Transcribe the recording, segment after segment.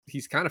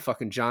he's kind of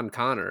fucking John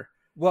Connor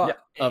Well,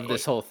 of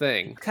this whole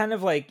thing. Kind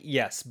of like,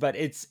 yes, but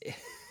it's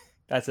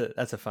that's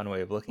a fun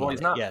way of looking at it. Well,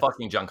 he's not yes.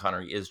 fucking John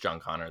Connor. He is John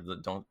Connor.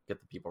 Don't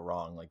get the people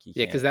wrong. Like he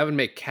Yeah, can't. because that would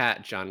make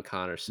Kat John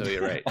Connor. So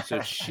you're right.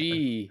 So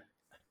she,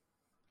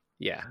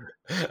 yeah.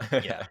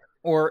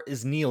 Or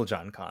is Neil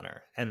John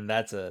Connor? And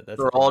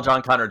they're all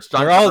John Connor.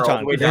 They're all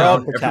John. They're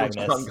all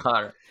protagonists. John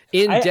Connor.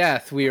 In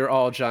death, we are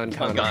all John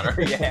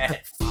Connor. Yeah.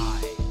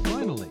 I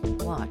finally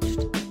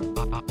watched.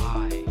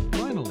 I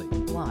finally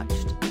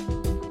watched.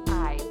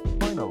 I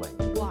Finally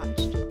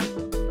watched.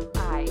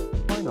 I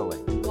finally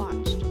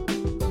watched.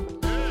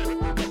 I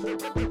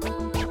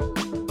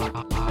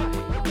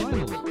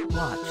finally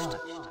watched.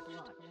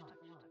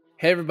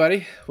 Hey,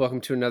 everybody.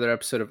 Welcome to another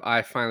episode of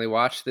I Finally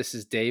Watched. This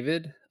is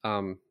David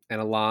and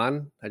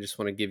Alon. I just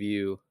want to give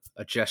you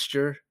a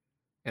gesture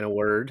and a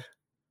word.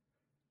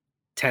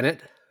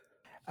 Tenet.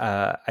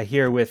 I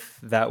hear with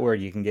that word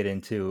you can get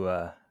into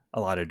a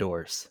lot of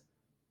doors.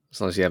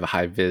 As long as you have a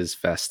high vis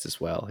vest as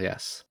well.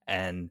 Yes.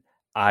 And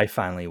I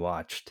finally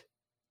watched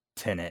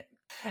Tenet.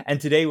 And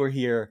today we're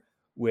here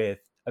with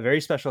a very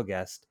special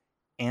guest,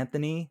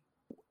 Anthony.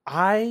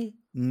 I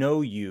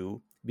know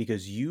you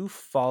because you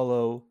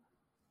follow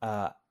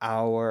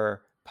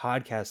our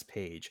podcast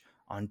page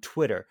on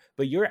Twitter,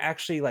 but you're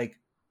actually like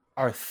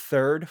our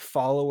third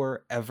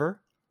follower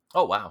ever.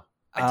 Oh wow,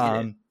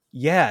 I did it.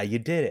 Yeah, you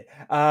did it.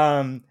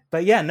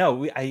 But yeah,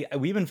 no,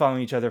 we've been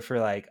following each other for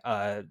like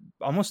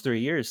almost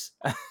 3 years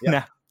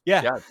now.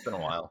 Yeah, it's been a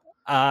while.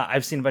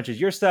 I've seen a bunch of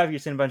your stuff.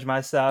 You've seen a bunch of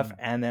my stuff.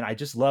 And then I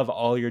just love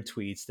all your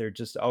tweets. They're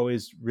just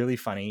always really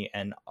funny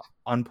and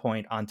on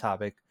point, on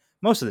topic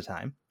most of the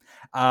time.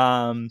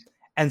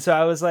 And so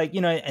I was like,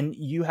 and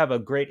you have a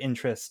great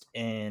interest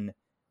in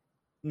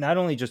not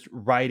only just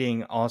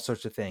writing all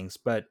sorts of things,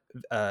 but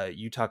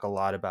you talk a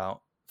lot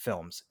about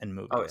films and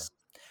movies. Oh, yeah.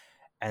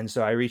 And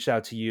so I reached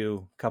out to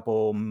you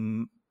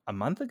a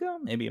month ago,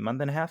 maybe a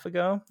month and a half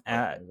ago,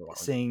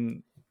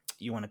 saying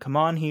you want to come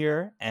on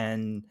here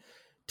and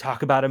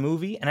talk about a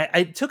movie. And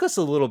it took us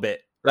a little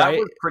bit. That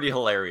was pretty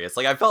hilarious.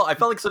 Like I felt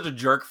like such a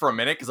jerk for a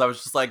minute because I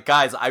was just like,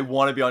 guys, I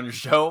want to be on your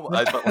show,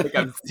 but like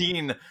I've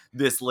seen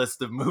this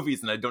list of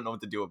movies and I don't know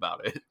what to do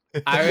about it.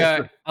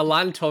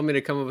 Alon told me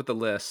to come up with a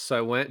list, so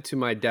I went to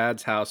my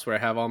dad's house where I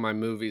have all my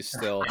movies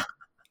still,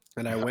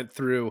 and I went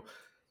through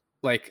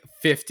like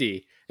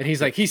 50. And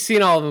he's like, he's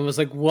seen all of them. I was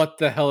like, what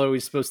the hell are we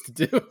supposed to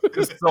do?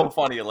 It's so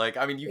funny. Like,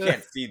 I mean, you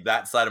can't see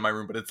that side of my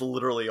room, but it's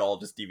literally all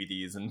just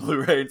DVDs and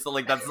Blu-ray. So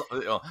like, that's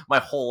my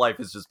whole life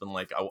has just been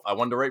like, I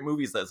wanted to write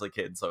movies as a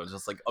kid. So I was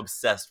just like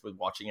obsessed with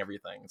watching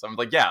everything. So I'm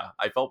like, yeah,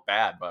 I felt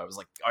bad, but I was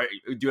like, all right,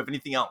 do you have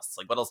anything else?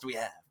 Like, what else do we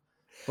have?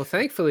 Well,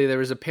 thankfully there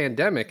was a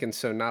pandemic. And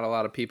so not a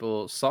lot of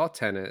people saw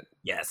Tenet.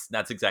 Yes,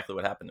 that's exactly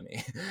what happened to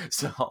me.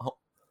 So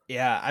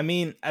yeah, I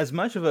mean, as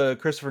much of a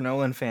Christopher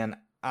Nolan fan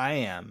I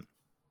am,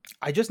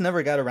 I just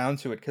never got around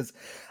to it because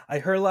I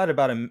heard a lot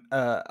about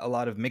a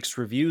lot of mixed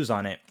reviews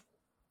on it.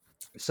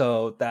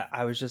 So that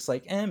I was just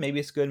like, maybe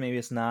it's good, maybe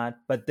it's not.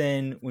 But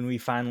then when we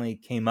finally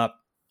came up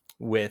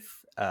with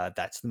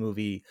that's the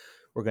movie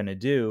we're going to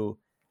do,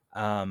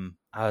 I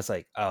was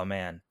like, oh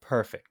man,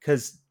 perfect.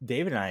 Because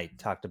David and I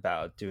talked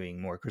about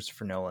doing more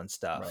Christopher Nolan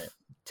stuff, right.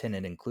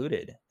 Tenet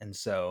included. And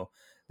so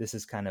this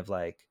is kind of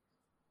like,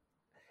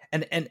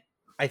 and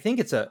I think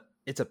it's a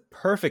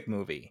perfect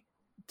movie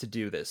to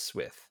do this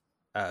with.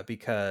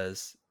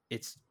 Because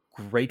it's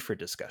great for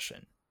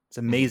discussion. It's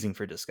amazing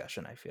for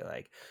discussion, I feel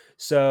like.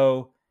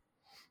 So,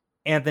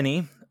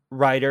 Anthony,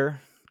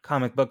 writer,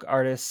 comic book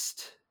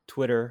artist,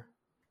 Twitter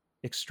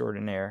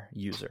extraordinaire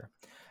user.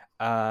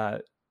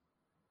 Do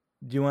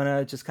you want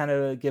to just kind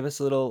of give us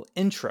a little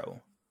intro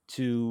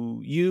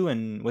to you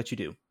and what you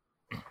do?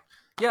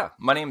 Yeah,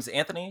 my name's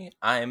Anthony.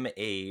 I'm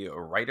a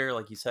writer,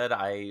 like you said.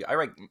 I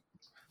write...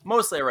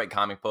 Mostly I write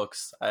comic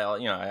books.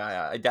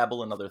 I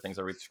dabble in other things.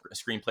 I write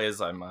screenplays.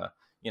 I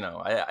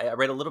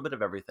write a little bit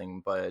of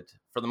everything, but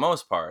for the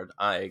most part,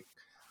 I'm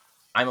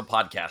a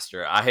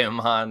podcaster. I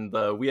am on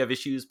the We Have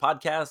Issues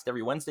podcast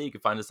every Wednesday. You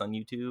can find us on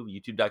YouTube,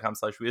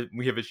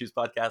 youtube.com/We Have Issues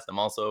podcast.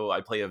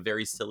 I play a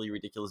very silly,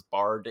 ridiculous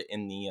bard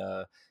in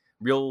the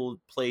Real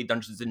Play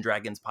Dungeons and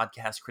Dragons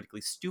podcast,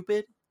 Critically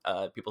Stupid.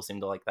 People seem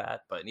to like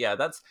that, but yeah,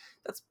 that's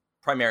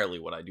primarily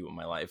what I do in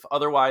my life.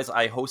 Otherwise,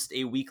 I host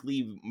a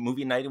weekly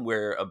movie night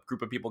where a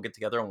group of people get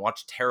together and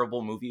watch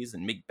terrible movies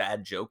and make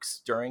bad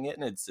jokes during it.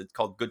 And it's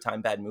called Good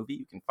Time Bad Movie.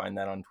 You can find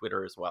that on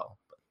Twitter as well.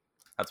 But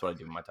that's what I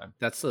do in my time.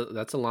 That's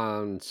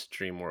Alon's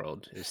dream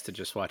world, is to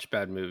just watch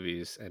bad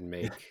movies and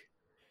make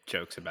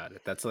jokes about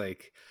it. That's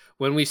like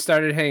when we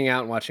started hanging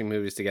out and watching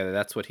movies together,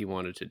 that's what he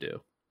wanted to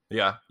do.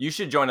 Yeah. You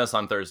should join us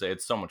on Thursday.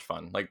 It's so much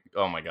fun. Like,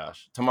 oh my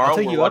gosh. Tomorrow I'll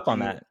take you up on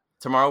that.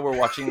 Tomorrow we're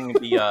watching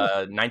the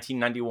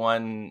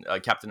 1991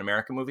 Captain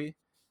America movie.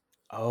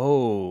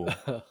 Oh,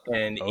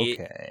 and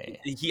okay.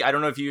 I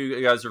don't know if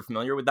you guys are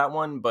familiar with that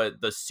one,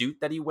 but the suit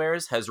that he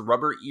wears has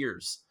rubber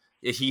ears.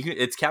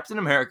 It's Captain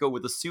America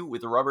with a suit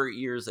with rubber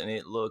ears, and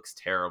it looks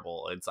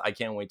terrible. I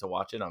can't wait to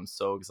watch it. I'm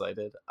so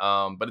excited.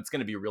 But it's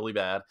going to be really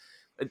bad.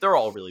 they're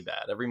all really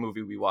bad. Every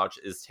movie we watch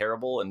is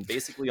terrible and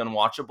basically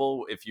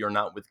unwatchable if you're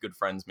not with good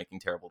friends making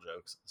terrible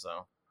jokes.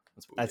 So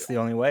that's what we That's do. the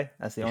only way.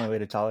 That's the only way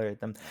to tolerate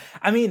them.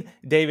 I mean,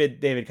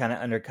 David kind of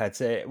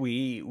undercuts it.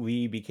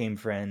 We became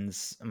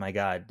friends. Oh my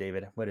God,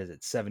 David, what is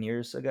it? 7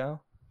 years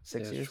ago?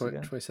 6 years ago?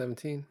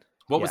 2017.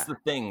 What was Yeah.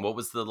 the thing? What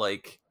was the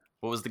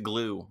what was the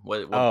glue?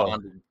 What Oh.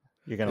 bonded?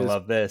 You're gonna It was-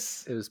 love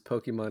this. It was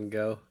Pokemon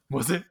Go.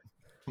 Was it?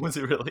 Was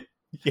it really?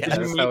 Yeah. Did you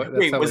that's meet, how- that's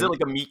wait, how was we- it like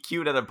a meet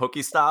cute at a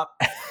Pokestop?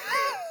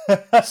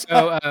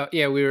 So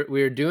yeah, we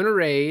were doing a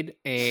raid,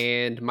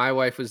 and my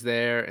wife was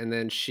there, and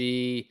then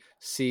she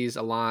sees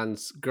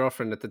Alon's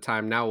girlfriend at the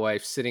time, now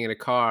wife, sitting in a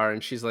car,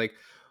 and she's like,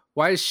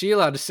 "Why is she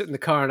allowed to sit in the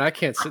car and I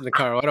can't sit in the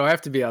car? Why do I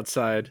have to be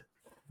outside?"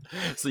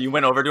 So you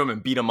went over to him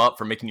and beat him up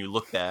for making you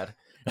look bad.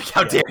 Like,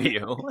 how dare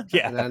you?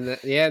 Yeah. And then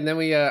and then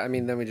we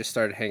then we just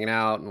started hanging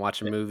out and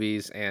watching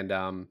movies, and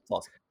It's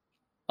awesome.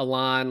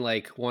 Alon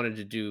like wanted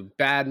to do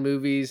bad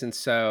movies, and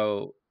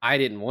so I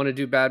didn't want to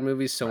do bad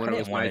movies. So I when it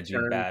didn't was want my to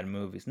turn, do bad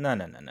movies. No.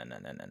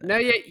 no,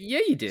 yeah,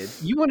 you did.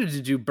 You wanted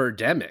to do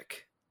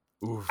Birdemic.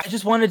 Oof. I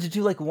just wanted to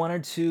do like one or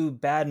two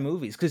bad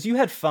movies because you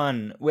had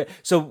fun with.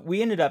 So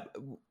we ended up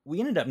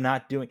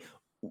not doing.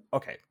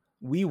 Okay,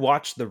 we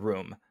watched The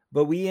Room,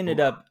 but we ended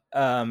Ooh. up It's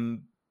a hard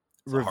one.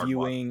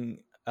 reviewing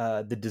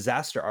The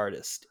Disaster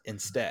Artist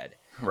instead,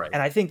 Right.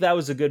 and I think that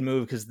was a good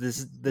move because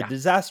the Yeah.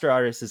 Disaster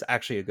Artist is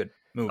actually a good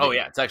movie. Oh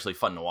yeah, it's actually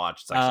fun to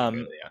watch. It's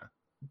actually good, yeah.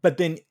 But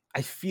then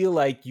I feel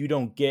like you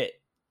don't get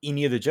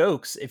any of the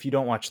jokes if you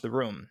don't watch The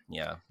Room.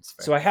 Yeah, it's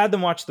fair. So I had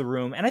them watch The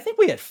Room, and I think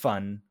we had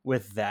fun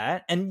with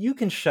that. And you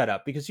can shut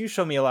up because you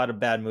show me a lot of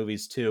bad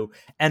movies too.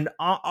 And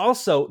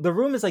also, The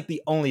Room is like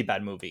the only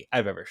bad movie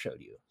I've ever showed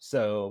you.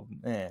 So,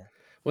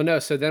 Well, no.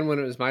 So then when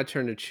it was my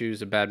turn to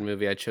choose a bad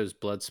movie, I chose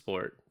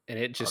Bloodsport, and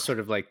it just sort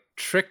of like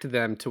tricked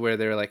them to where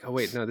they're like, "Oh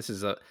wait, no,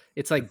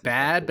 it's like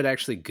bad, but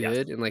actually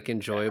good and like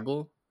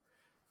enjoyable."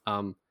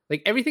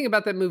 Like everything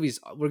about that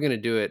movie's, we're gonna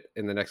do it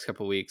in the next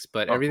couple weeks,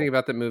 but Oh, everything cool.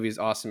 about that movie is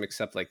awesome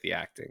except like the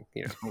acting.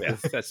 You know, Yeah.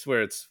 that's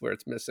where it's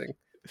missing.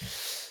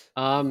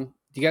 Do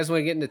you guys want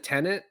to get into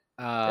Tenet?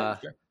 Yeah,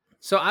 sure.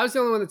 So I was the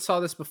only one that saw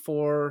this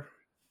before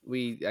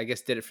we, I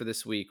guess, did it for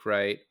this week,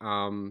 right?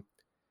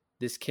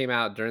 This came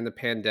out during the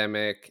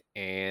pandemic,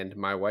 and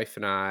my wife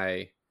and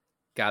I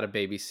got a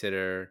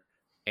babysitter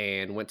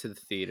and went to the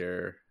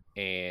theater,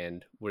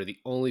 and we're the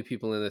only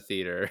people in the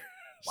theater,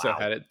 so Wow.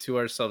 had it to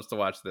ourselves to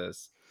watch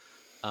this,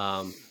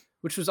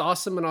 which was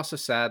awesome and also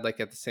sad, like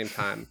at the same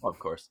time. Of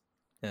course.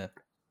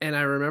 And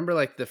I remember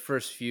like the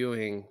first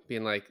viewing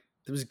being like,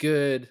 it was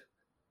good.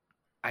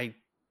 I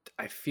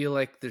feel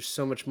like there's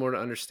so much more to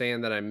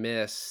understand that I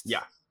missed.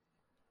 Yeah.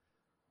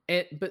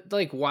 But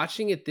like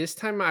watching it this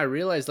time, I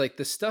realized like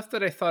the stuff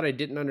that I thought I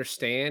didn't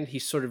understand, he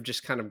sort of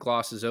just kind of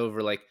glosses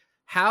over. Like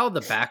how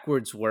the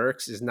backwards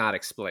works is not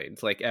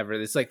explained like ever.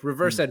 It's like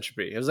reverse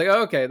entropy. I was like,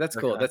 oh, okay, that's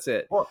cool. Okay. That's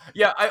it. Well,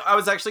 yeah, I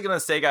was actually gonna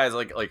say, guys,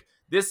 like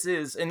this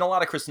is, and a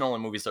lot of Chris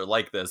Nolan movies are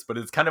like this, but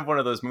it's kind of one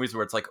of those movies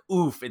where it's like,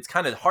 oof, it's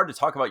kind of hard to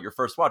talk about your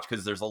first watch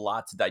because there's a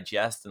lot to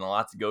digest and a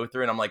lot to go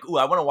through. And I'm like, ooh,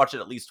 I want to watch it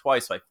at least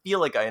twice, so I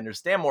feel like I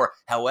understand more.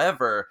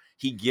 However,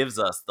 he gives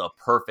us the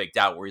perfect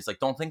out where he's like,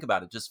 don't think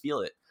about it, just feel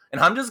it. And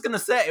I'm just gonna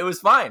say it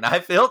was fine. I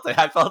felt it.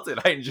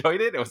 I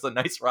enjoyed it. It was a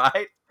nice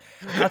ride.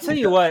 I'll tell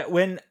you what,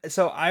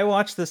 so I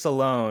watched this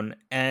alone,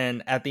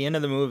 and at the end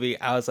of the movie,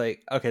 I was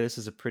like, okay, this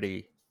is a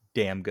pretty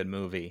damn good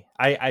movie.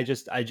 I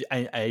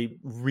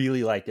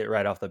really liked it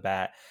right off the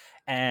bat.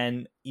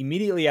 And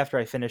immediately after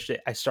I finished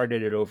it, I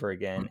started it over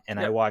again, and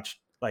I watched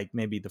like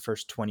maybe the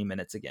first 20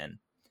 minutes again.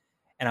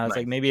 And I was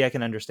like, maybe I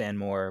can understand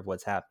more of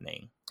what's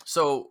happening.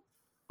 So,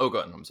 oh, go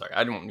ahead. I'm sorry.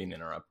 I didn't mean to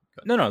interrupt.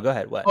 No, go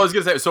ahead. What? I was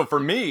gonna say, so for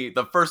me,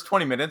 the first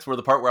 20 minutes were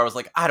the part where I was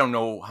like, I don't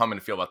know how I'm gonna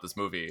feel about this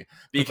movie,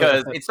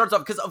 because it starts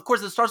off, because of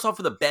course it starts off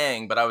with a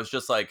bang, but I was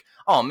just like,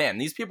 oh man,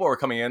 these people are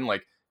coming in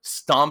like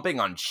stomping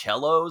on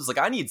cellos. Like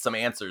I need some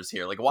answers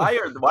here. Like why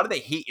do they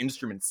hate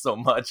instruments so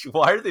much?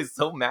 Why are they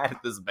so mad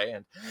at this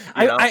band?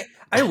 You know?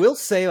 I will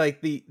say,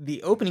 like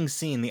the opening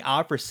scene, the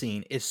opera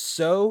scene is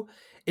so,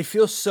 it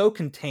feels so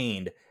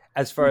contained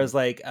as far as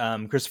like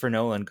Christopher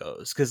Nolan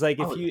goes, because like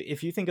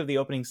if you think of the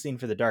opening scene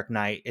for The Dark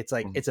Knight, it's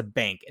like it's a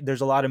bank. There's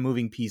a lot of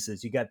moving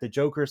pieces. You got the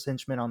Joker's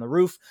henchmen on the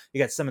roof,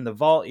 you got some in the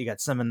vault, you got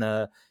some in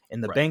the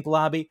bank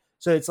lobby.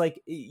 So it's like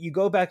you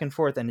go back and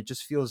forth, and it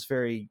just feels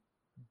very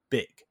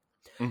big.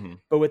 Mm-hmm.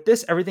 But with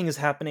this, everything is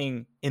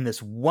happening in this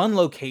one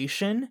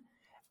location,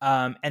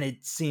 and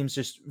it seems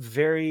just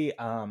very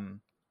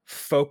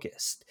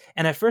focused.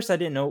 And at first, I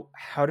didn't know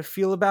how to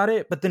feel about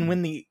it, but then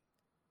when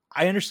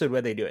I understood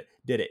why they did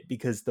it,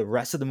 because the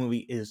rest of the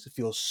movie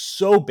feels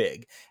so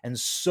big and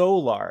so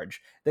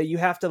large that you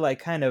have to like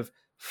kind of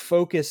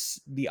focus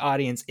the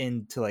audience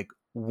into like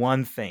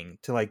one thing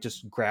to like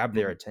just grab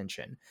their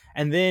attention.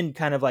 And then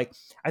kind of like,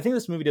 I think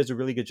this movie does a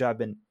really good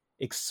job in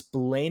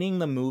explaining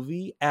the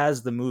movie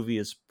as the movie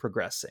is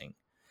progressing,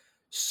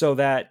 so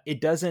that it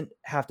doesn't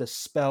have to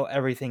spell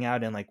everything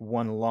out in like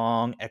one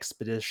long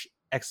exposition.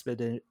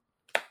 Thank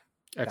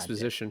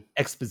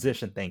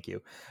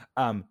you.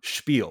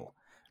 Spiel.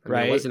 I mean,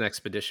 it was right? an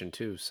expedition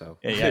too, so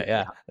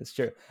Yeah, that's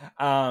true.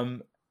 I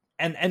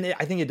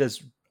think it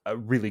does a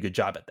really good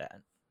job at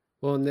that.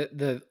 well, and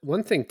the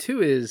one thing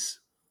too is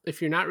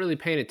if you're not really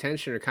paying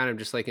attention or kind of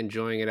just like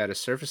enjoying it at a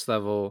surface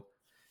level,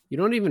 you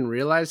don't even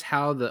realize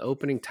how the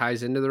opening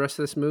ties into the rest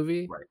of this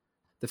movie. Right.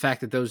 The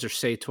fact that those are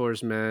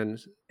Sator's men,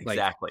 like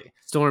Exactly.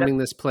 storming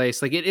this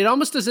place, like it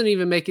almost doesn't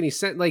even make any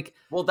sense. Like,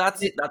 Well,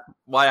 that's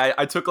why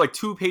I took like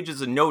 2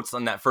 pages of notes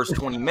on that first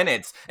 20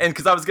 minutes, and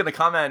because I was gonna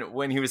comment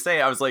when he was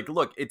saying, I was like,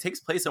 look, it takes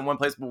place in one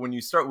place, but when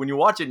you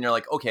watch it, and you're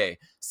like, okay,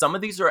 some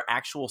of these are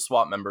actual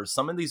SWAT members,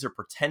 some of these are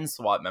pretend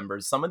SWAT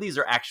members, some of these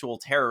are actual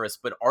terrorists,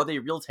 but are they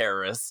real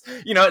terrorists?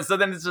 So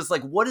then it's just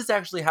like, what is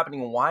actually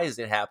happening? Why is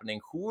it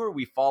happening? Who are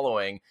we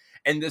following?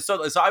 And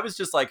so I was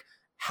just like,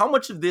 how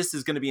much of this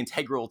is going to be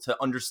integral to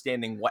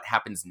understanding what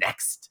happens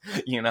next?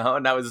 And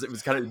it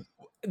was kind of.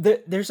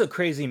 There's a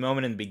crazy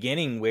moment in the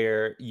beginning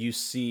where you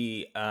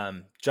see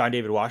John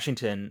David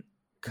Washington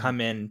come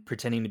in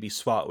pretending to be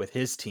SWAT with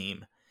his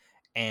team,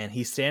 and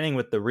he's standing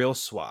with the real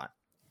SWAT,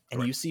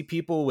 and you see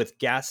people with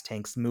gas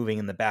tanks moving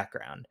in the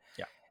background.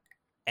 Yeah.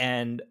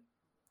 And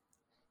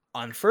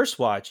on first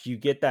watch, you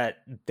get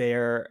that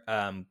they're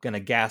going to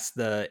gas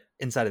the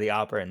inside of the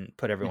opera and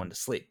put everyone to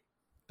sleep.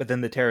 But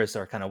then the terrorists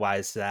are kind of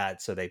wise to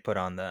that, so they put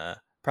on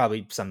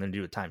probably something to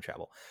do with time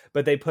travel.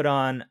 But they put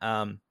on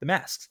the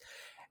masks.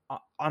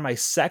 On my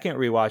second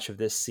rewatch of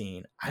this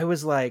scene, I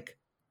was like,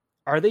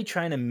 are they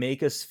trying to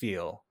make us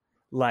feel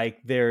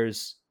like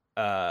there's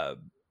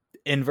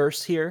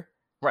inverse here?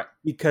 Right.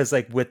 Because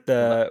like with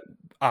the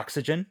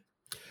oxygen.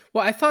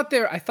 well, I thought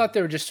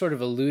they were just sort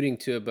of alluding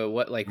to it, but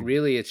what like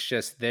really it's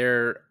just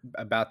they're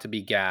about to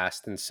be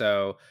gassed, and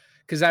so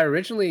because I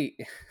originally.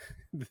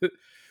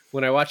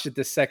 When I watched it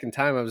this second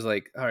time, I was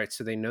like, all right,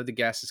 so they know the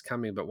gas is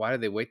coming, but why do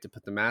they wait to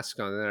put the mask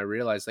on? And then I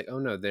realized like, oh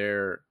no,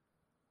 they're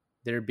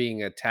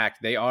being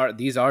attacked.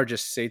 These are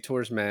just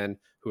Sator's men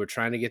who are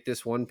trying to get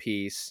this one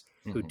piece,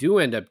 who do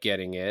end up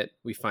getting it.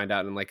 We find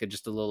out in like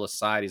just a little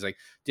aside. He's like,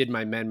 did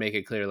my men make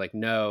it clear? Like,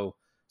 no,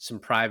 some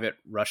private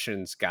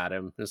Russians got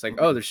him. And it's like,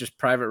 oh, there's just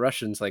private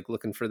Russians like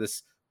looking for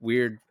this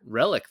weird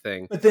relic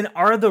thing. But then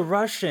are the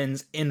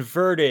Russians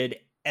inverted,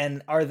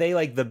 and are they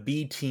like the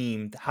B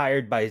team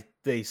hired by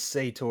the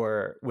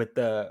Sator with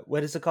the,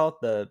 what is it called?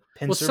 The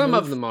pincer Well, some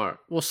move? of them are.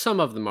 Well, some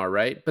of them are,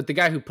 right? But the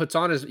guy who puts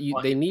on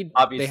they need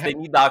Obviously, they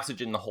need the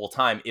oxygen the whole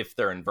time if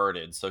they're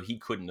inverted, so he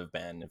couldn't have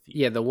been.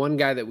 Yeah, the one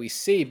guy that we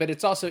see, but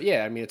it's also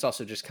it's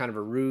also just kind of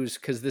a ruse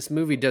because this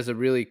movie does a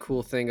really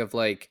cool thing of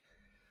like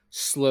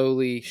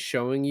slowly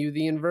showing you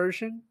the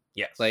inversion.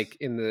 Yes, like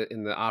in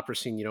the opera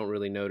scene, you don't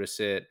really notice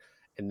it,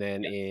 and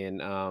then in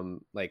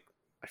like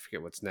I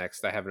forget what's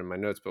next. I have it in my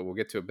notes, but we'll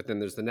get to it. But then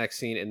there's the next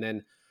scene, and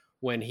then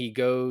when he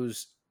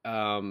goes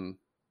after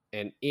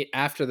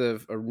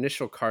the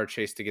initial car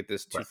chase to get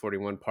this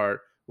 241 part,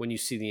 when you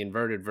see the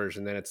inverted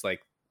version, then it's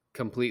like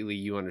completely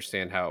you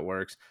understand how it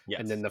works. Yes.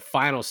 And then the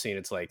final scene,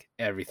 it's like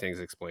everything's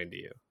explained to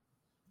you.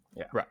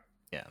 Yeah. Right.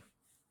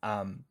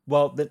 Yeah.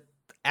 Well,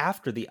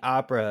 after the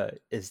opera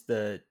is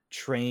the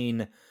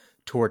train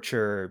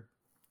torture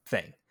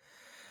thing.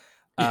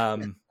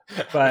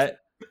 But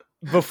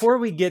before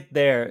we get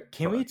there,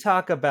 can we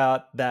talk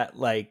about that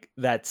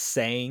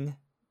saying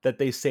that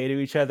they say to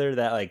each other,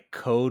 that like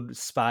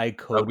spy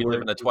code we word?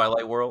 live in a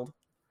Twilight world.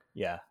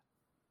 Yeah.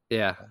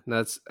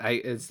 That's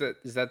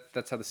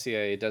that's how the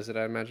CIA does it,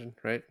 I imagine,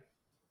 right?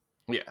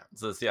 Yeah,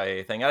 it's a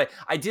CIA thing.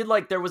 I did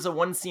like, there was a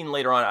one scene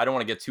later on, I don't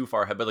want to get too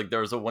far ahead, but like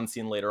there was a one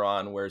scene later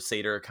on where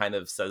Sator kind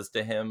of says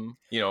to him,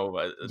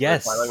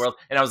 yes, Twilight World,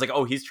 and I was like,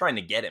 oh, he's trying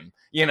to get him,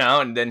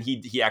 and then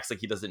he acts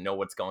like he doesn't know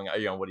what's going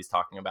on, what he's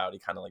talking about. He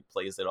kind of like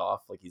plays it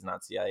off like he's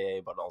not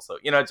CIA, but also,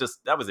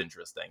 just that was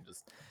interesting.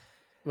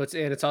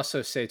 It's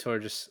also Sator.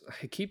 Just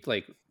I keep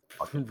like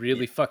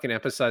really fucking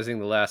emphasizing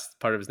the last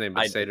part of his name,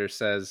 but Sator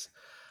says,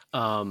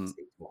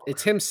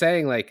 it's him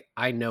saying like,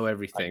 I know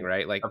everything,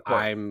 right? Like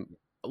I'm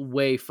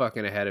way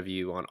fucking ahead of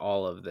you on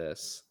all of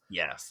this.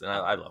 Yes, and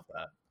I love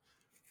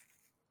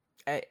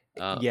that.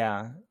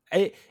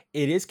 It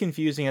is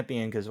confusing at the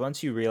end because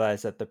once you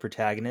realize that the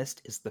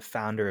protagonist is the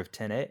founder of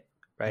Tenet,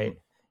 right?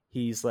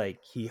 He's like,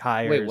 he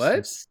hires. Wait,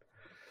 what?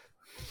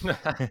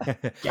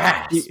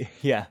 Yes.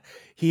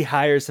 He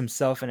hires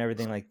himself and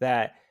everything like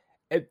that.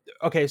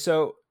 Okay,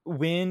 so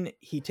when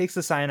he takes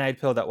the cyanide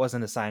pill that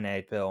wasn't a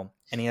cyanide pill,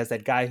 and he has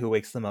that guy who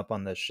wakes them up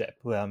on the ship,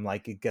 who I'm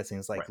like guessing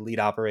is like lead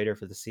operator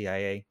for the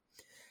CIA,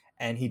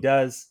 and he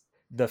does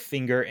the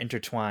finger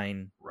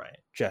intertwine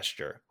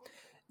gesture.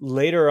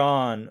 Later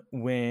on,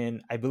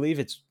 when I believe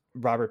it's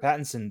Robert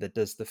Pattinson that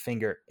does the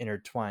finger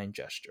intertwine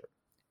gesture,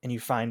 and you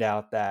find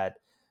out that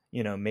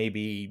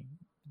maybe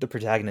the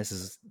protagonist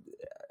is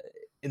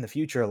in the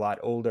future a lot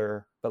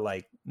older, but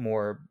like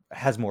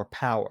has more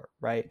power,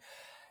 right?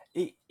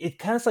 It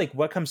kind of like,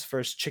 what comes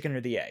first, chicken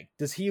or the egg?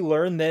 Does he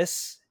learn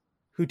this?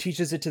 Who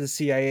teaches it to the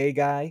CIA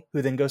guy,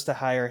 who then goes to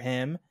hire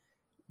him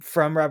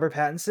from Robert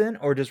Pattinson?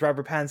 Or does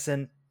Robert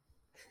Pattinson,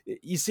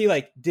 you see,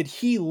 like, did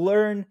he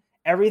learn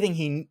everything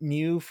he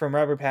knew from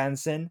Robert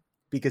Pattinson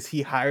because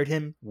he hired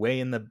him way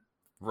in the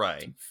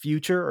Right.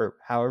 future, or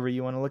however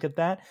you want to look at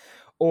that,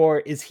 or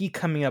is he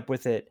coming up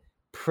with it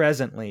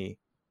presently?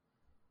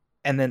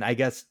 And then I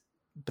guess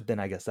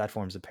that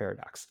forms a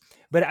paradox.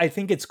 But I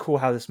think it's cool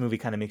how this movie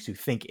kind of makes you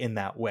think in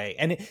that way.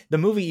 And the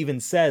movie even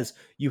says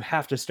you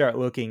have to start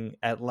looking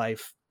at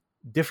life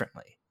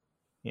differently,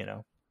 you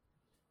know?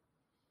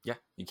 Yeah,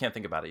 you can't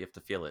think about it. You have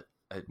to feel it.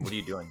 What are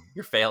you doing?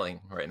 You're failing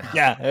right now.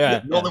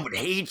 Yeah. Nolan would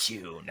hate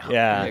you. No.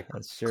 Yeah, Yeah,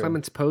 that's true.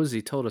 Clemence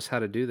Posey told us how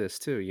to do this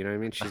too. You know what I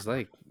mean? She's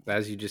like,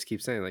 as you just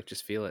keep saying, like,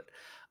 just feel it.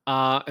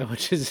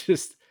 Which is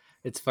just,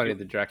 it's funny.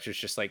 The director's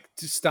just like,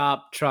 to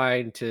stop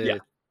trying to Yeah.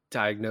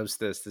 diagnose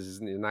this. This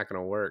is not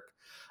going to work.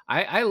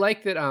 I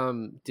like that.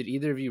 Did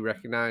either of you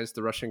recognize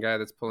the Russian guy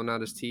that's pulling out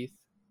his teeth?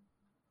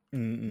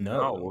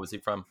 No. What No. was he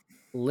from?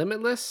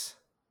 Limitless.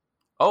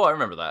 Oh, I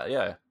remember that.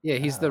 Yeah. Yeah,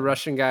 he's the Oh,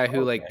 Russian guy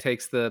who like okay.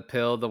 takes the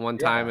pill the one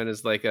time and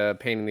is like a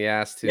pain in the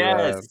ass to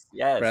Yes.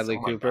 Bradley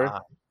Oh my Cooper.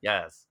 God.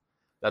 Yes.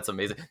 That's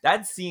amazing.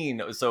 That scene.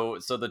 So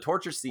the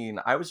torture scene.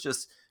 I was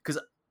just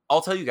because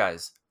I'll tell you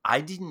guys. I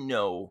didn't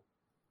know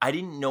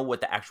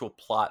what the actual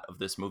plot of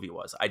this movie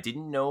was. I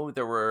didn't know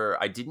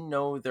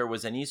there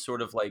was any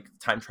sort of like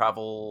time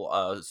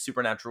travel,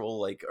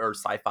 supernatural, like, or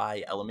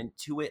sci-fi element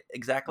to it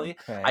exactly.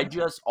 okay.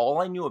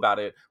 All I knew about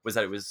it was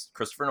that it was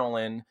Christopher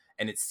Nolan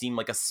and it seemed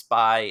like a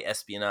spy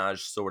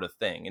espionage sort of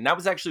thing. And that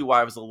was actually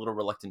why I was a little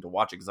reluctant to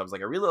watch it, because I was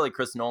like, I really like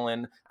Chris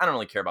Nolan. I don't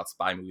really care about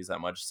spy movies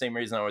that much. Same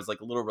reason I was like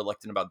a little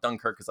reluctant about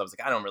Dunkirk, because I was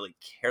like, I don't really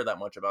care that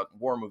much about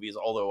war movies,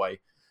 although I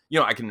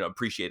can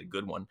appreciate a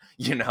good one,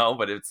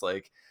 but it's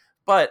like,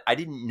 but I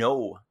didn't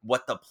know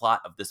what the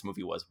plot of this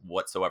movie was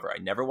whatsoever. I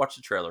never watched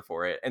a trailer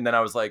for it. And then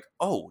I was like,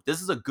 oh,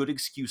 this is a good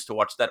excuse to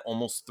watch that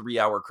almost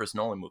 3-hour Chris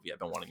Nolan movie I've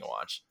been wanting to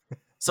watch.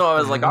 So I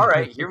was like, all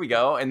right, here we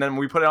go. And then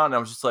we put it on and I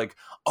was just like,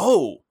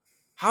 oh,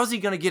 how's he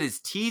going to get his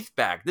teeth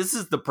back? This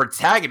is the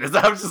protagonist.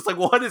 I was just like,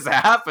 what is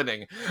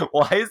happening?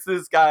 Why is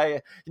this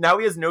guy, now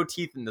he has no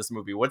teeth in this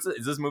movie.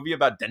 Is this movie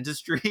about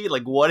dentistry?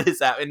 Like, what is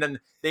that? And then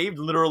they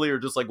literally are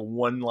just like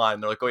one line.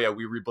 They're like, oh yeah,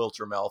 we rebuilt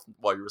your mouth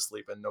while you were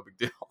sleeping. No big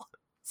deal.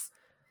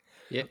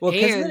 Yeah, Well,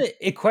 because and then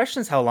it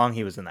questions how long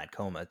he was in that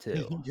coma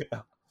too.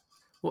 Yeah.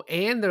 well,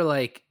 and they're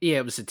like, yeah,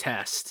 it was a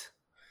test.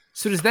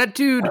 So does that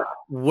dude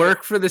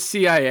work for the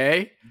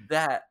CIA?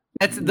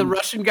 That's the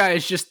Russian guy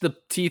is just the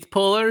teeth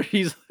puller.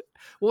 He's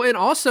well, and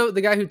also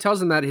the guy who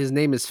tells him that his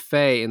name is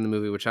Faye in the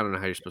movie, which I don't know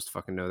how you're supposed to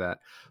fucking know that,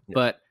 Yeah.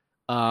 but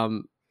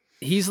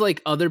he's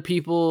like, other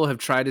people have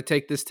tried to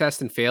take this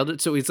test and failed it,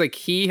 so he's like,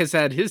 he has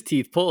had his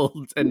teeth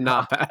pulled and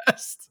not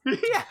passed.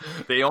 Yeah,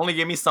 they only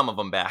gave me some of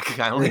them back.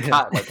 I only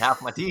got like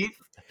half my teeth.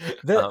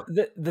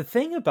 The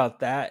thing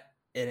about that,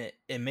 and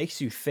it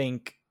makes you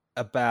think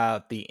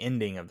about the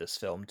ending of this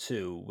film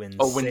too. When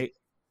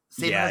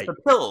Seder has the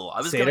pill.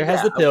 Seder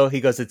has the pill.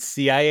 He goes, it's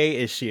CIA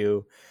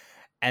issue.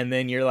 And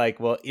then you're like,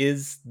 well,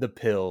 is the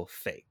pill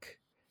fake?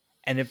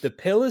 And if the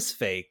pill is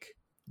fake,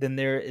 then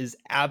there is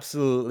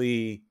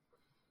absolutely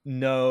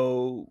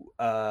no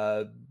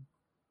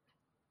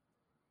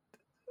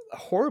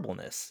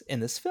horribleness in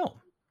this film.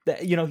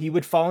 That, he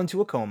would fall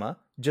into a coma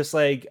just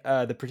like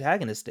the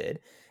protagonist did,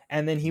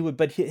 and then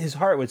but his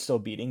heart was still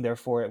beating,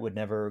 therefore it would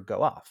never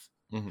go off.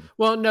 Mm-hmm.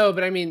 Well, no,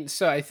 but I mean,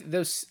 so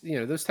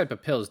those type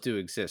of pills do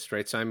exist,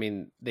 right? So I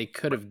mean, they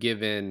could have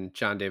given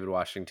John David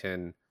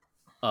Washington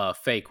a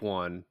fake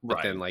one,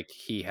 but then like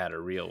he had a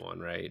real one,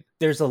 right?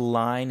 There's a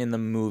line in the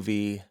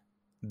movie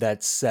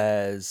that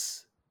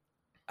says,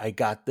 I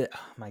got the,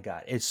 oh my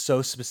God, it's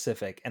so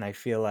specific. And I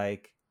feel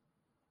like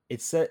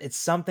it's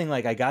something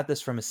like, I got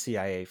this from a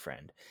CIA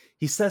friend.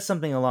 He says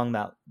something along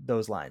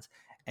those lines.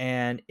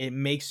 And it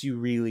makes you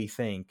really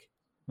think,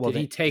 well,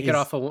 did he take it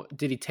off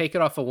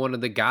of one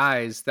of the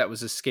guys that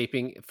was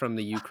escaping from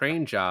the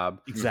Ukraine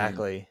job?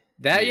 Exactly.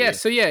 That, yeah.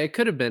 So yeah, it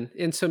could have been.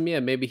 And so yeah,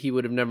 maybe he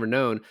would have never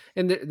known.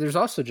 And there's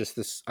also just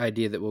this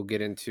idea that we'll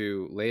get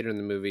into later in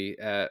the movie.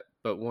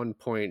 But one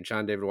point,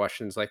 John David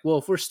Washington's like, well,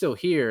 if we're still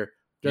here,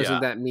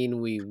 doesn't that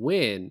mean we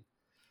win?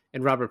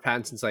 And Robert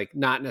Pattinson's like,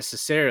 not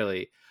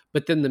necessarily.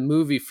 But then the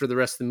movie, for the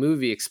rest of the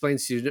movie,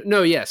 explains to you,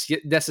 no, yes,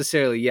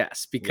 necessarily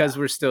yes, because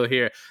we're still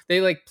here.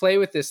 They like play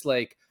with this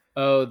like,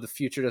 oh, the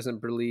future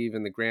doesn't believe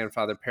in the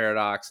grandfather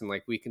paradox and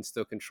like we can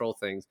still control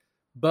things.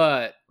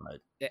 But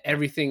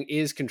everything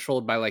is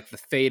controlled by like the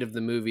fate of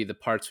the movie, the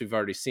parts we've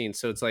already seen.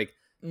 So it's like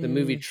the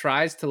movie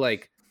tries to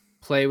like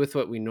play with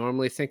what we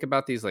normally think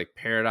about these like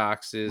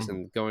paradoxes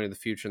and going to the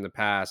future and the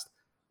past,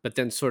 but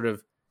then sort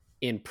of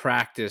in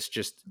practice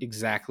just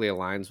exactly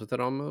aligns with it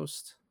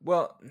almost.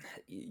 Well,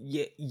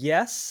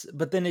 yes,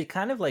 but then it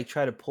kind of like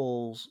try to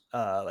pull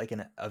like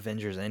an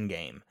Avengers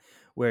Endgame,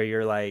 where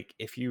you're like,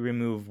 if you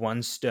remove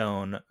one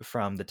stone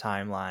from the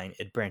timeline,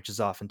 it branches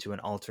off into an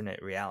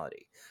alternate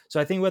reality. So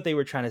I think what they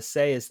were trying to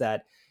say is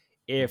that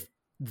if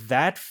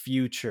that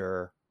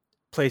future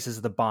places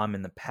the bomb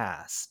in the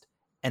past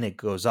and it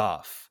goes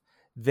off,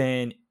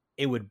 then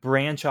it would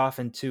branch off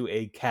into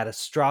a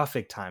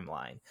catastrophic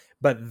timeline.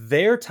 But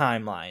their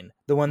timeline,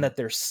 the one that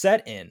they're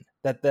set in,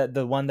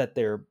 the one that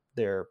they're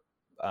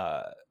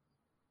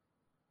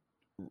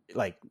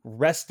like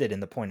rested in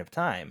the point of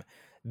time,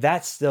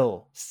 that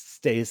still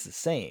stays the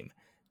same.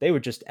 They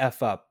would just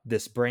F up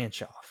this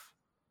branch off.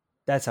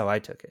 That's how I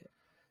took it.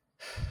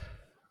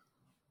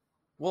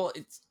 Well,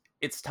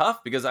 it's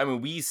tough because I mean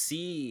we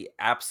see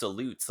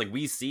absolutes, like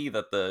we see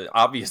that the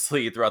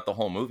obviously throughout the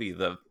whole movie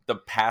the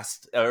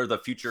past or the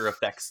future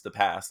affects the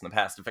past and the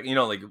past affect,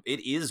 like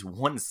it is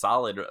one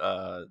solid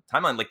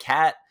timeline. Like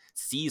Kat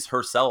sees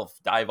herself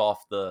dive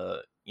off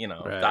the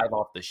Right. dive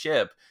off the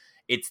ship.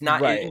 It's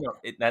not Right.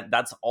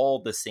 that's all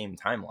the same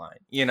timeline,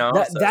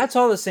 so, That's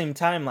all the same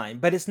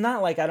timeline, but it's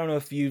not like, I don't know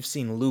if you've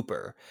seen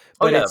Looper, oh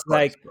but yeah, it's of course.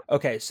 like,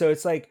 okay, so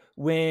it's like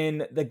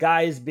when the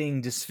guy is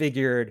being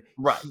disfigured,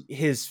 Right.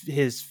 his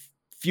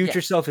future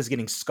Yes. self is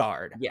getting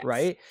scarred, Yes.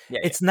 right?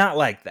 Yeah, It's not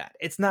like that.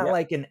 It's not Yeah.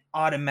 like an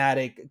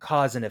automatic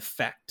cause and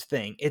effect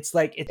thing. It's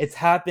like it's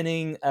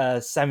happening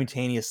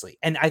simultaneously,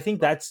 and I think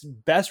that's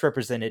best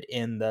represented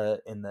in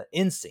the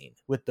end scene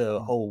with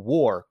the whole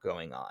war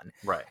going on.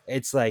 right.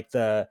 It's like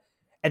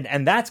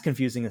and that's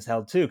confusing as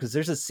hell too, because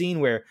there's a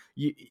scene where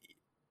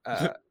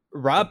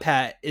Rob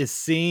Pat is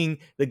seeing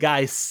the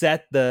guy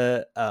set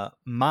the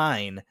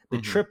mine, the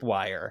Mhm.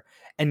 tripwire,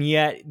 and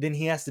yet then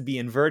he has to be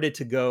inverted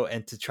to go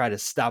and to try to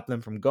stop them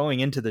from going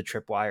into the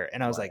tripwire.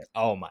 And I was like,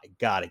 oh my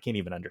god, I can't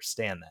even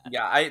understand that.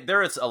 Yeah,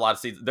 there is a lot of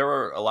scenes. There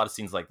were a lot of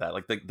scenes like that,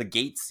 like the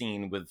gate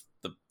scene with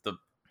the the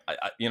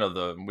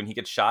when he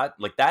gets shot.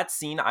 Like that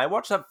scene, I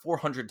watched that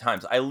 400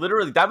 times. I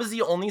literally, that was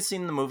the only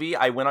scene in the movie.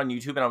 I went on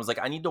YouTube and I was like,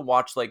 I need to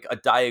watch like a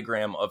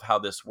diagram of how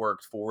this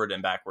worked forward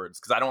and backwards,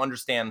 because I don't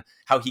understand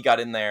how he got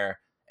in there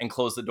and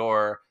closed the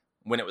door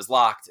when it was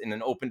locked and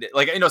then opened it.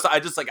 Like, so I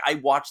just I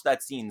watched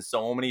that scene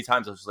so many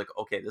times. I was just like,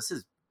 okay, this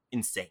is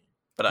insane,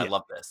 but I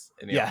love this.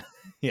 And, Yeah.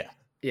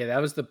 Yeah, that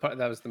was the part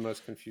that was the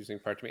most confusing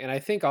part to me. And I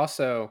think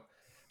also,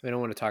 I don't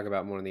want to talk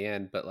about more in the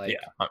end, but like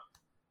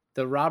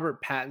the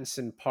Robert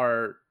Pattinson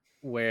part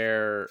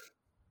where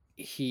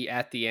he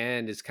at the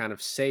end is kind of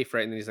safe,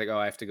 right? And then he's like, oh,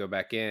 I have to go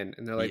back in.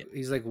 And they're like,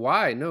 he's like,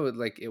 why? No,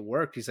 like it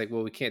worked. He's like,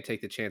 well, we can't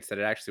take the chance that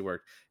it actually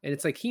worked. And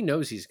it's like, he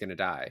knows he's going to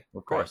die.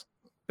 Of course.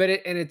 But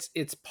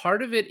it's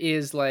part of it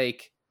is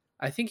like,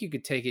 I think you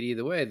could take it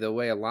either way. The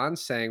way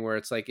Alon's saying, where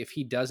it's like, if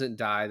he doesn't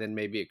die, then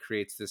maybe it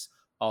creates this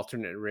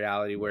alternate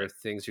reality where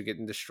things are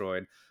getting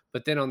destroyed.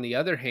 But then on the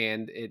other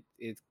hand, it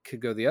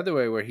could go the other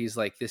way where he's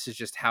like, this is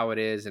just how it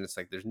is. And it's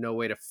like, there's no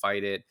way to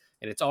fight it.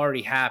 And it's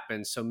already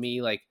happened. So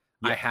me, like,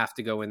 I have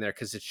to go in there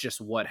because it's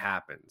just what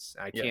happens.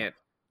 I can't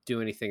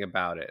do anything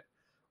about it.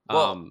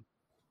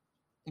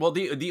 Well,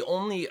 the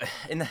only,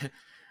 and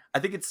I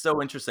think it's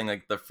so interesting,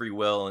 like the free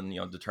will and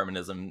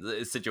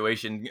determinism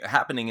situation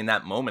happening in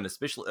that moment,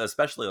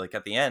 especially like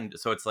at the end.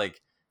 So it's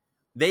like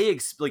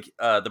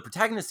the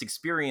protagonist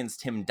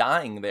experienced him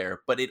dying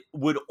there, but it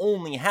would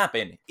only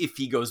happen if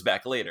he goes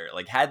back later.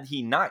 Like had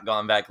he not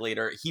gone back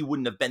later, he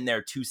wouldn't have been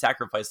there to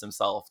sacrifice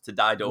himself to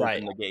die to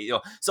open the gate.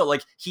 So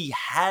like he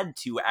had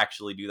to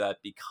actually do that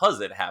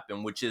because it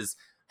happened, which is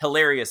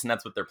hilarious. And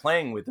that's what they're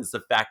playing with, is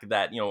the fact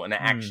that an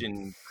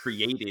action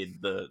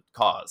created the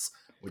cause,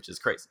 which is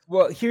crazy.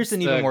 Well, here's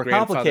an even more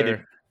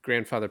complicated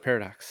grandfather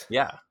paradox.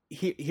 Yeah.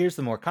 Here's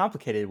the more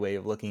complicated way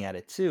of looking at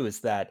it too,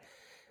 is that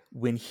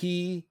when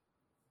he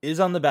is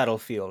on the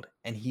battlefield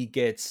and he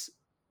gets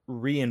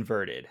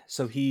reinverted,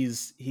 so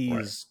he's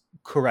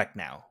correct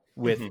now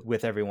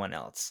with everyone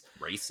else.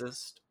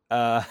 Racist.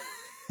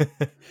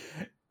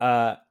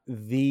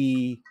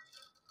 The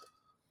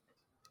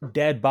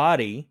dead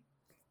body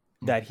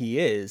that he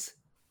is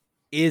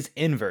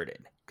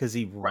inverted because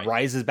he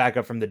rises back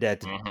up from the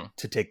dead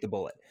to take the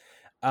bullet.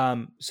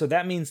 So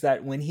that means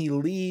that when he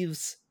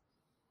leaves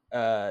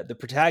the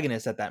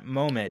protagonist at that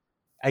moment,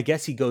 I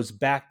guess he goes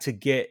back to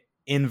get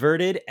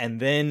inverted, and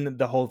then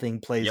the whole thing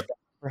plays back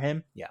for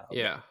him.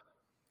 Yeah.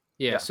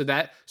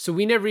 So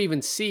we never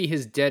even see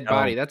his dead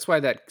body. That's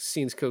why that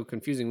scene's so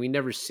confusing. We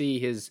never see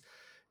his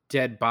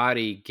dead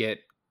body get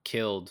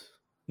killed.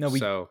 No,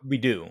 we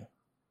do.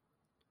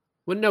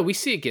 Well, no, we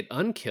see it get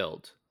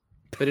unkilled.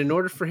 But in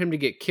order for him to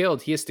get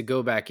killed, he has to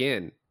go back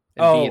in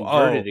and be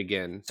inverted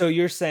again. So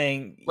you're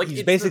saying like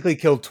he's basically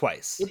killed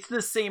twice. It's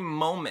the same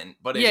moment,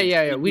 but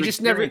we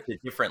just never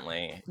it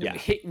differently. Yeah,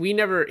 he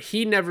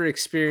never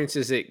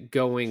experiences it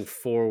going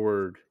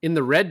forward in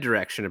the red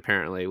direction,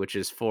 apparently, which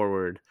is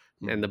forward,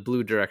 and the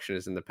blue direction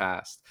is in the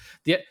past.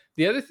 The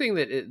other thing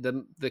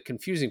that the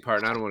confusing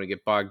part, and I don't want to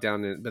get bogged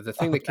down in, but the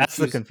thing that's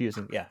the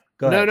confusing. Yeah,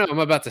 go ahead. No, I'm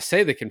about to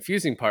say the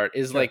confusing part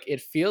is like it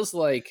feels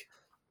like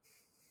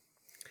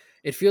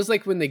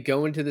when they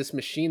go into this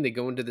machine, they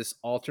go into this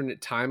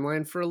alternate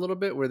timeline for a little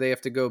bit where they have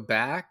to go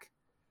back.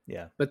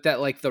 Yeah. But that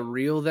like the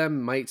real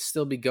them might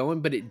still be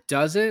going, but it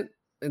doesn't.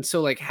 And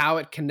so like how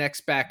it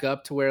connects back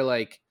up to where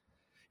like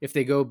if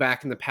they go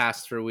back in the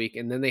past for a week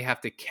and then they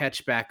have to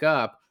catch back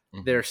up,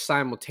 they're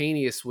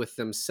simultaneous with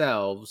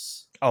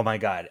themselves. Oh my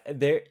God.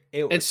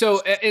 And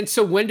so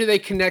when do they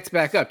connect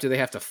back up? Do they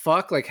have to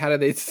fuck? Like how do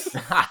they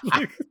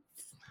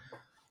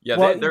Yeah,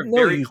 Well, they're no,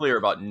 very you- clear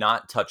about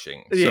not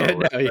touching. So Yeah,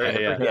 no,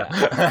 yeah.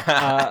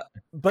 yeah.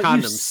 But you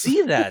Condoms.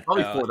 see that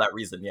Probably though. for that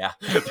reason, yeah.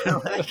 They're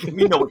like,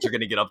 we know what you're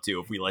gonna get up to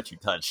if we let you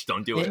touch.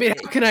 Don't do I it. mean,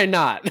 how can I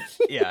not?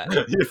 Yeah.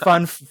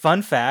 Fun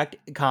fact: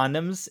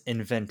 condoms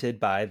invented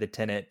by the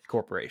Tenet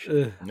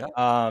Corporation.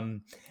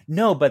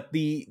 No, but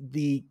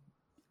the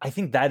I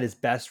think that is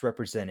best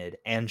represented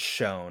and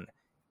shown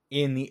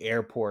in the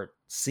airport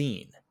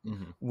scene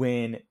Mhm.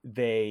 when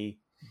they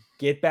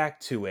get back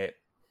to it,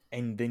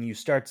 and then you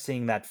start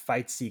seeing that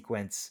fight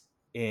sequence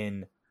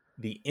in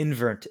the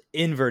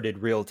inverted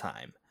real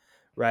time,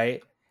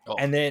 right? Oh.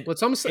 And then Well,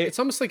 it's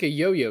almost like a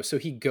yo-yo. So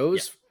he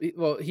goes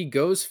he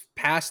goes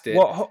past it,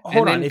 Well, hold and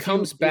on. then If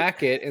comes you,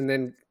 back it, and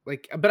then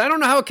like, but I don't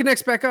know how it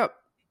connects back up.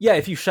 yeah,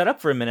 if you shut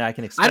up for a minute, I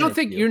can explain. I don't it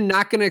think to you're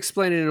not going to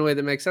explain it in a way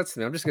that makes sense to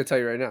me. I'm just going to tell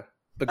you right now.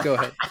 But go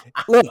ahead.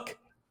 Look.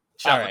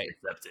 Challenge right.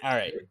 accepted. All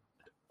right.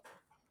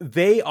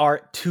 They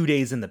are 2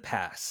 days in the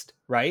past,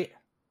 right?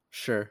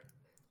 Sure.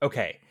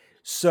 Okay.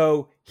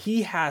 So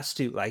he has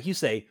to, like you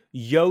say,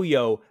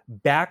 yo-yo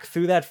back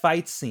through that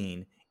fight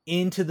scene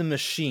into the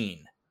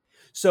machine.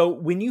 So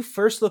when you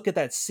first look at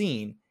that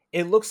scene,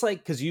 it looks like,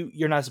 because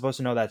you're not supposed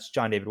to know that's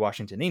John David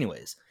Washington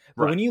anyways.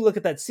 But when you look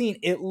at that scene,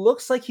 it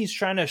looks like he's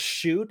trying to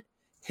shoot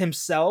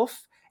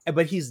himself,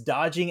 but he's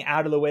dodging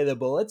out of the way of the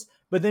bullets.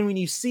 But then when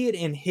you see it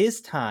in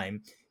his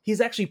time, he's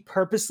actually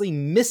purposely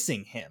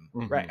missing him,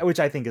 right?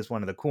 Which I think is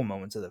one of the cool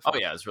moments of the film. Oh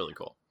yeah, it's really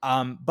cool.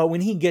 But when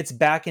he gets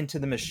back into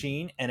the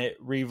machine and it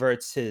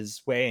reverts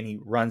his way and he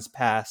runs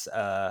past,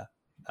 I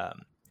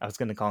was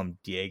going to call him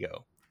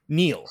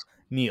Neil,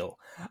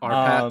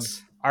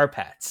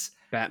 Arpats,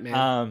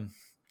 Batman.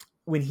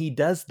 when he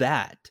does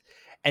that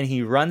and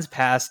he runs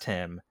past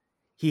him,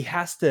 he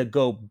has to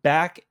go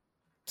back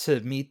to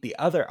meet the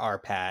other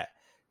Arpat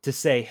to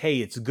say, hey,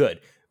 it's good.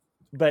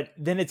 But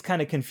then it's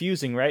kind of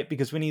confusing, right?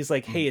 Because when he's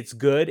like, hey, it's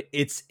good,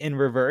 it's in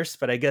reverse.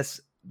 But I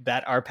guess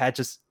that Arpat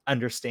just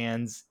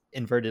understands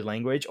inverted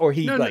language, or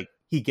he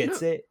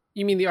gets it.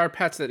 You mean the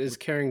Arpats that is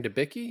carrying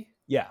Debicki?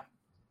 Yeah.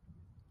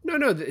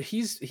 No,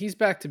 he's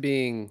back to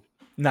being.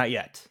 Not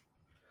yet.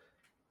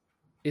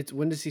 It's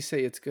when does he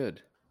say it's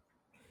good?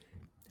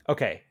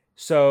 Okay,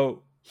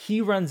 so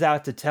he runs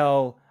out to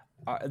tell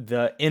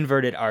the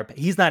inverted Arpat.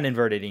 He's not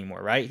inverted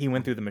anymore, right? He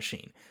went through the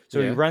machine.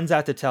 So he runs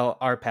out to tell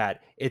Arpat,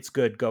 it's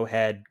good, go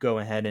ahead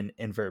and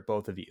invert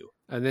both of you.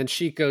 And then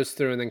she goes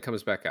through and then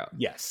comes back out.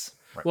 Yes.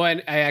 Right. Well,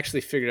 and I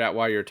actually figured out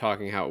while you're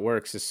talking how it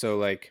works is so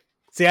like.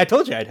 See, I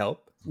told you I'd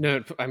help.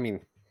 No, I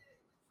mean,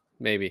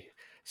 maybe.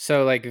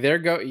 So like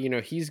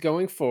he's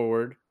going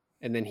forward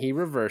and then he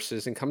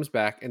reverses and comes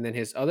back and then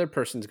his other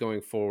person's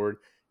going forward.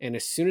 And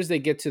as soon as they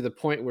get to the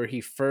point where he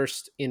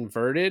first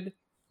inverted,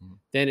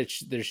 then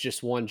there's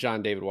just one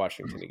John David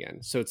Washington again.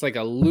 So it's like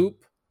a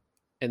loop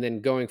and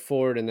then going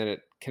forward and then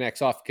it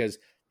connects off because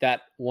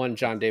that one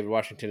John David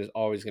Washington is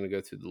always going to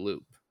go through the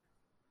loop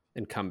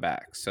and come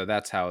back. So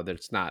that's how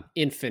it's not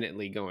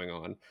infinitely going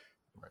on.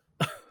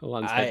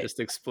 Alon's head just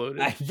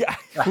exploded.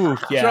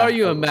 Draw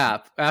you a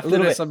map. After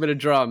this, I'm going to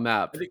draw a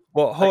map.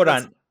 Well, hold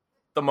on.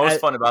 The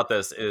most fun about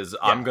this is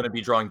I'm going to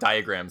be drawing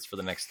diagrams for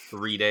the next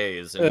 3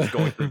 days and just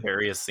going through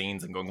various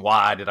scenes and going,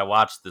 why did I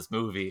watch this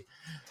movie?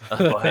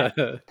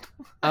 So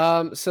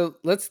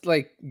let's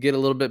get a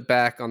little bit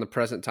back on the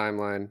present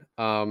timeline.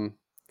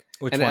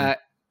 Which one?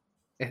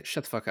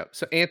 Shut the fuck up.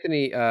 So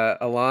Anthony,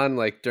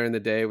 Alon, during the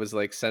day was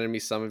sending me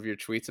some of your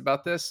tweets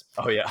about this.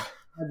 Oh yeah.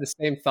 I had the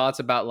same thoughts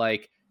about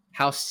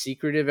how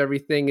secretive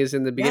everything is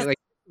in the beginning.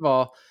 First of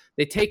all,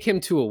 they take him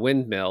to a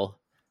windmill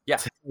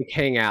to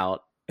hang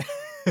out.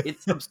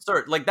 It's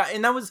absurd.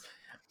 That was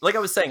like I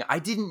was saying, I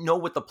didn't know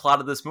what the plot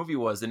of this movie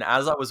was, and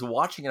as I was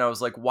watching it, I was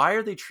like, why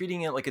are they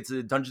treating it like it's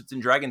a Dungeons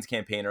and Dragons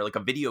campaign or like a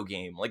video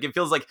game? It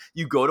feels like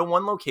you go to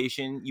one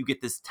location, you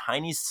get this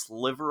tiny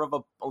sliver of a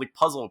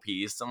puzzle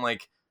piece. I'm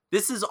like,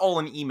 this is all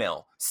an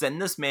email.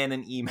 Send this man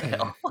an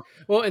email.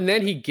 Well, and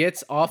then he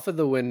gets off of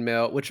the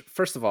windmill, which,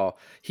 first of all,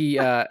 he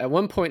at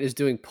one point is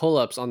doing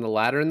pull-ups on the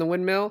ladder in the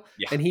windmill,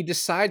 and he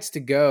decides to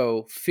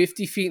go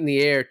 50 feet in the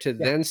air to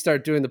then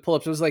start doing the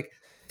pull-ups. It was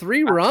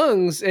 3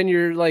 rungs and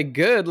you're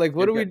good.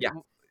 What do we do?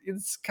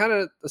 It's kind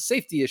of a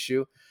safety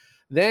issue.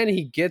 Then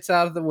he gets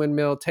out of the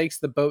windmill, takes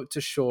the boat to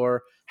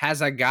shore,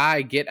 has a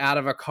guy get out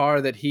of a car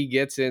that he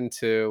gets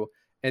into,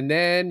 and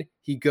then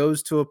he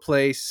goes to a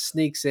place,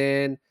 sneaks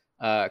in.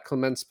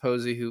 Clemence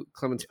Posey, who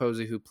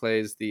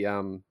plays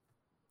the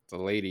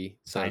lady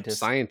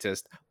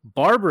scientist.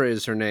 Barbara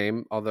is her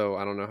name, although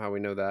I don't know how we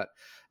know that.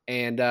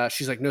 And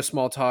she's like, no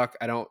small talk.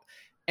 I don't.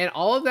 And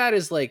all of that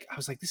is I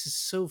was like, this is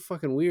so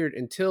fucking weird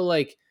until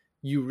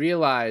you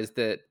realize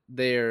that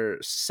they're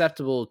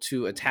susceptible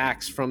to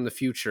attacks from the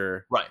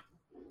future. Right.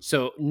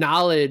 So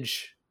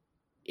knowledge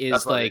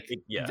is like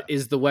yeah.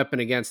 is the weapon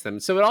against them.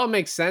 So it all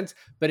makes sense,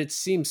 but it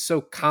seems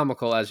so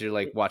comical as you're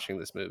like watching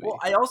this movie. Well,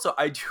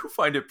 I do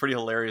find it pretty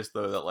hilarious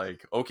though that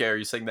like, okay, are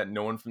you saying that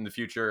no one from the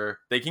future,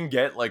 they can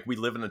get like, we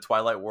live in a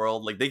Twilight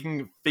world, like they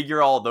can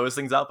figure all those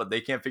things out, but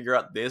they can't figure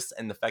out this,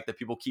 and the fact that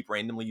people keep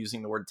randomly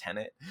using the word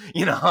Tenet,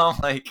 you know,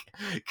 like,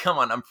 come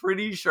on, I'm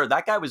pretty sure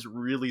that guy was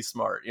really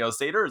smart. You know,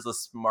 Sator is a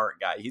smart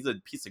guy. He's a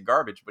piece of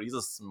garbage, but he's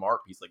a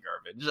smart piece of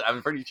garbage.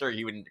 I'm pretty sure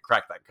he wouldn't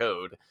crack that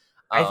code.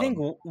 I think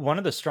one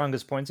of the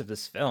strongest points of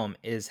this film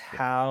is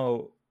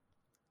how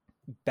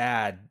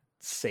bad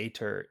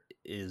Sator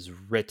is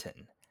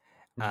written.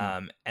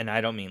 And I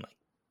don't mean like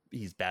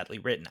he's badly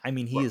written. I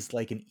mean, he is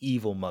like an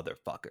evil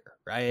motherfucker,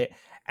 right?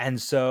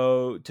 And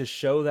so to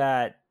show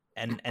that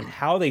and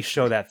how they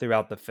show that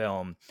throughout the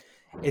film,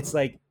 it's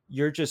like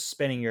you're just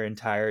spending your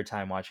entire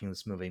time watching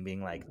this movie and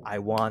being like, I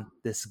want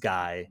this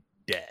guy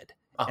dead.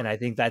 And I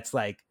think that's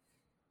like,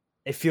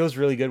 it feels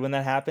really good when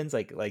that happens.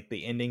 Like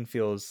the ending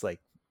feels like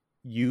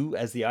you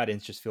as the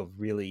audience just feel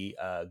really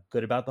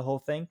good about the whole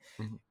thing.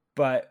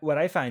 But what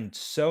I find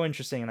so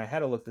interesting, and I had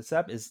to look this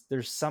up, is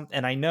there's something,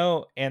 and I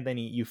know,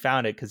 Anthony, you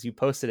found it because you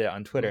posted it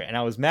on Twitter, and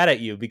I was mad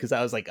at you because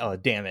I was like, oh,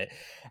 damn it.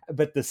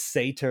 But the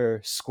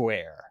Sator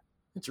Square.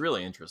 It's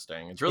really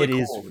interesting. It's really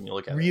cool when you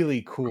look at it.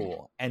 Really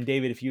cool. And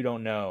David, if you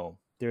don't know,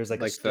 there's like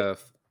the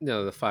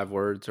 5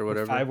 words or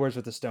whatever. 5 words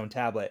with the stone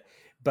tablet.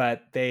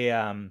 But they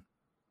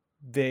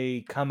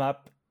come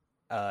up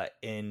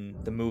in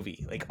the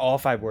movie. Like all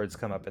 5 words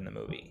come up in the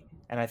movie.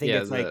 And I think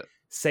it's like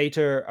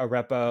Sator,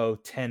 Arepo,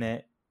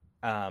 Tenet,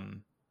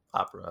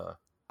 Opera,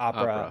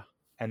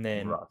 and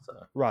then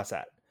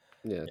Rossat.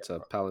 Yeah, it's a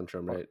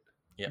palindrome, right?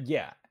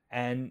 Yeah.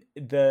 And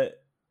the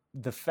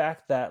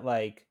fact that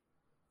like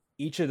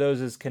each of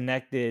those is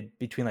connected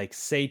between like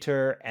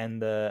Sator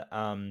and the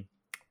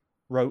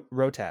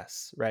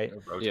Rotas, right?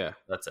 Yeah,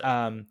 that's it.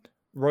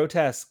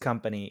 Rotas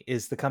company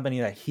is the company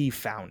that he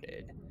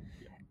founded.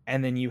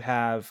 And then you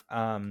have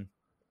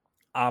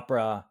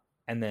Opera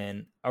and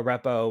then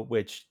Arepo,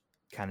 which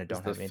kind of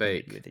don't have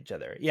anything to do with each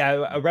other. Yeah,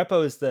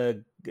 Arepo is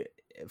the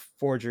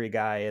forgery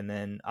guy, and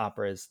then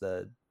Opera is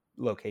the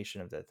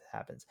location of that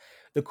happens.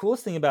 The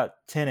coolest thing about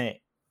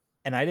Tenet,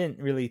 and I didn't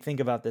really think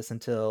about this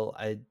until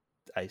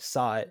I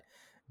saw it,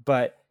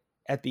 but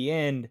at the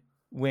end,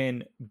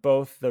 when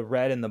both the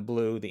red and the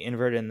blue, the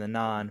inverted and the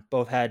non,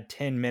 both had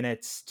 10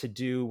 minutes to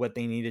do what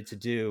they needed to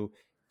do,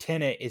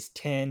 Tenet is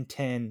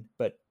 10-10,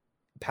 but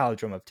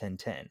palindrome of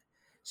 10-10.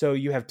 So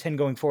you have 10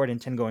 going forward and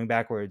 10 going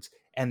backwards,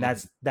 and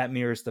that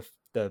mirrors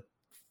the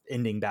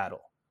ending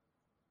battle.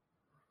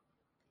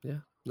 Yeah,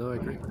 no, I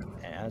agree.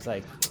 And I was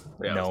like,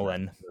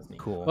 Nolan,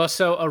 cool. Well,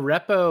 so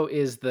Arepo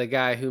is the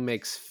guy who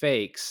makes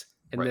fakes,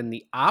 and then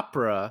the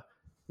opera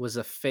was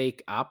a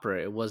fake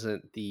opera. It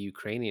wasn't the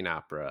Ukrainian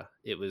opera.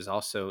 It was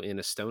also in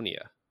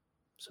Estonia.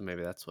 So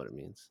maybe that's what it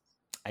means.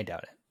 I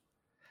doubt it.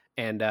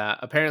 And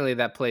apparently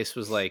that place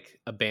was like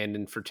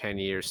abandoned for 10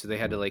 years. So they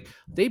had to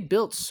they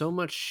built so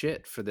much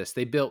shit for this.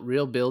 They built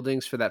real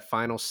buildings for that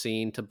final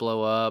scene to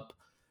blow up.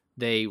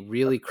 They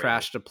really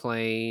crashed a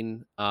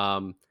plane.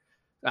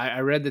 I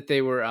read that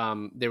they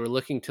were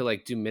looking to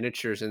like do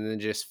miniatures and then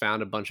just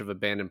found a bunch of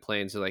abandoned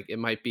planes. So like it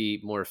might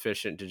be more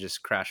efficient to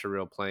just crash a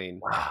real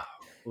plane. Wow.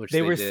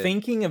 They were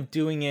thinking of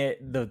doing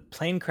it, the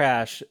plane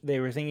crash, they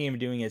were thinking of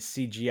doing it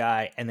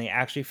CGI, and they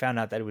actually found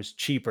out that it was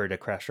cheaper to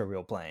crash a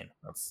real plane.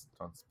 That's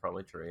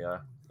probably true, yeah.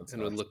 And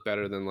it would look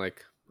better than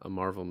like a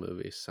Marvel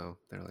movie. So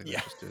they're like,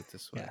 let's just do it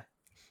this way.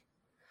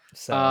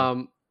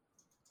 Yeah.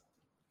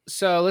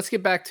 So let's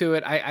get back to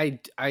it.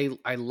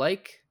 I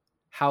like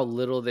how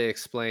little they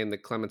explain the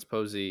Clemence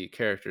Posey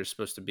character is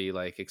supposed to be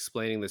like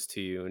explaining this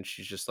to you. And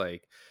she's just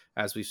like,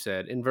 as we've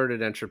said,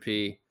 inverted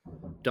entropy.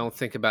 Don't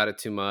think about it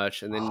too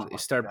much. And then you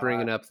start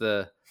bringing up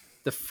the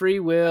free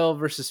will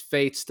versus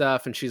fate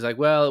stuff. And she's like,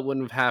 well, it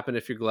wouldn't have happened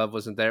if your glove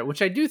wasn't there,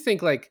 which I do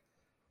think like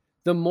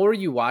the more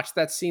you watch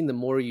that scene, the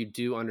more you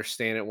do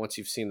understand it once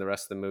you've seen the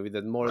rest of the movie,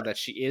 the more that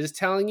she is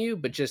telling you,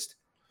 but just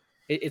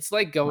it's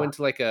like going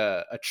to like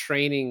a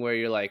training where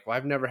you're like, well,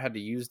 I've never had to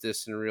use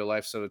this in real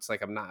life. So it's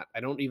like, I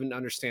don't even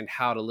understand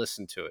how to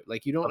listen to it.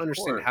 Like you don't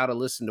understand how to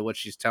listen to what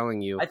she's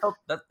telling you. I felt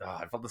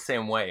the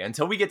same way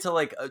until we get to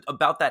like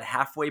about that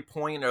halfway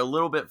point or a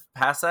little bit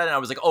past that. And I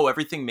was like, oh,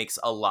 everything makes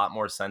a lot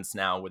more sense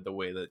now with the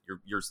way that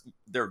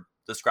they're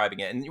describing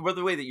it and with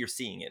the way that you're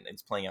seeing it.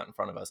 It's playing out in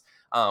front of us.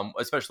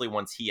 Especially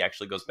once he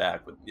actually goes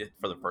back with it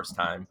for the first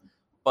time.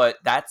 But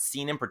that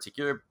scene in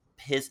particular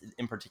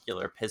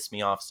pissed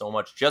me off so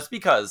much just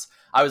because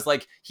I was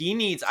like,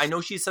 I know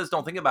she says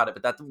don't think about it,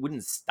 but that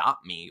wouldn't stop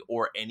me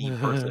or any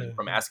person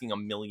from asking a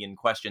million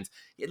questions.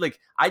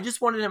 I just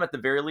wanted him at the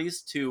very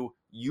least to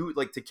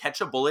catch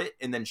a bullet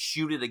and then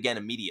shoot it again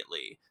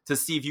immediately to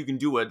see if you can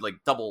do it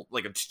double,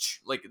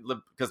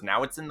 because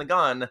now it's in the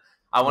gun.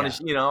 I want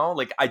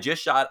to, I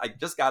just got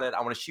it.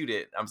 I want to shoot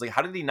it. I was like,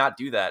 how did he not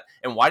do that?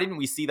 And why didn't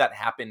we see that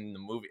happen in the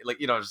movie?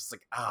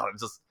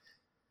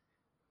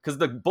 Because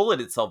the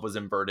bullet itself was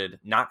inverted,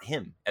 not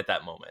him at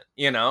that moment,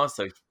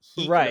 so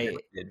he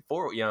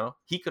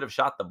he could have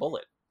shot the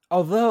bullet.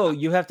 Although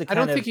you have to I kind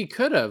don't of think he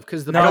could have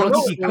because the no, I don't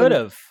Bronx think he one- could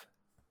have.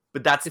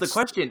 But that's the It's-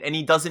 question, and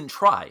he doesn't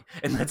try,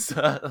 and that's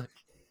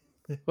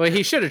Well,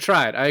 he should have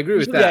tried. I agree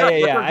with Yeah, that.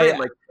 yeah. That's what I'm saying,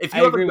 like if I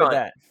you have agree a with gun,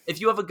 that.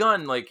 if you have a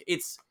gun, like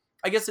it's,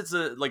 I guess it's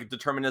a like a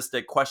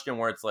deterministic question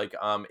where it's like,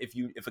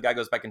 if a guy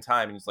goes back in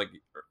time and he's like,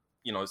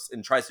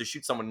 and tries to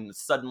shoot someone, and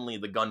suddenly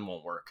the gun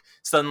won't work,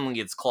 suddenly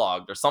it's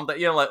clogged or something,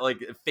 like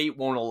fate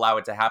won't allow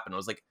it to happen. I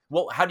was like,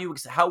 well,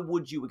 how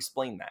would you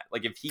explain that?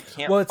 Like if he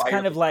can't, Well, it's fire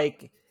kind the of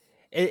like,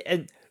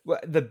 and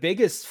the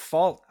biggest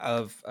fault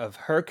of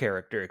her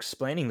character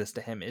explaining this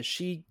to him is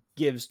she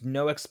gives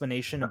no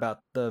explanation about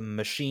the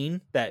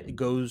machine that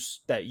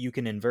you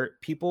can invert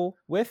people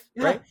with,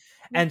 Yeah. right?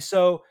 And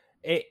so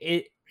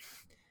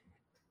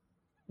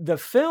the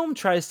film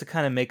tries to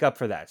kind of make up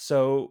for that.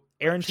 So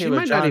Aaron She Taylor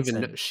might not Johnson,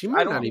 even. She I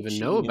might don't not think even she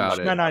know even about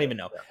she it. might not even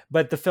know,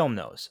 but the film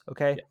knows,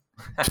 okay?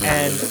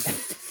 And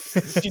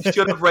She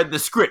should have read the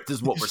script,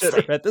 is what we're should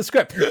saying. have read the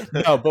script.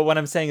 No, but what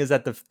I'm saying is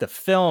that the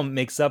film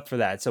makes up for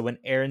that. So when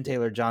Aaron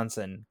Taylor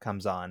Johnson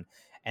comes on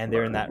and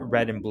they're in that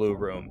red and blue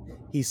room,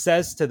 he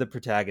says to the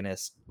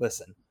protagonist,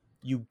 listen,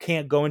 you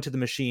can't go into the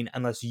machine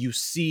unless you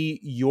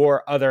see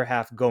your other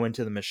half go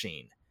into the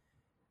machine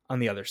on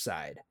the other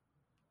side.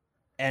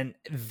 And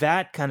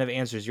that kind of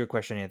answers your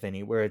question,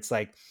 Anthony, where it's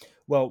like,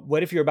 well,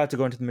 what if you're about to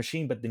go into the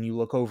machine, but then you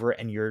look over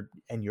and your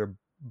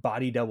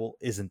body double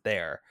isn't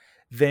there?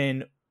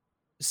 Then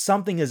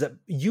something is,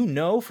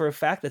 for a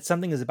fact that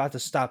something is about to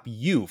stop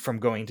you from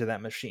going to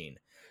that machine.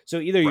 So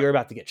either you're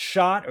about to get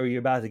shot or you're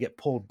about to get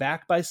pulled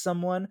back by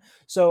someone.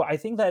 So I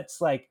think that's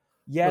like,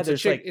 Well,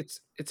 there's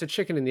it's a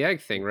chicken and the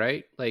egg thing,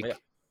 right? Like Yeah.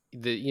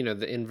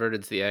 the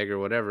inverted's the egg or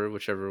whatever,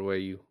 whichever way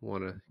you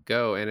want to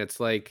go. And it's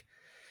like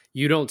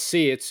you don't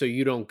see it, so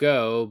you don't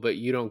go, but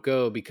you don't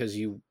go because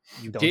you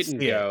Don't didn't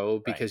see it. go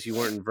Right. because you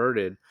weren't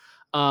inverted.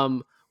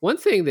 One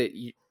thing that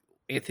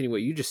Anthony,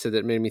 what you just said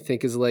that made me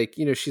think is like,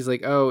 she's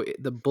like, oh,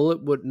 the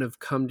bullet wouldn't have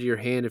come to your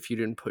hand if you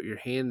didn't put your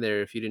hand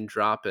there, if you didn't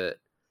drop it.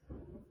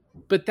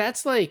 But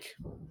that's like,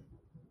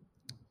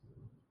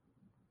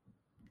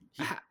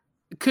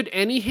 could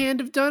any hand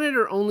have done it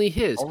or only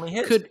his? Only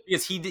his,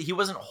 because he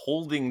wasn't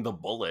holding the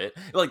bullet.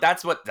 Like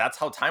that's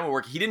how time would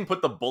work. He didn't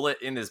put the bullet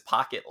in his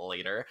pocket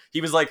later.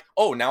 He was like,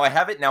 oh, now I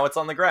have it. Now it's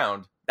on the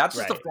ground. That's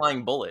just a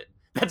flying bullet.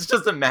 That's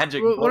just a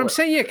magic bullet. What I'm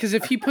saying, yeah, because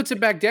if he puts it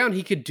back down,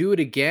 he could do it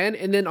again,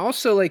 and then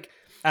also like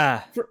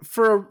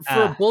for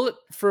a bullet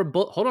for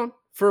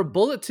a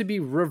bullet to be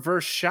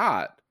reverse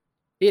shot,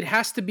 it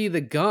has to be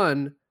the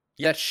gun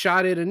that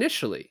shot it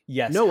initially.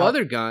 Yes, no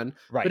other gun.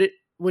 Right. But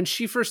when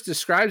she first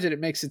describes it, it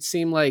makes it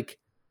seem like,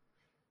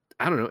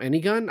 I don't know, any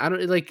gun. I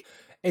don't like.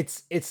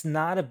 It's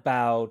not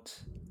about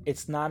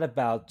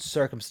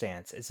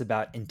circumstance. It's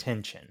about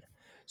intention.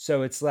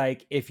 So it's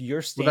like if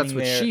you're standing that's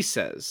what there, she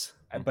says.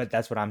 But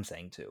that's what I'm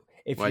saying too.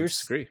 If I you're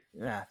disagree.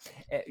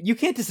 You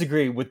can't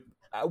disagree with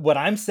what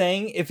I'm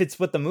saying if it's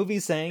what the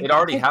movie's saying. It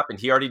already happened.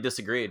 He already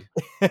disagreed.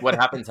 What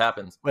happens.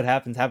 What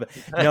happens.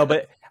 No,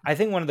 but I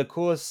think one of the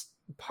coolest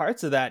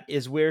parts of that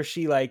is where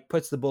she like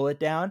puts the bullet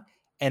down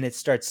and it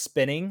starts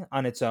spinning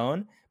on its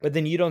own, but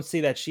then you don't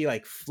see that she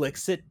like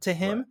flicks it to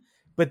him. Right.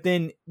 But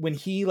then when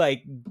he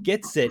like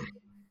gets it,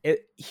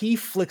 he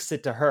flicks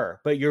it to her,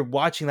 but you're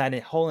watching that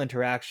whole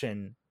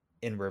interaction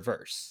in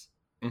reverse.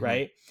 Mm-hmm.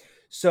 Right.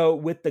 So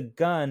with the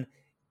gun,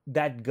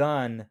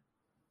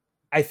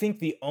 I think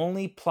the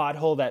only plot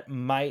hole that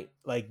might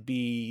like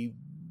be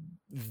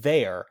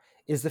there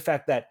is the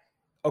fact that,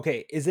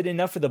 okay, is it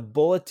enough for the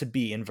bullet to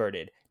be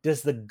inverted?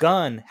 Does the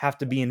gun have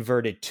to be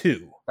inverted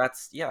too?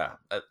 That's yeah.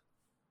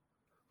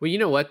 Well, you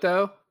know what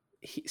though?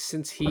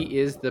 Since he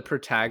is the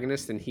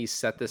protagonist and he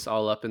set this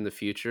all up in the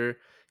future,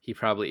 he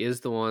probably is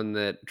the one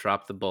that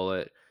dropped the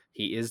bullet.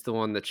 He is the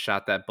one that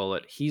shot that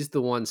bullet. He's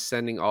the one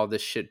sending all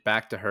this shit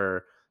back to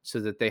her so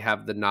that they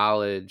have the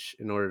knowledge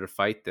in order to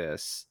fight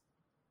this.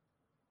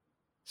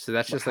 So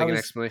that's just like an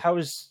explanation.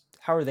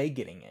 How are they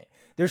getting it?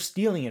 They're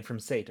stealing it from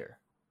Sator.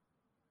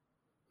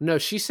 No,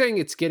 she's saying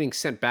it's getting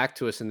sent back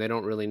to us and they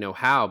don't really know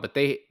how, but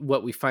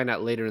what we find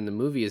out later in the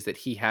movie is that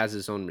he has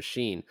his own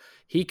machine.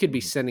 He could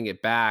be sending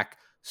it back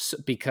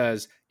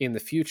because in the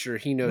future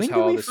he knows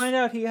how all this... When did we find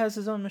out he has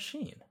his own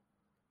machine?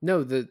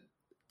 No, the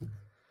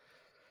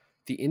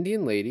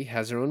Indian lady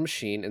has her own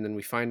machine, and then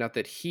we find out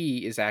that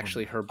he is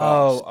actually her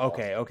boss. Oh,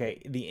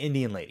 okay. The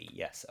Indian lady,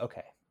 yes.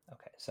 Okay,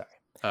 sorry.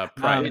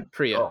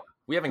 Priya. Oh,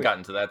 we haven't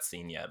gotten to that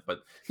scene yet, but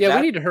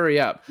we need to hurry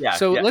up. Yeah.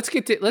 So let's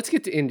get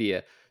to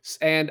India.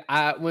 And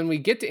when we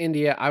get to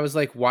India, I was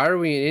like, "Why are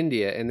we in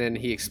India?" And then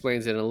he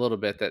explains it in a little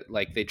bit that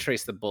like they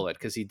trace the bullet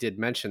because he did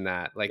mention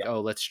that, like,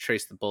 oh, let's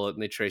trace the bullet,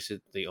 and they trace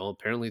it.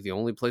 Apparently, the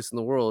only place in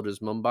the world is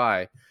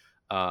Mumbai.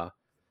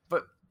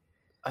 But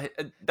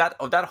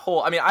that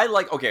whole, I mean,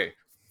 okay.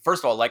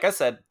 First of all, like I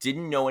said,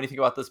 didn't know anything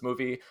about this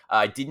movie.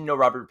 I didn't know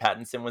Robert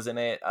Pattinson was in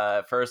it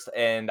first,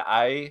 and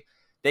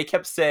they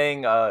kept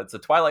saying it's a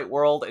Twilight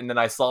world, and then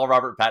I saw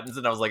Robert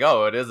Pattinson. I was like,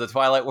 oh, it is a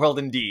Twilight world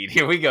indeed.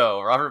 Here we go,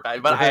 Robert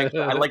Pattinson. But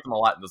I liked him a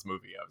lot in this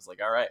movie. I was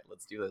like, all right,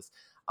 let's do this.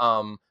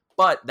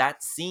 But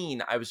that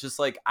scene, I was just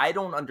like, I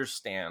don't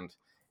understand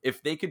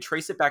if they could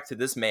trace it back to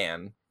this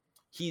man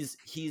he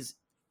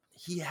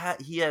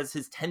has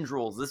his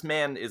tendrils. This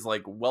man is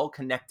like well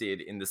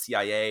connected in the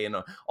CIA and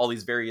all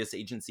these various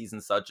agencies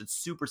and such. It's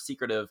super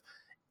secretive.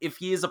 If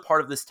he is a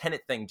part of this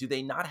Tenet thing, do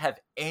they not have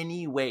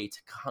any way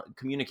to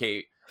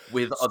communicate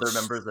with other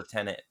members of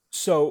Tenet?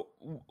 So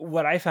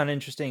what I found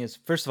interesting is,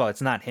 first of all,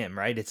 it's not him,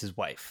 right? It's his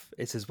wife.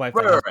 It's his wife.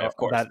 Right, that has right, all- of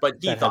course. that- But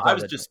he that thought has I all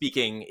was the- just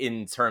speaking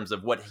in terms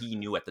of what he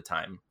knew at the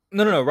time.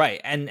 No, right.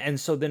 And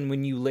so then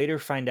when you later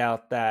find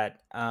out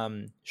that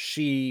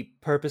she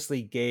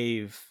purposely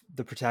gave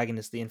the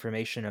protagonist the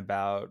information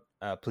about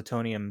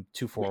plutonium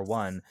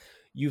 241,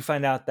 you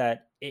find out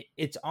that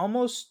it's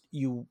almost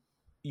you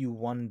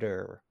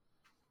wonder,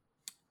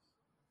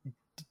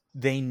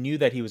 they knew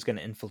that he was going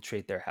to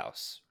infiltrate their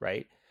house,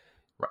 right?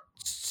 Right.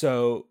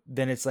 So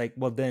then it's like,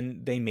 well,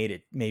 then they made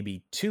it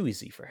maybe too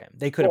easy for him.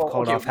 They could have Well,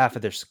 called okay, off half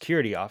of their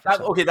security off. Or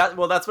That's something.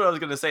 that's what I was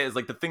gonna say. Is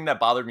like the thing that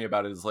bothered me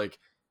about it is like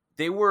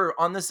they were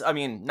on this. I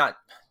mean, not.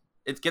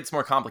 It gets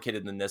more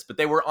complicated than this, but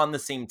they were on the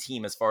same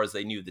team as far as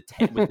they knew with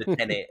the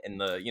Tenet and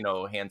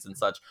the hands and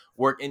such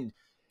work in.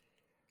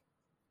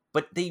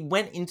 But they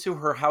went into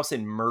her house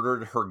and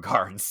murdered her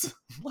guards.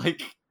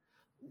 Like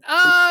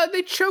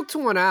They choked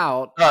one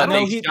out. No,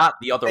 they shot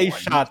the other They one.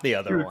 shot the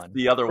other Shoot one.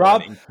 The other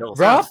Rob- one and killed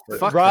Rob, him.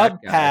 Fuck Rob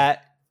that guy.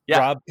 Pat. Yeah.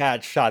 Rob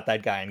Pat shot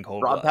that guy in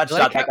cold Rob blood. Pat I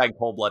shot like that how- guy in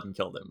cold blood and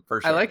killed him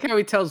for sure. I like how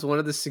he tells one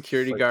of the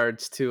security Like-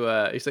 guards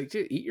to he's like,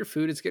 dude, eat your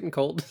food, it's getting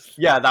cold.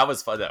 Yeah, that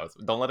was fun.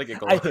 Don't let it get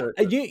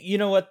cold. You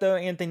know what though,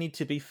 Anthony?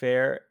 To be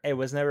fair, it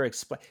was never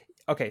explained.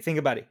 Okay, think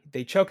about it.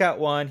 They choke out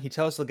one. He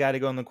tells the guy to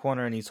go in the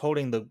corner, and he's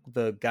holding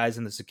the guys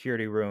in the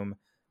security room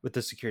with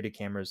the security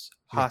cameras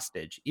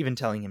hostage, even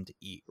telling him to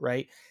eat.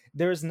 Right?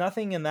 There is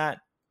nothing in that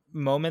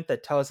moment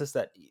that tells us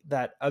that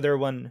that other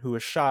one who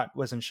was shot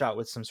wasn't shot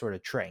with some sort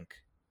of trank.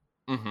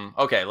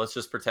 Okay, let's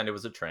just pretend it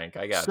was a trank.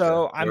 I got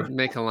So you. I'm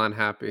Make Alon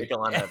happy. Make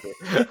Alon happy.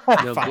 No,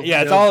 fine. but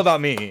Yeah, it's no- all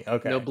about me.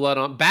 Okay. No blood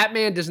on.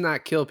 Batman does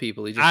not kill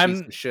people. He just I'm-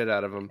 beats the shit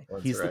out of them.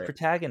 That's He's the right.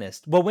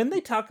 protagonist. Well, when they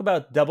talk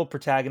about double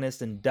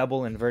protagonist and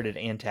double inverted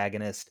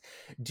antagonist,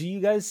 do you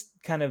guys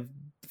kind of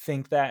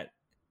think that,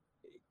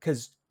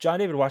 because John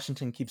David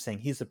Washington keeps saying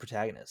he's the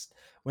protagonist,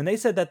 when they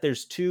said that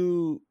there's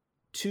two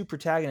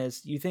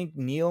protagonists, you think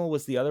Neil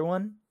was the other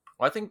one?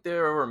 Well, I think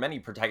there were many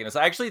protagonists.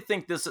 I actually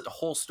think this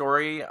whole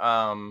story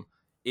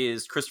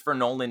is Christopher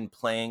Nolan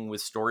playing with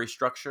story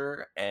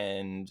structure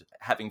and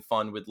having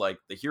fun with like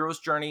the hero's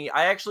journey.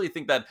 I actually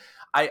think that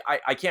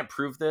I can't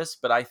prove this,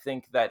 but I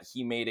think that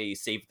he made a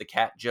save the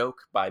cat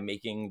joke by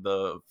making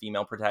the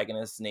female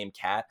protagonist named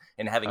Cat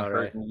and having Oh,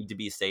 her right. need to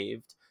be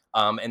saved.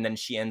 And then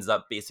she ends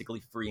up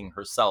basically freeing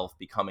herself,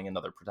 becoming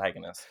another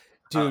protagonist.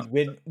 Dude,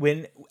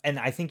 when and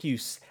I think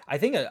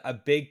a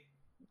big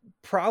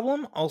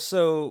problem,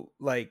 also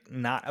like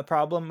not a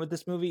problem with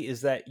this movie,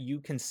 is that you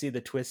can see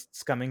the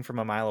twists coming from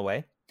a mile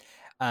away.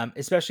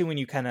 Especially when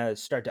you kind of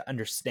start to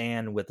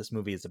understand what this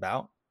movie is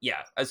about.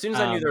 Yeah, as soon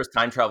as I knew there was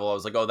time travel, I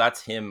was like, oh,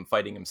 that's him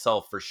fighting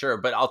himself for sure.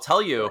 But I'll tell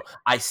you,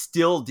 I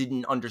still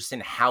didn't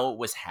understand how it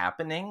was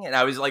happening. And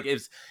I was like,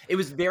 it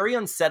was very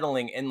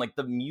unsettling. And like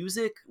the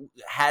music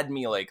had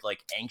me like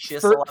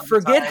anxious. a lot of the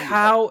Forget time.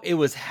 how it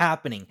was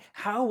happening.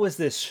 How was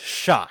this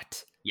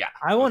shot? Yeah.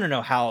 I want to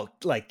know how,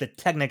 like, the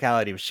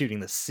technicality of shooting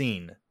the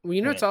scene. Well,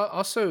 you know, Yeah. it's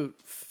also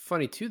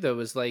funny too, though,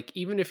 is like,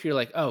 even if you're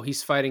like, oh,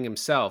 he's fighting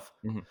himself,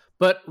 Mhm.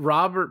 but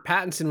Robert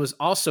Pattinson was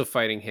also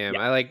fighting him.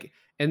 Yeah.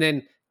 And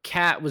then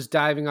Kat was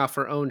diving off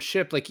her own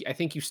ship. Like, I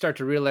think you start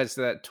to realize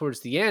that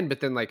towards the end, but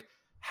then like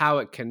how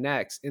it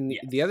connects. And the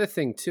Yes. other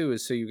thing too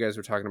is, so you guys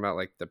were talking about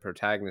like the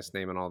protagonist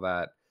name and all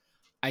that.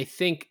 I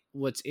think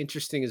what's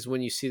interesting is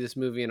when you see this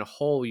movie in a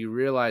whole, you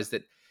realize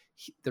that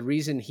the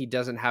reason he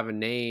doesn't have a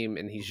name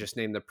and he's just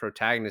named the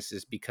protagonist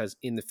is because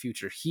in the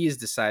future he has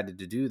decided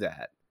to do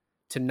that,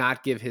 to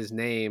not give his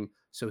name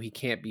so he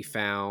can't be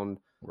found,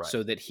 Right.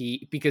 so that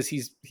because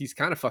he's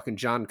kind of fucking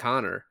John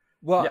Connor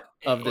Well,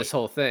 of this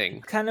whole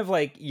thing. kind of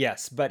like,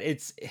 yes, but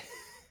it's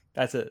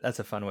that's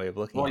a fun way of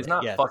looking Well, at he's it.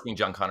 not yes. fucking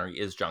John Connor. He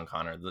is John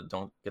Connor.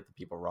 Don't get the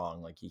people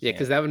wrong. Like he Yeah, can't.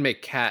 because that would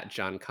make Kat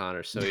John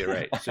Connor. So you're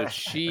right. So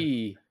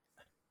she,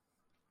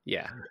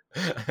 yeah,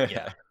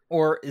 Yeah.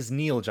 Or is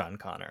Neil John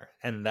Connor?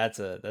 And that's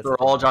They're a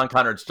all thing. John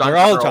Connor. It's John They're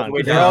all Connor John- the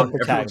way they're all down.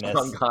 Everyone's John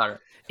protagonists. Connor.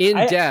 in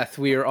I- death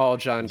we are all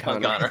John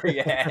John Connor. Connor.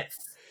 Yes.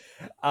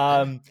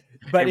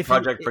 But And if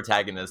Project you,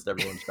 Protagonist,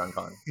 everyone's John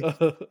Connor.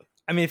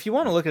 I mean, if you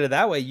want to look at it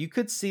that way, you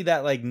could see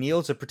that like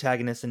Neil's a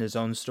protagonist in his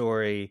own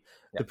story.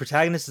 Yeah. The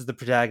protagonist is the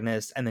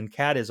protagonist, and then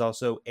Kat is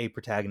also a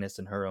protagonist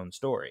in her own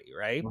story,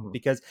 right? Mhm.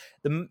 Because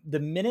the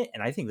minute,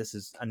 and I think this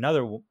is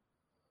another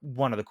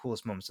one of the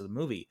coolest moments of the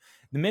movie,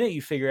 the minute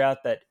you figure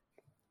out that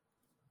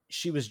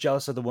she was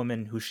jealous of the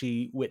woman who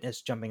she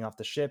witnessed jumping off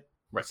the ship.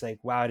 Right. It's like,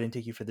 wow, I didn't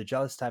take you for the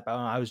jealous type.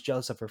 I was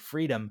jealous of her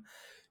freedom.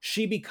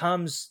 She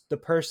becomes the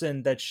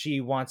person that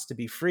she wants to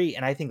be free.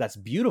 And I think that's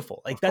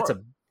beautiful. Like, Of that's course.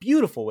 a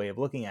beautiful way of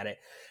looking at it.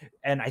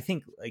 And I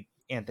think, like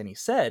Anthony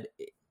said,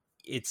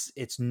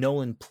 it's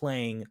Nolan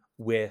playing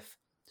with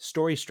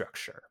story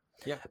structure.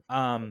 Yeah.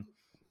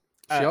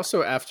 She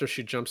also, after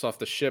she jumps off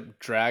the ship,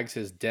 drags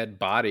his dead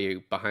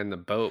body behind the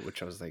boat,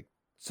 which I was like,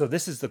 So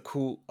this is a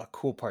cool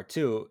part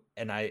too,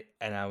 and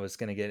I was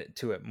gonna get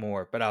to it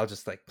more, but I'll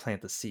just like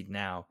plant the seed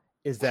now.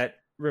 Is that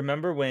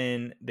remember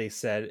when they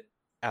said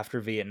after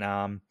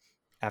Vietnam,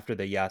 after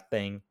the yacht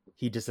thing,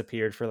 he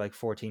disappeared for like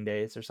 14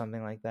 days or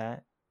something like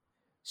that?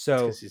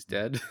 So because he's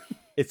dead.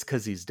 it's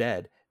because he's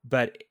dead.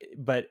 But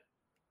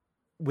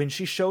when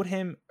she showed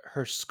him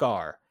her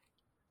scar,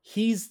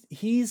 he's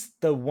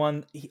the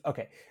one.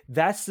 Okay,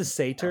 that's the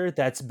satyr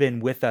that's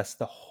been with us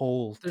the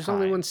whole There's time.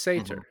 only one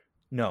satyr.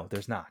 No,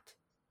 there's not.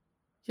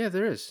 Yeah,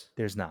 there is.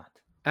 There's not.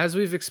 As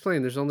we've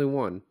explained, there's only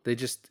one.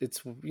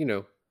 It's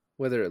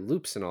whether it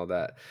loops and all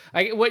that.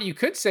 What you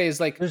could say is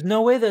like There's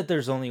no way that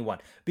there's only one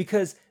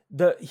because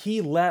the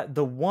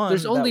one.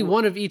 there's that only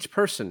one of each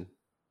person.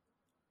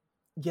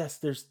 Yes,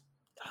 there's.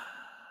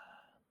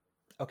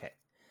 Okay.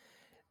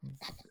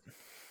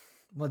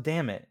 Well,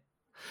 damn it.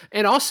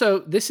 And also,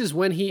 this is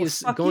when he is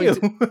Fuck going you.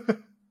 to,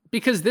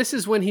 because this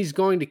is when he's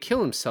going to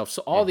kill himself.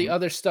 So all the Mhm.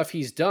 other stuff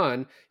he's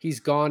done, he's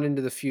gone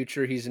into the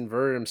future, he's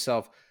inverted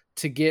himself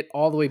to get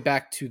all the way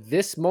back to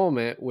this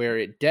moment where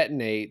it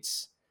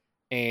detonates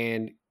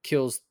and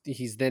kills.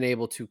 He's then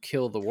able to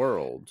kill the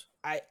world.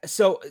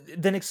 So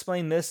then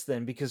explain this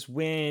then, because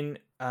when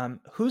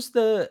who's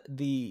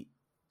the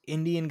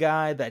Indian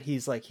guy that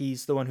he's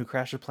the one who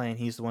crashed the plane,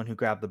 he's the one who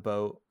grabbed the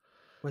boat.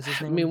 What's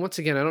his I name? mean, once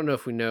again, I don't know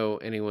if we know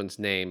anyone's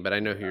name, but I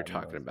know who you're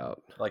talking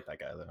about. I like that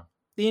guy though.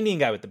 The Indian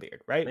guy with the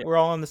beard, right? Yeah. We're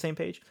all on the same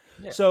page.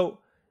 Yeah. So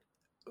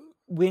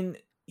when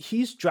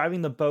he's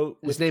driving the boat,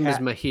 His with name is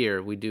Kat-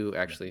 Mahir. We do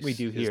actually. we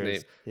do his hear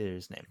name.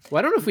 his name. Well,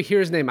 I don't know if we hear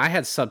his name. I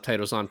had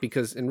subtitles on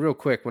because, and real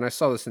quick, when I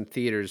saw this in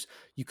theaters,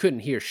 you couldn't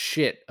hear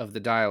shit of the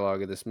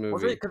dialogue of this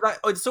movie. Because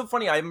it's so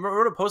funny. I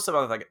wrote a post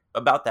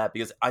about that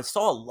because I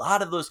saw a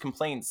lot of those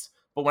complaints,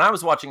 but when I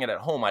was watching it at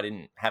home, I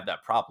didn't have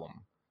that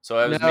problem. So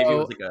maybe it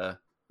was like a.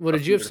 Well,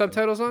 did you have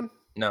subtitles on?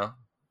 No.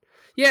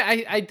 Yeah,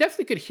 I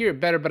definitely could hear it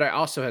better, but I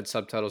also had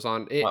subtitles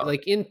on it, Wow.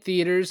 like in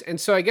theaters,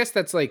 and so I guess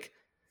that's like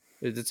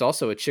it's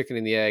also a chicken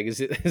and the egg. Is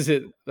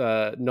it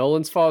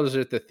Nolan's fault? Or is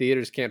it the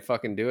theaters can't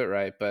fucking do it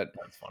right? But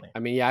That's funny. I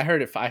mean, yeah, I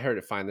heard it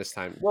fine this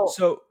time. Well,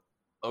 So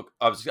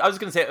I was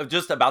gonna say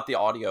just about the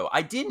audio.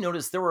 I did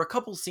notice there were a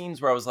couple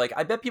scenes where I was like,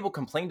 I bet people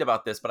complained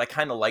about this, but I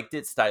kind of liked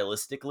it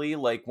stylistically.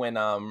 Like when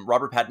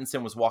Robert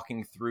Pattinson was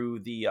walking through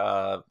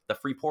the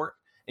Freeport,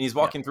 and he's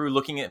walking through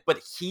looking at, but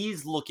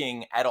he's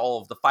looking at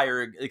all of the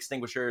fire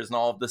extinguishers and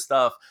all of the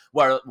stuff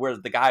where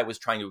the guy was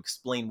trying to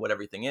explain what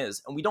everything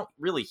is, and we don't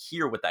really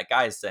hear what that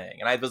guy is saying.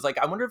 And I was like,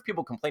 I wonder if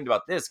people complained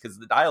about this because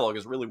the dialogue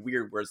is really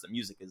weird, whereas the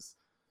music is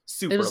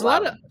super There's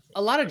loud.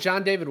 a lot of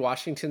John David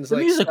Washington's the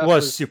like music stuff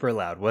was super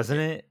loud, wasn't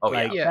it? Oh,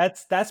 yeah. Like, Yeah.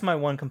 that's my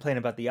one complaint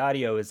about the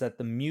audio is that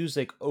the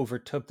music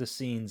overtook the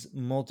scenes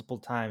multiple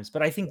times.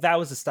 But I think that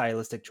was a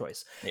stylistic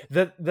choice.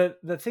 Yeah.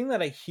 The thing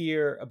that I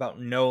hear about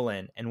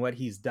Nolan and what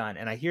he's done,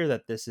 and I hear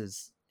that this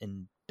is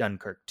in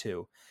Dunkirk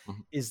too,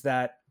 Mhm. is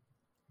that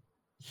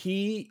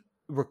he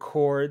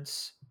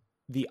records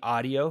the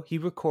audio, he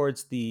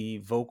records the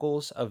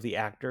vocals of the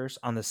actors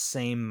on the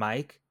same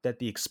mic that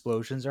the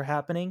explosions are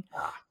happening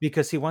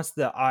because he wants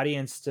the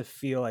audience to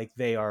feel like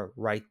they are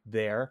right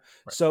there.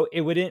 Right. So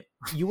you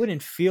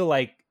wouldn't feel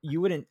like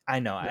I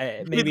know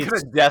maybe He's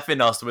it's, gonna deafen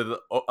us with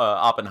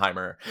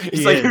Oppenheimer. It's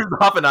He like is. here's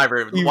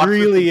Oppenheimer. He Watch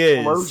this really is.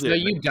 explosion. No,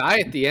 you die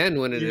at the end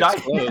when it You die.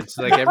 explodes.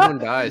 Like everyone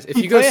dies. If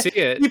He you go plant- see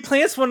it, he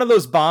plants one of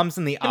those bombs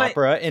in the Can I-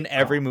 opera in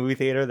every movie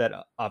theater that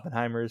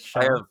Oppenheimer is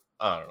I shown. have,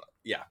 I don't know.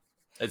 Yeah,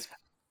 it's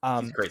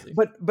crazy.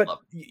 But Love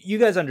you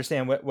guys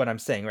understand what I'm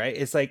saying, right?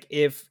 It's like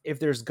if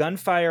there's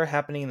gunfire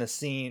happening in the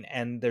scene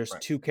and there's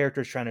Right. two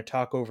characters trying to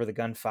talk over the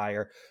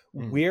gunfire,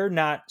 Mhm. we're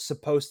not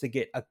supposed to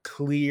get a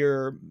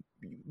clear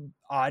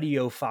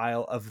audio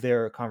file of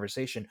their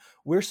conversation.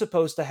 We're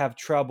supposed to have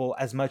trouble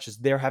as much as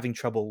they're having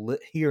trouble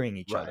hearing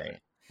each other.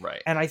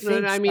 Right. And I No,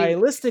 think no, I mean-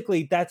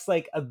 stylistically, that's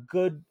like a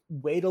good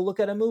way to look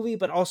at a movie,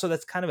 but also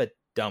that's kind of a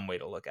dumb way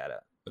to look at it.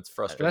 It's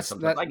frustrating. That's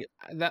Sometimes I get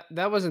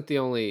that wasn't the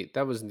only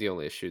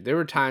issue. There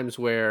were times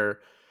where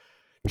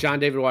John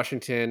David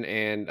Washington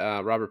and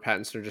Robert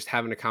Pattinson are just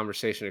having a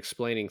conversation,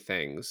 explaining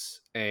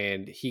things,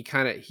 and he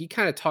kind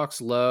of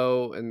talks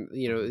low, and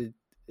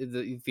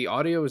the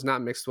audio was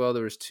not mixed well.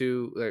 There was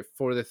two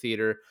for the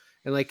theater,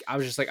 and I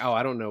was just like, oh,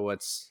 I don't know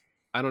what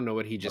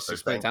he just they're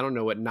explained. saying. I don't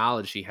know what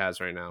knowledge he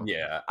has right now.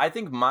 Yeah, I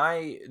think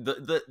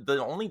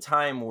the only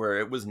time where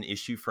it was an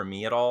issue for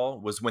me at all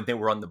was when they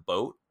were on the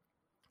boat.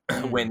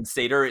 When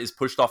Sater is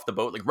pushed off the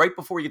boat, like right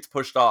before he gets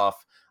pushed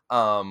off,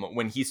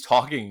 when he's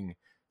talking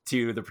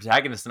to the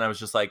protagonist, and I was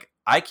just like,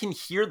 I can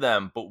hear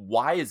them, but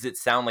why does it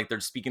sound like they're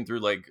speaking through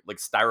like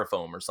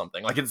styrofoam or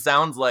something? Like it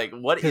sounds like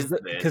what is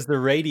this? Because the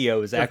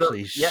radio is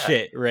actually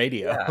shit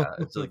radio. Yeah,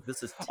 it's like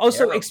this is Also,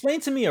 terrible.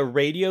 explain to me a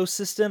radio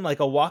system,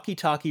 like a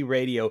walkie-talkie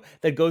radio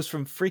that goes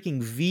from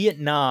freaking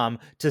Vietnam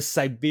to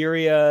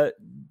Siberia,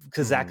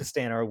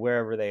 Kazakhstan, or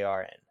wherever they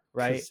are in,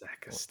 right?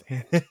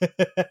 Kazakhstan.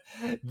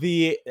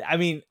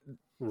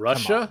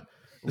 Russia.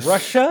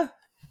 Russia?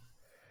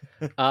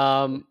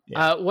 One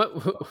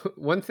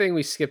thing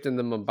we skipped in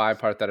the Mumbai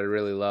part that I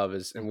really love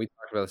is, and we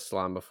talked about this a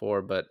lot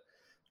before, but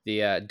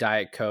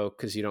Diet Coke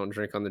because you don't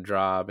drink on the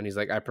job, and he's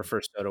like, I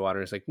prefer soda water.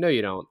 And he's like, no,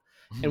 you don't.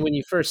 And when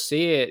you first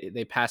see it,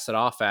 they pass it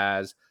off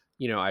as,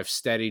 I've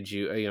studied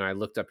you, I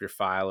looked up your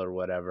file or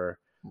whatever.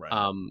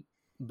 Right.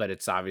 But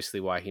it's obviously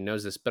why he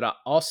knows this. But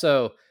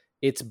also,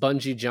 it's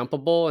bungee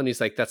jumpable, and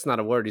he's like, that's not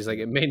a word. He's like,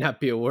 it may not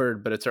be a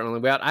word, but it's our only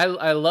way out.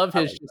 I love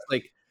his just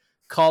like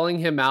calling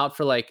him out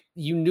for like,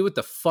 you knew what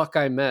the fuck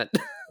I meant.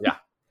 Yeah.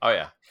 Oh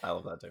yeah, I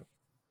love that too.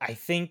 I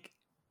think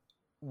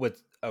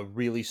with a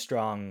really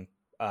strong,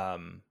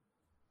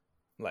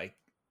 like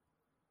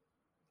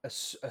a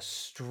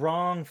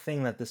strong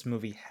thing that this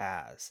movie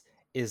has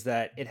is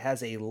that it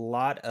has a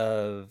lot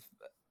of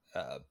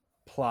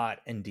plot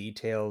and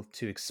detail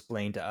to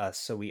explain to us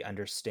so we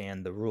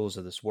understand the rules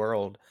of this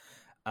world.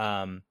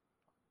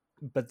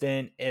 But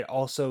then it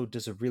also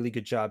does a really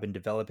good job in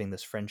developing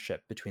this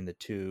friendship between the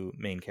two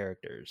main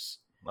characters.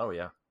 Oh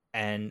yeah.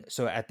 And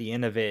so at the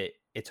end of it,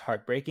 it's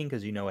heartbreaking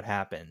because you know what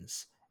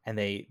happens, and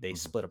they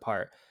split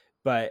apart.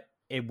 But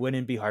it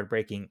wouldn't be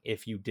heartbreaking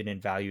if you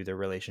didn't value their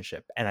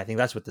relationship. And I think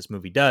that's what this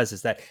movie does,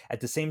 is that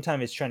at the same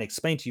time it's trying to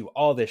explain to you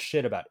all this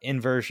shit about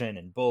inversion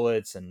and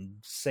bullets and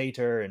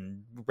satyr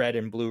and red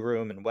and blue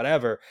room and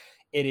whatever.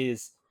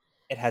 It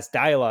has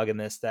dialogue in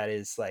this that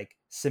is like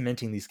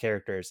cementing these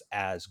characters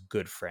as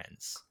good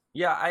friends.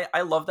 Yeah,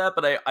 I love that,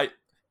 but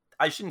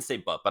I shouldn't say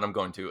but I'm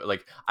going to.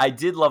 Like, I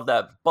did love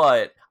that,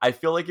 but I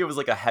feel like it was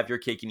like a have your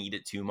cake and eat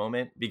it too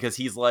moment, because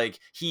he's like,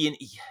 he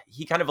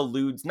kind of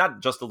alludes,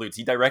 not just alludes,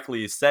 he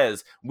directly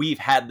says, we've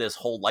had this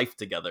whole life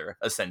together,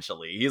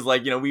 essentially. He's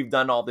like, we've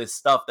done all this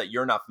stuff that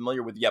you're not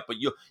familiar with yet, but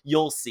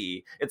you'll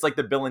see. It's like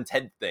the Bill and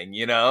Ted thing,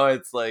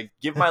 It's like,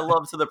 give my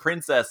love to the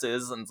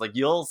princesses, and it's like,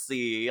 you'll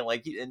see.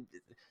 Like,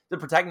 the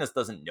protagonist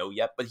doesn't know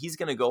yet, but he's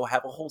going to go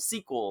have a whole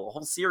sequel, a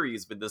whole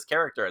series with this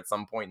character at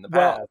some point in the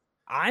past. Well,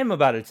 I'm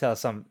about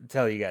to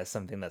tell you guys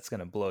something that's going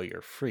to blow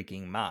your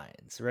freaking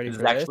minds. Ready This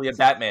for is actually a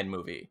Batman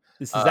movie.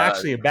 This is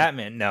actually a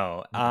Batman.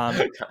 No,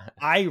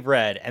 I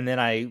read and then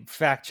I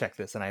fact checked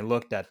this and I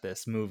looked at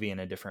this movie in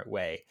a different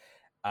way,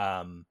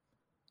 and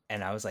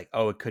I was like,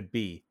 oh, it could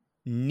be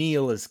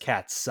Neil is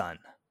Kat's son,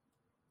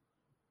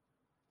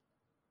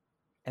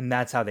 and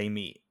that's how they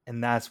meet,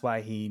 and that's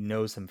why he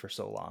knows him for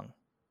so long.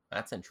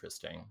 That's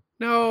interesting.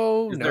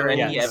 No, Is there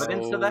any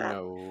evidence of that?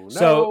 No.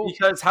 So-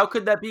 Because how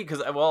could that be?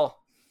 Because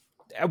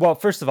Well,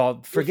 first of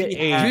all, forget he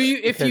age. has-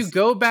 if you because-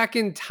 go back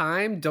in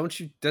time,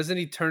 doesn't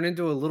he turn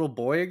into a little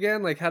boy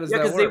again? Like, how does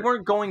that because work? they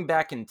weren't going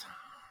back in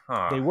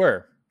time. they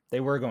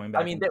were going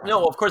back. I mean, in time.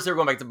 no, of course they were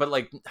going back to, but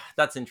like,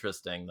 that's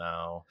interesting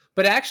though.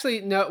 But actually,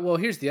 no. Well,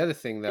 here's the other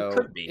thing, though. It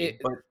could be,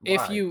 but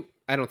if why? you,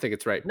 I don't think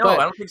it's right. No, but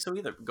I don't think so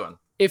either. Go on.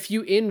 if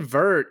you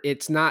invert,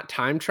 it's not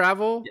time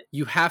travel. Yeah.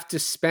 You have to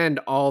spend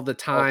all the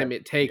time Okay.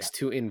 it takes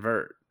to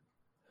invert.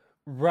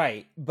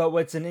 Right, but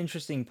what's an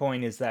interesting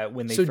point is that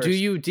when they So first... do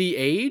you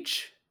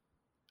de-age?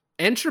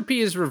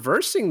 Entropy is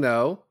reversing,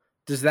 though.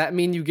 Does that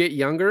mean you get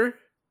younger? No,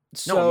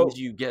 So it means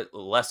you get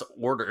less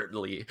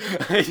orderly.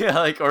 Yeah,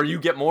 like, or you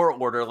get more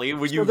orderly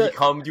when So you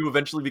the- you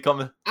eventually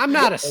become. I'm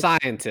not a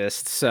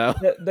scientist, so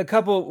the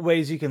couple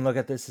ways you can look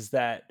at this is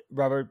that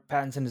Robert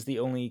Pattinson is the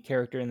only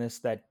character in this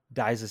that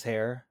dyes his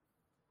hair,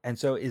 and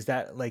so is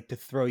that like to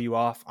throw you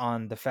off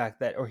on the fact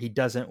that, or he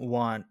doesn't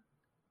want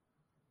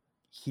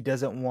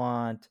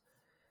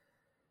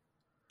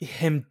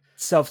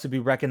himself to be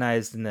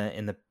recognized in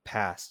the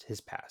past,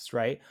 his past,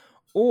 right?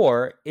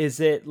 Or is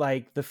it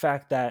like the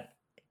fact that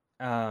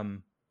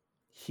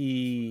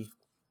he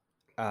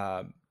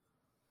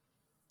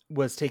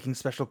was taking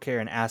special care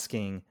and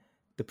asking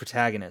the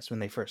protagonist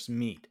when they first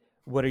meet,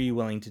 what are you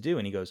willing to do?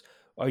 And he goes,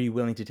 are you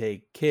willing to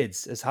take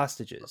kids as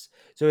hostages?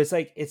 So it's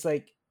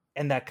like,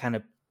 and that kind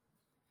of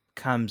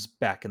comes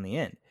back in the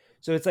end.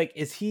 So it's like,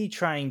 is he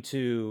trying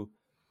to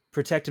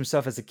protect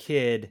himself as a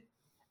kid?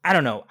 I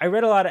don't know. I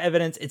read a lot of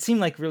evidence. It seemed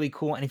like really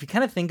cool. And if you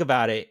kind of think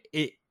about it,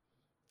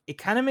 it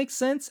kind of makes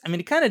sense. I mean,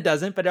 it kind of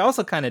doesn't, but it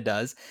also kind of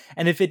does.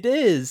 And if it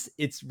is,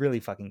 it's really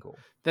fucking cool.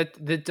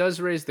 that does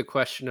raise the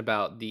question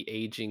about the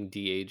aging,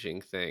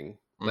 de-aging thing.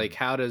 Like,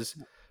 how does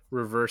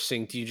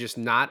reversing? Do you just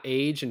not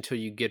age until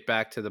you get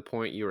back to the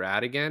point you were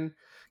at again?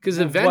 Because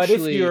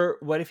eventually,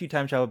 what if you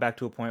time travel back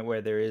to a point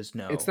where there is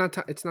no? it's not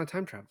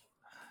time travel.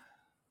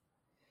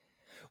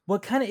 Well,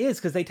 it kind of is,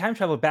 because they time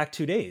travel back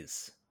 2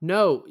 days.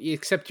 No,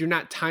 except you're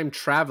not time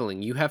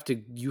traveling. You have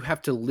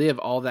to live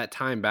all that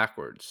time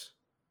backwards.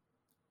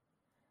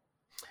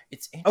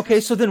 It's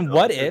Okay, so then interesting,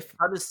 what though, if?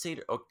 How does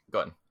Satyr? Oh,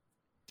 go on.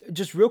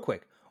 Just real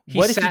quick,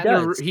 what if he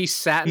does? He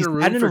sat in He's a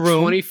room sat in a for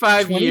room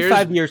 25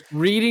 years,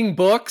 reading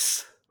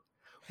books,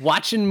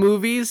 watching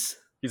movies.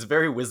 He's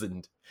very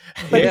wizened.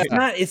 but Yeah.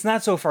 it's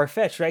not so far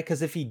fetched, right?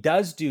 Because if he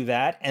does do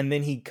that, and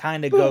then he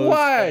kind of But goes,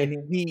 why? and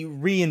he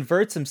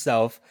reinverts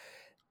himself.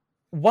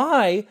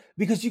 Why?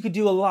 Because you could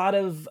do a lot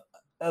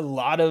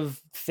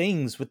of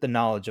things with the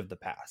knowledge of the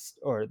past,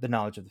 or the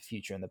knowledge of the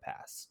future in the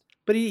past.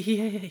 But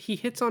he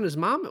hits on his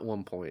mom at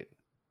one point.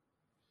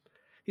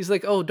 He's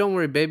like, "Oh, don't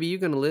worry, baby, you're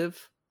gonna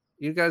live."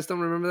 You guys don't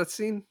remember that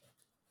scene?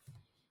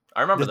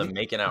 I remember Does them he-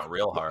 making out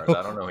real hard.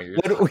 I don't know who you're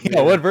talking What,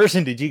 yeah, what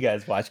version did you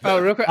guys watch? Oh,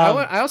 real quick. Um,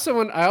 I also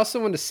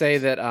want to say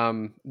that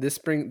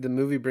the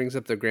movie brings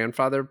up the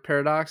grandfather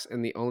paradox,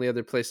 and the only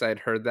other place I had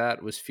heard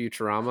that was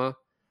Futurama.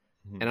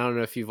 Mhm. And I don't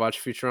know if you've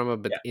watched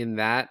Futurama, but Yeah. in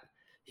that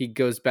he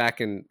goes back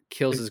and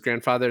kills his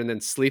grandfather and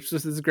then sleeps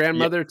with his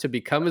grandmother to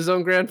become his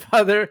own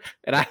grandfather.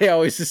 And I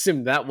always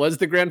assumed that was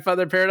the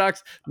grandfather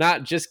paradox,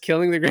 not just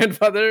killing the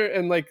grandfather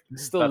and like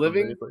still That's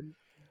living. amazing.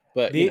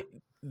 But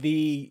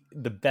the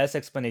best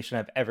explanation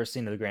I've ever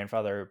seen of the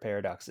grandfather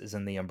paradox is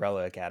in the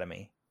Umbrella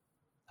Academy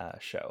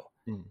show.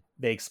 Hmm.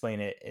 They explain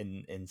it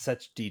in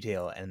such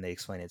detail, and they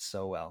explain it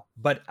so well.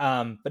 But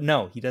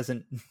no, he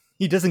doesn't.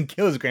 He doesn't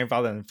kill his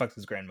grandfather and fucks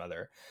his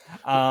grandmother.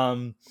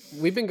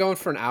 we've been going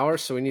for an hour,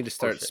 so we need to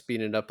start shit.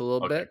 speeding it up a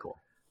little Okay, bit.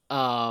 cool.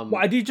 Well,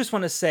 I do just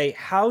want to say,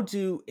 how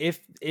do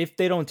if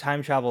they don't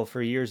time travel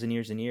for years and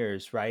years and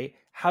years, right?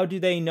 How do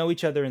they know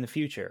each other in the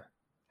future?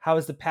 How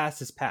is the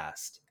past is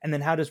past, and then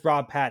how does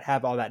Rob Pat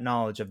have all that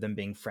knowledge of them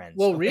being friends?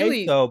 Well,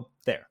 really- so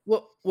there.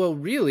 Well,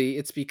 really,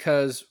 it's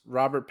because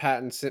Robert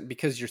Pattinson,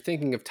 because you're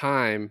thinking of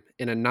time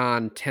in a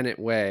non-Tenet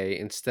way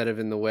instead of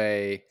in the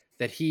way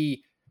that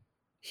he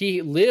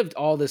lived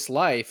all this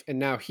life and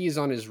now he's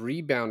on his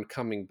rebound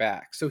coming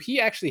back. So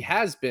he actually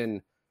has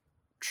been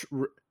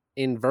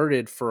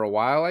inverted for a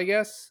while, I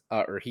guess,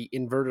 or he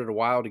inverted a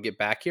while to get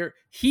back here.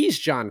 He's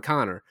John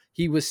Connor.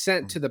 He was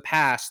sent to the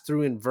past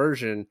through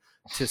inversion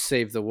to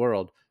save the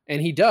world,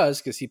 and he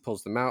does because he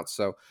pulls them out.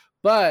 So,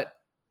 but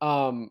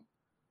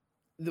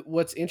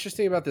what's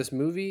interesting about this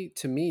movie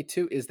to me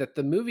too is that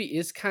the movie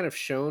is kind of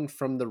shown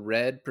from the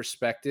Red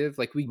perspective.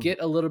 Like we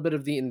get a little bit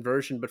of the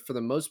inversion, but for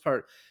the most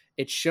part,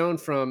 it's shown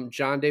from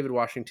John David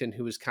Washington,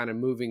 who is kind of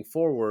moving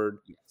forward,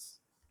 Yes.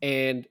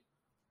 and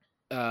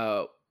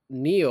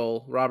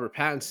Neil Robert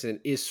Pattinson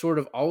is sort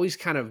of always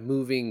kind of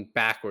moving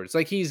backwards.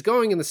 Like he's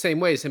going in the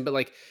same way as him, but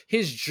like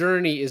his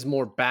journey is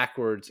more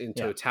backwards in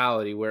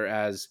totality,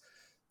 whereas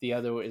the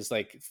other is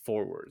like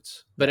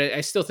forwards. But I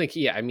still think,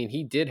 I mean,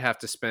 he did have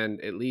to spend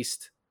at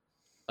least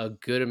a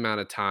good amount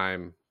of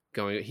time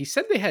going. He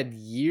said they had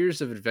years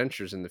of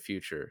adventures in the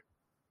future.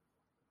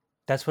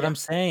 That's what I'm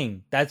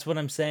saying. That's what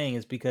I'm saying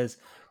is because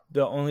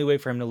the only way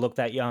for him to look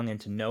that young and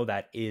to know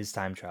that is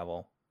time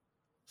travel.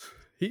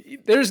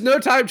 There's no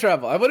time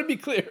travel. I want to be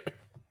clear.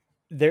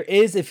 There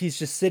is if he's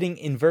just sitting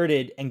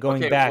inverted and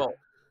going back. Well,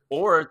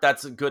 or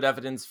that's good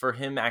evidence for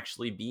him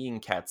actually being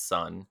Kat's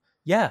son.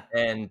 Yeah.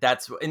 And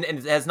that's and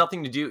it has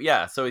nothing to do.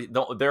 Yeah. So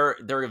their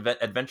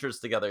adventures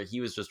together,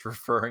 he was just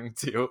referring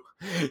to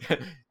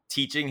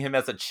teaching him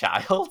as a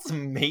child,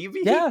 maybe.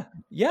 Yeah.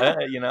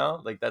 You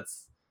know, like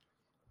that's.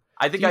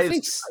 I think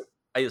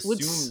I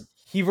assume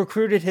he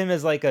recruited him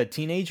as like a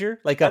teenager,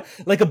 like a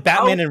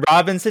Batman and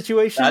Robin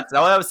situation. That's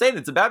what I was saying.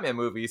 It's a Batman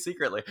movie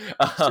secretly.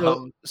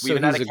 So we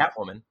even had a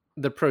Catwoman.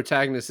 The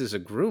protagonist is a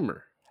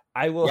groomer.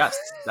 I will.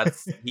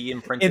 Yes, he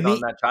imprinted on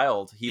that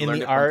child. He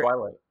learned it from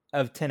Twilight.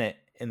 Of Tenet,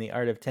 in the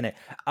art of Tenet.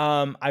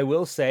 I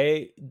will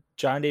say,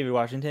 John David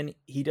Washington,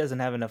 he doesn't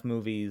have enough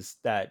movies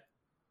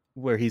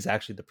where he's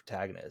actually the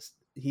protagonist.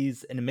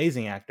 He's an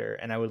amazing actor,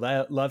 and I would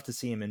love to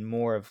see him in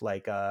more of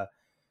like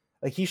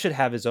he should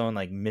have his own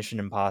like Mission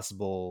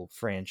Impossible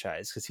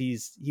franchise because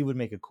he would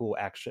make a cool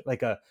action,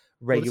 like a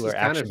regular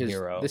action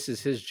hero. This is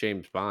his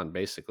James Bond,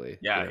 basically.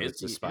 Yeah,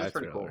 it's a spy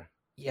thriller. Cool.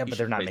 Yeah, but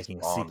they're not making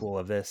a sequel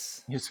of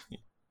this.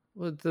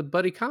 Well, the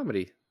buddy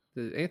comedy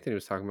that Anthony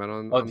was talking about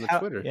on the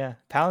Twitter. Yeah,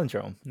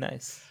 palindrome,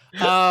 nice.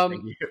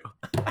 Thank you.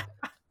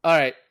 All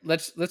right,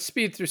 let's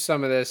speed through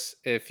some of this.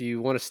 If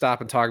you want to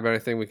stop and talk about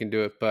anything, we can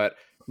do it. But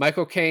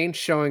Michael Caine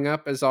showing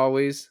up as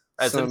always,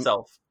 as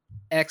himself.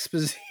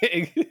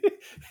 Exposition.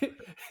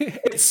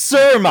 It's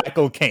Sir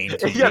Michael Caine.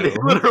 Yeah, they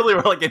literally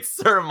were like, "It's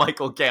Sir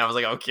Michael Caine." I was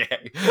like,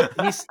 "Okay."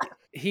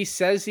 He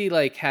says he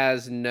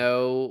had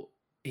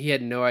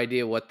no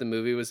idea what the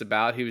movie was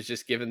about. He was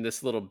just given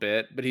this little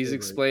bit, but he's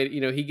explained.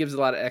 He gives a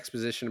lot of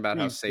exposition about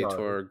how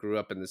Sator grew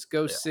up in this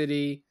ghost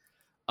city.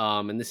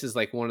 And this is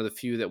like one of the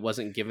few that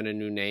wasn't given a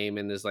new name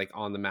and is like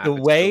on the map. The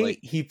way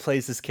he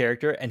plays this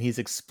character and he's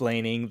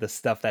explaining the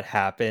stuff that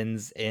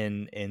happens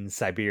in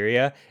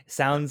Siberia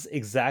sounds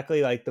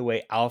exactly like the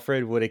way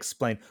Alfred would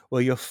explain,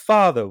 well, your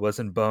father was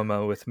in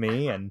Burma with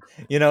me. And,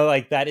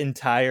 like that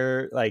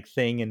entire like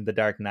thing in The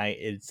Dark Knight,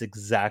 it's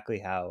exactly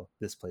how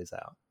this plays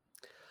out.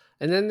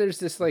 And then there's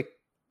this like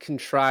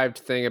contrived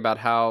thing about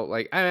how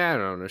like, I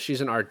don't know,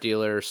 she's an art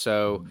dealer.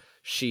 So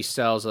she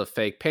sells a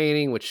fake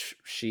painting, which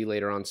she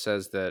later on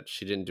says that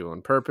she didn't do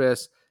on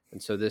purpose.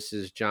 And so this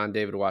is John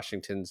David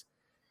Washington's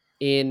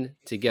in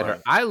to get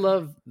her. I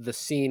love the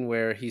scene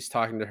where he's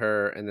talking to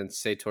her and then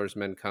Sator's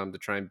men come to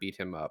try and beat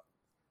him up.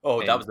 Oh,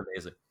 and that was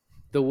amazing.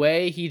 The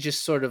way he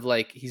just sort of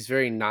like, he's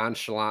very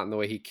nonchalant in the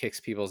way he kicks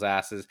people's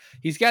asses.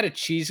 He's got a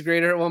cheese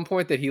grater at one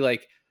point that he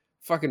like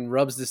fucking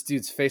rubs this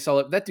dude's face all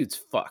up. That dude's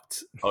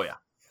fucked. Oh yeah.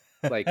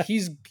 Like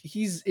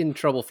he's in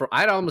trouble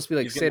I'd almost be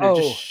like, Sator,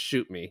 just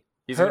shoot me.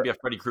 He's gonna be a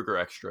Freddy Krueger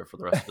extra for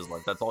the rest of his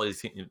life. That's all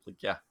he's like.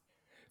 Yeah,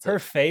 her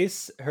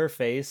face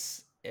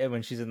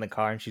when she's in the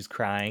car and she's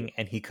crying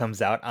and he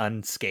comes out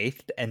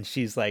unscathed and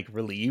she's like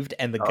relieved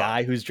and the Oh.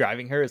 guy who's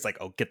driving her is like,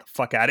 oh, get the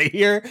fuck out of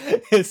here.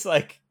 It's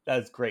like,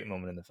 that's a great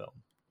moment in the film.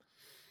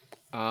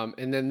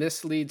 And then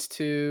this leads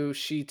to,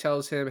 she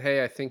tells him,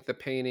 hey, I think the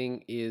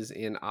painting is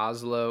in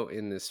Oslo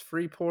in this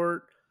free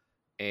port.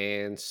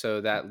 And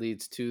so that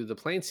leads to the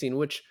plane scene,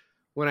 which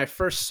when I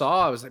first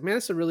saw, I was like, man,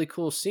 that's a really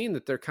cool scene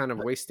that they're kind of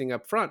wasting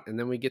up front. And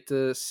then we get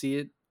to see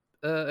it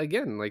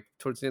again, like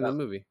towards the end of the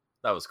movie.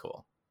 That was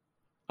cool.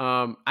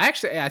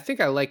 I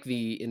think I like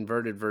the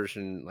inverted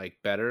version like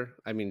better.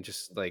 I mean,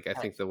 just like, I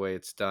think the way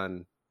it's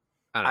done,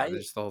 I don't know,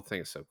 just the whole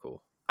thing is so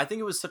cool. I think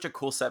it was such a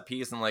cool set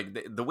piece, and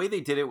like the way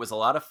they did it was a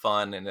lot of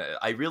fun, and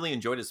I really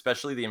enjoyed it,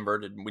 especially the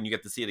inverted when you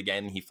get to see it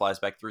again and he flies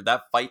back through.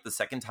 That fight the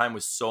second time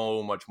was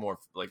so much more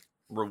like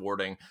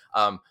rewarding.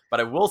 But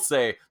I will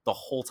say the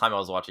whole time I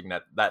was watching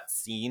that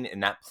scene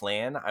and that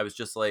plan, I was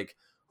just like,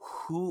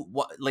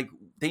 what, like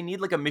they need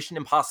like a Mission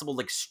Impossible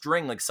like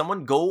string, like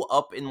someone go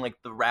up in like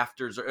the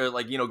rafters or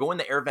like, you know, go in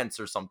the air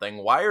vents or something.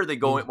 Why are they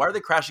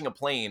crashing a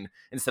plane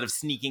instead of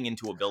sneaking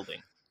into a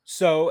building?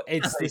 So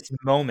it's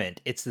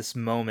this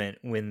moment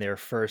when they're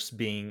first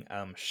being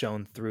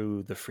shown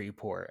through the free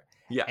port.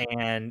 Yeah.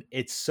 And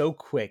it's so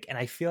quick. And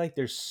I feel like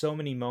there's so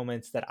many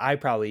moments that I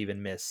probably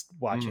even missed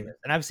watching this.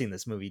 And I've seen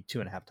this movie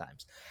 2.5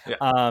 times.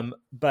 Yeah.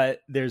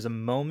 But there's a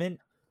moment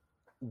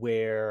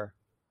where,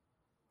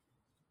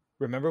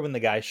 remember when the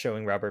guy's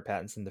showing Robert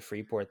Pattinson the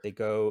free port, they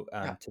go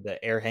to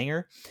the air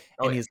hangar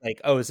and he's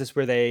like, oh, is this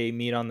where they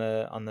meet on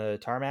the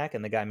tarmac?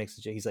 And the guy makes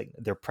he's like,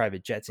 they're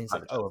private jets. And he's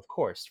like, oh, of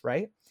course,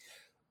 right?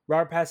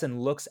 Robert Pattinson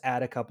looks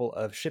at a couple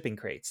of shipping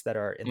crates that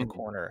are in the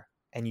corner,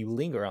 and you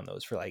linger on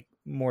those for like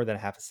more than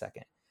half a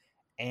second.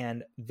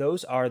 And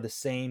those are the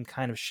same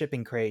kind of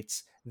shipping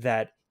crates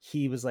that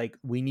he was like,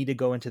 we need to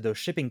go into those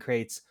shipping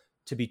crates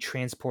to be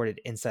transported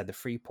inside the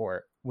free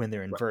port when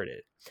they're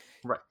inverted.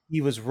 Right. He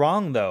was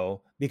wrong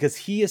though, because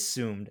he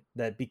assumed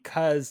that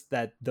because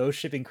that those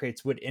shipping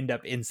crates would end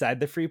up inside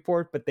the free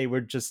port, but they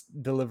were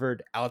just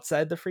delivered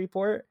outside the free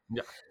port.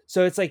 Yeah.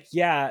 So it's like,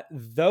 yeah,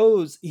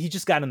 those, he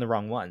just got in the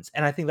wrong ones.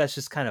 And I think that's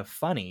just kind of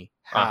funny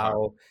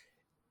how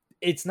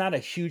it's not a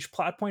huge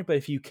plot point, but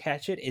if you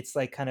catch it, it's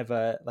like kind of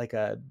a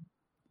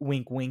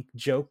wink wink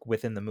joke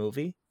within the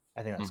movie.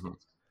 I think that's cool.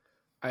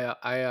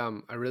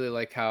 I really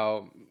like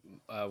how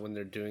when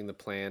they're doing the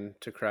plan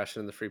to crash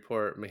into the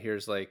Freeport,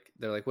 Mahir's like,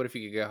 they're like, what if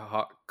you could get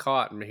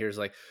caught? And Mahir's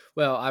like,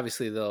 well,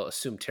 obviously they'll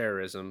assume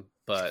terrorism,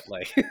 but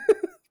like,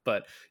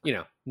 but you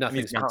know,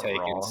 nothing's been taken.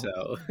 Wrong.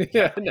 So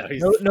yeah, no,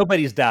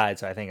 nobody's died,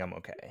 so I think I'm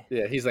okay.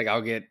 Yeah, he's like,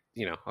 I'll get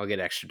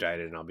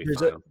extradited and I'll be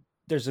fine.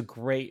 There's a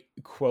great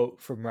quote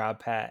from Rob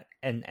Pat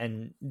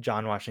and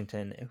John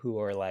Washington who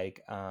are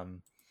like,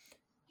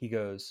 he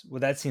goes,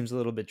 well, that seems a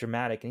little bit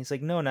dramatic. And he's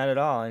like, no, not at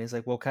all. And he's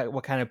like, well,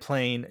 what kind of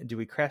plane do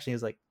we crash? And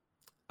he's like,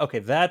 okay,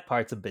 that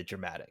part's a bit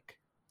dramatic.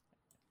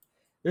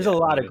 There's a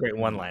lot of great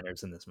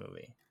one-liners in this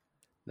movie.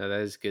 No, that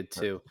is good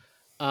too.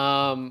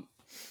 And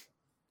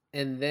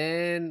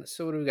then,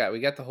 so what do we got? We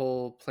got the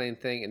whole plane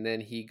thing. And then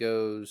he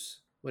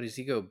goes, what does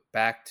he go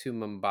back to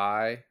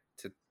Mumbai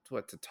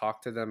to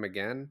talk to them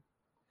again?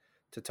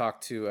 To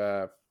talk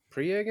to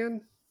Priya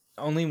again?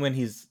 Only when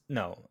he's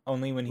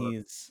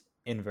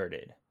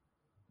inverted.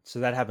 So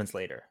that happens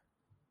later.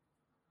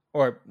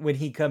 Or when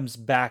he comes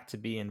back to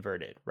be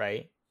inverted,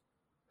 right?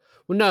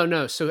 Well,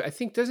 no. So I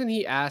think, doesn't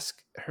he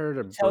ask her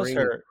to bring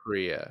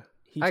Priya?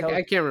 I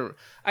can't remember.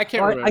 I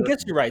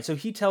guess you're right. So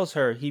he tells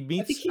her, he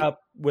meets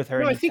up with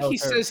her. No, I think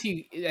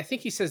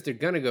he says they're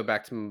going to go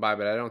back to Mumbai,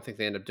 but I don't think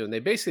they end up doing.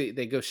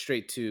 They go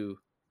straight to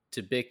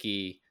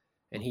Bicky,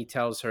 and he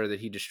tells her that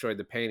he destroyed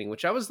the painting,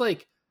 which I was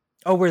like,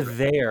 oh, we're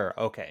there.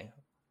 Okay.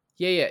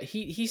 Yeah.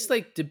 He's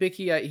like,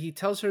 Debicki, he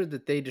tells her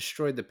that they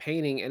destroyed the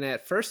painting. And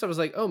at first I was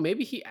like, oh,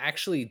 maybe he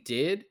actually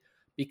did,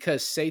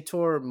 because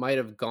Sator might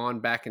have gone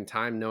back in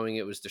time knowing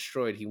it was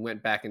destroyed. He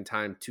went back in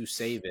time to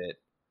save it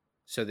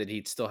so that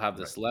he'd still have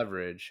this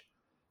leverage.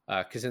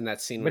 Because in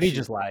that scene... But he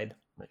just lied.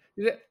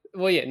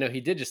 Well, yeah, no,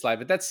 he did just lie.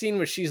 But that scene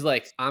where she's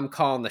like, I'm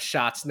calling the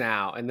shots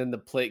now. And then the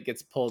plate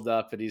gets pulled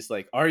up and he's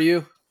like, are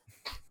you?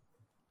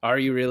 Are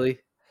you really?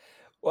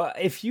 Well,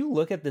 if you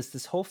look at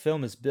this whole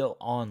film is built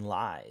on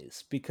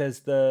lies,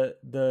 because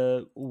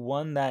the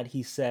one that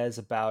he says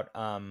about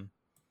I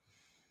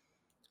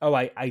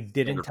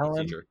didn't tell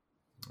him.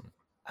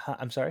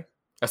 I'm sorry.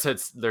 I said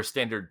it's their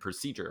standard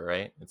procedure,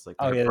 right? It's like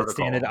the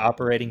standard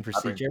operating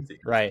procedure,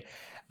 right?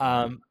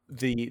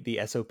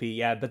 The SOP,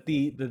 yeah. But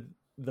the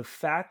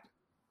fact.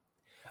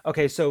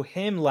 Okay, so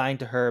him lying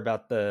to her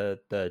about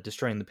the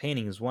destroying the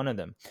painting is one of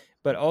them,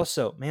 but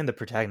also, man, the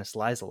protagonist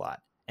lies a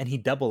lot. And he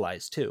double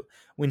lies too.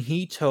 When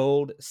he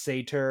told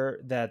Sator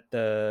that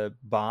the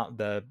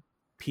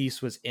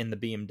piece was in the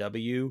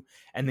BMW,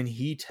 and then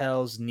he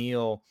tells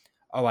Neil,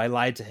 "Oh, I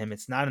lied to him.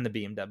 It's not in the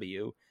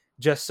BMW,"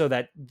 just so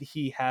that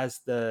he has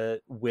the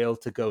will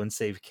to go and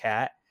save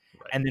Kat.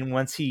 Right. And then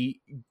once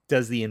he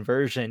does the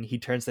inversion, he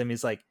turns to him.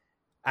 He's like,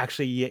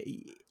 "Actually, yeah,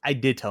 I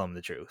did tell him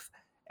the truth."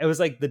 It was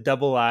like the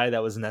double lie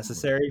that was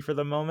necessary for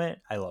the moment.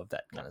 I love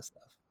that kind of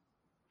stuff.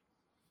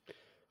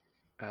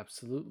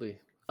 Absolutely.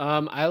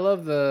 I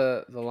love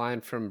the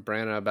line from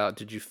Branna about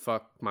 "Did you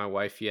fuck my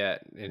wife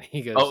yet?" And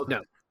he goes, Oh,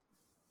 "No,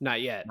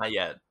 not yet." not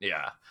yet.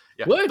 Yeah.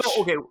 Yeah. Which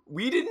No, okay,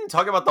 we didn't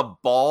talk about the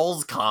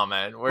balls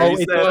comment where Oh,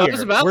 he it's said, I here.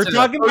 was about We're to.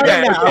 talking about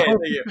okay, it now. okay,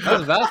 thank you. I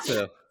was about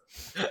to.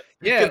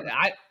 Yeah,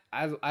 'Cause-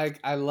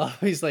 I love.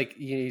 He's like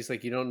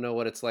you don't know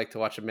what it's like to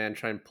watch a man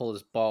try and pull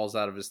his balls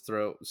out of his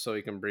throat so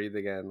he can breathe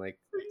again. Like,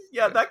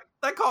 yeah,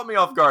 that caught me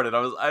off guard, and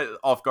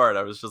off guard.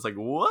 I was just like,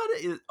 "What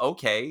is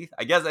okay?"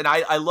 I guess, and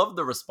I love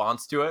the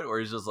response to it, where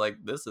he's just like,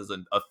 "This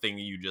isn't a thing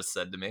you just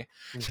said to me,"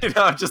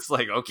 I'm just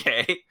like,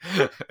 "Okay."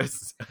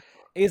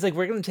 He's like,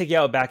 we're gonna take you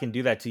out back and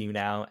do that to you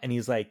now. And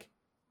he's like,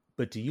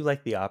 but do you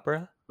like the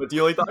opera? But the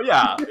only thought,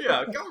 yeah,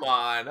 come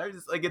on. I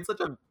just like it's such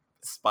a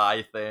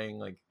spy thing.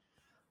 Like,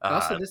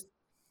 also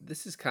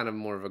this is kind of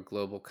more of a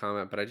global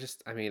comment, but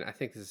I mean, I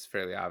think this is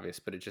fairly obvious,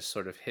 but it just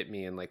sort of hit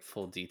me in like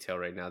full detail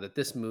right now that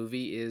this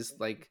movie is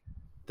like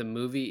the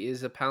movie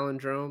is a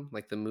palindrome,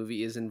 like the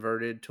movie is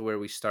inverted to where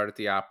we start at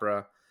the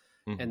opera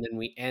and then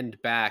we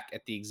end back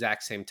at the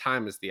exact same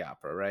time as the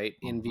opera, right?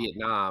 In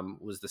Vietnam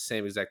was the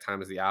same exact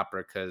time as the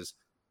opera because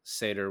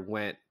Sater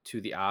went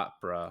to the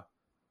opera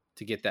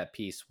to get that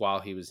piece while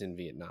he was in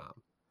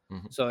Vietnam.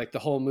 So like the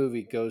whole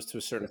movie goes to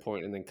a certain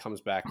point and then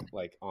comes back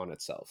like on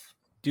itself.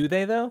 Do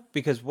they though?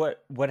 Because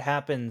what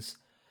happens?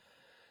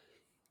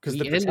 Because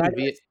We end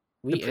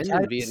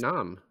in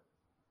Vietnam.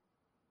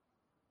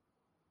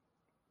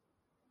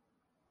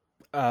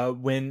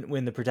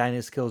 When the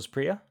protagonist kills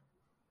Priya,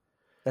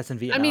 that's in I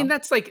Vietnam. mean,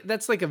 that's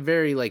like a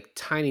very like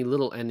tiny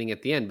little ending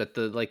at the end, but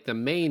the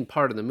main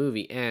part of the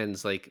movie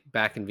ends like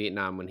back in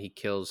Vietnam when he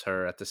kills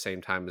her at the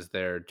same time as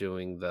they're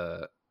doing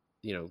the,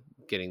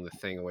 getting the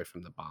thing away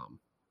from the bomb.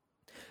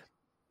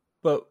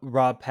 But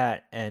Rob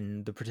Pat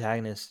and the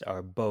protagonist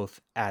are both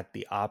at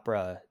the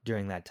opera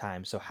during that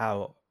time. So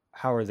how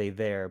are they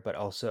there? But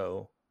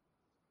also,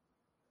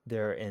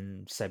 they're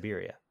in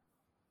Siberia.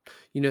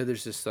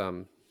 There's this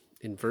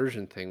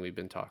inversion thing we've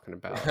been talking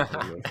about. I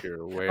don't know if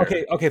you're aware.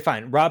 Okay,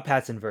 fine. Rob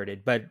Pat's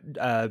inverted,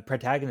 but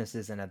protagonist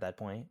isn't at that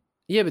point.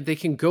 Yeah, but they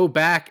can go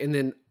back and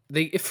then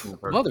if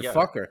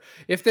Yeah.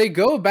 if they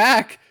go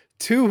back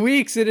 2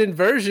 weeks in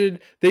inversion,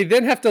 they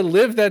then have to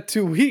live that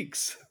 2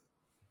 weeks.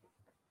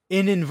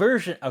 In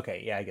inversion,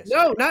 okay, yeah, I guess.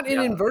 No, not in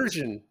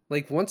inversion.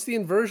 Like once the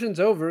inversion's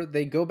over,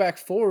 they go back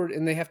forward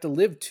and they have to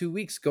live 2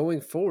 weeks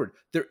going forward.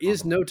 There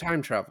is no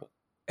time travel.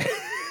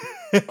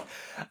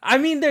 I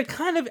mean, they're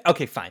kind of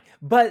okay, fine,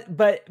 but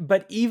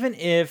even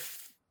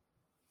if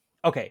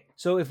okay,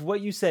 so if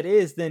what you said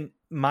is, then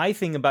my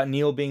thing about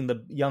Neil being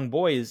the young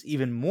boy is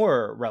even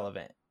more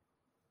relevant.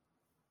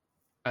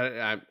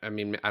 I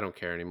mean, I don't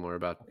care anymore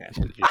about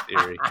your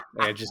theory.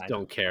 Like, I just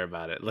don't care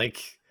about it.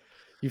 Like,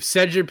 you've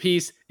said your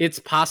piece. It's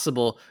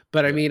possible,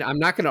 but I mean, I'm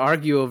not going to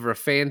argue over a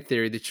fan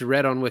theory that you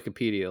read on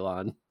Wikipedia,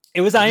 Lon.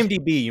 It was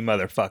IMDb, you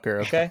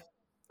motherfucker. Okay,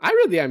 I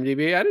read the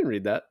IMDb. I didn't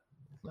read that.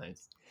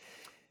 Nice.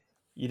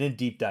 You didn't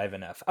deep dive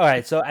enough. All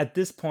right, so at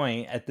this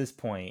point,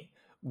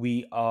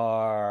 we're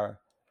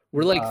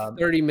like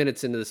 30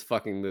 minutes into this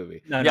fucking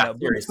movie. No.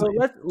 Seriously.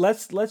 So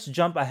let's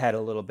jump ahead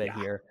a little bit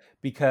here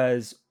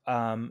because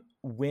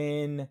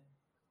when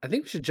I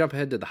think we should jump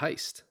ahead to the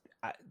heist.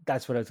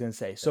 that's what I was going to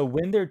say. So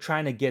when they're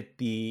trying to get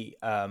the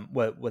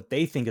what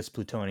they think is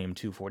plutonium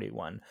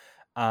 241,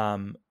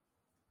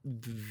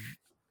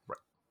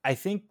 I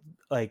think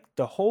like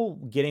the whole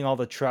getting all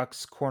the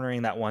trucks,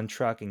 cornering that one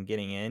truck and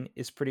getting in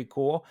is pretty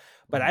cool.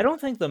 But I don't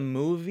think the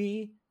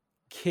movie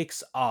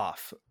kicks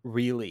off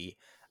really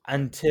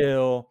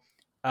until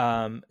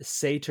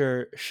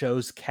Sater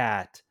shows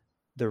Kat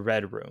the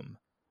red room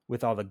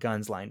with all the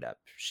guns lined up.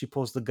 She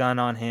pulls the gun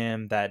on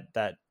him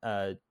that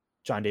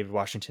John David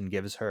Washington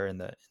gives her in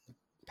the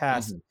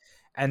past.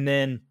 And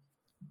then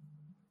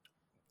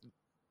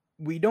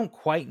we don't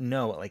quite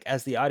know, like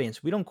as the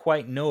audience, we don't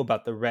quite know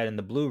about the red and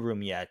the blue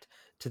room yet,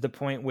 to the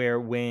point where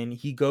when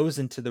he goes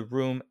into the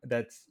room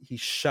that's he's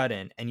shut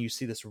in and you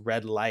see this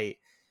red light,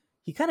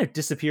 he kind of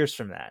disappears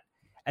from that.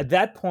 At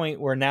that point,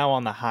 we're now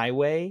on the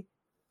highway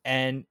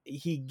and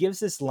he gives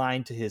this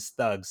line to his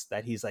thugs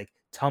that he's like,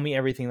 tell me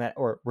everything that,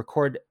 or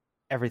record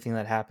everything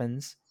that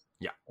happens.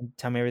 Yeah.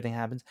 Tell me everything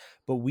happens.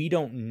 But we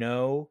don't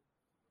know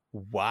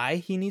why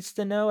he needs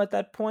to know at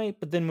that point.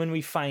 But then when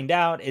we find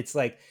out, it's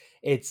like,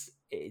 it's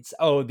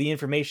the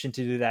information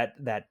to do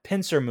that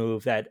pincer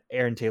move that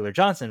Aaron Taylor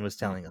Johnson was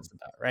telling us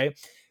about, right?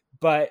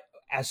 But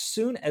as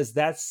soon as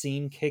that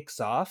scene kicks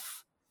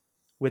off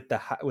with the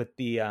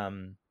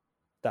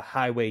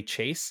highway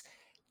chase,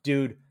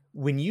 dude,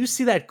 when you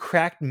see that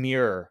cracked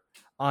mirror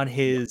on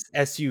his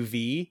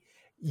SUV,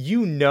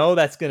 you know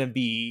that's gonna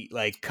be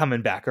like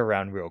coming back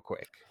around real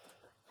quick.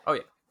 Oh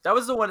yeah. That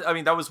was the one. I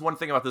mean, that was one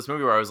thing about this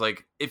movie where I was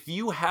like, if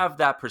you have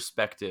that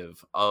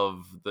perspective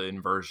of the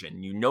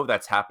inversion,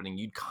 that's happening.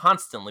 You'd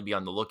constantly be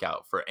on the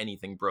lookout for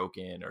anything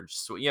broken or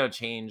just,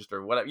 changed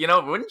or whatever.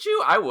 Wouldn't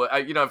you? I would.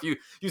 If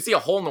you see a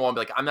hole in the wall, and be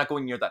like, I'm not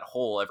going near that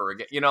hole ever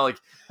again. Like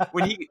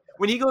when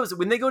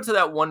they go to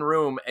that one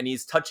room and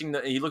he's touching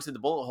he looks at the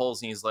bullet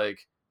holes and he's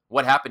like,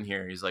 what happened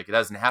here? He's like, it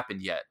hasn't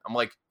happened yet. I'm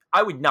like,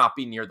 I would not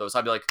be near those.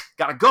 I'd be like,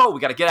 gotta go. We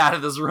gotta get out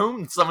of this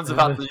room. Someone's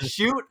about to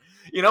shoot.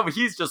 But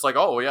he's just like,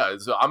 oh yeah,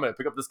 so I'm gonna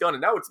pick up this gun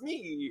and now it's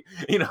me.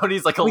 And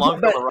he's like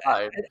along for the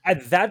ride.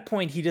 At that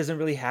point, he doesn't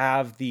really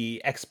have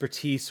the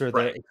expertise or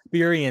the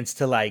experience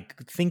to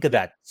like think of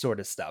that sort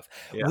of stuff.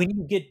 Yeah. When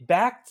you get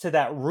back to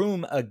that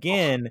room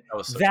again,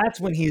 that's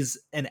when he's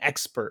an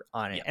expert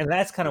on it. Yeah, and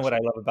that's kind of what I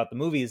love about the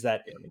movie is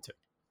that, me too.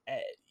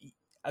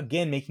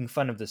 Again, making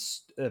fun of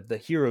the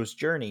hero's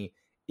journey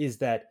is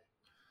that,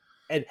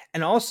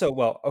 and also,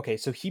 well, okay,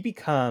 so he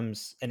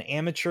becomes an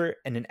amateur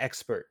and an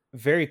expert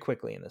very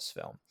quickly in this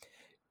film.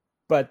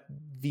 But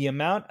the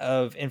amount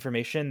of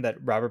information that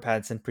Robert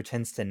Pattinson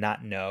pretends to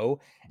not know,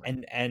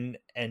 and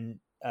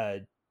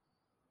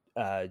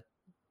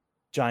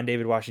John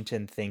David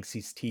Washington thinks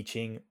he's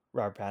teaching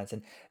Robert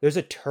Pattinson. There's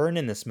a turn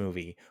in this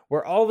movie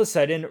where all of a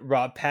sudden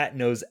Rob Pat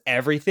knows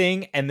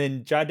everything, and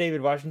then John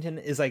David Washington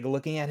is like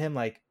looking at him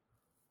like,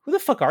 "Who the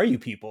fuck are you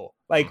people?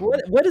 Like,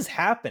 what is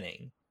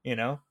happening?"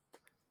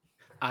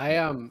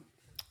 I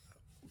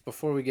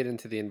before we get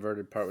into the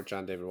inverted part with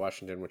John David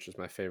Washington, which is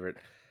my favorite,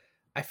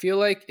 I feel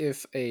like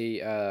if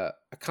a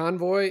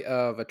convoy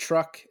of a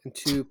truck and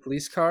 2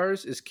 police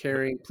cars is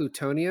carrying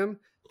plutonium,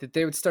 that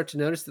they would start to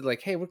notice that,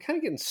 like, hey, we're kind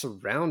of getting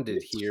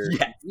surrounded here.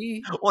 Yeah,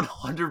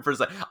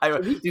 100%.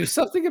 Should we do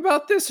something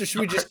about this, or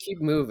should we just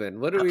keep moving?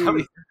 What do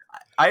we?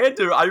 I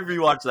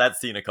rewatched that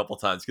scene a couple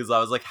times because I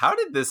was like, how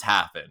did this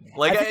happen?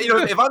 Like,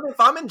 if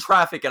I'm in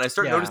traffic and I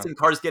start noticing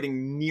cars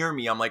getting near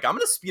me, I'm like, I'm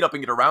gonna speed up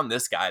and get around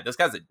this guy. This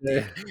guy's a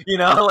dick.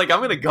 Like, I'm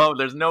gonna go.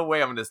 There's no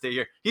way I'm gonna stay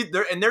here.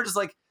 They're just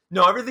like,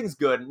 no, everything's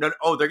good.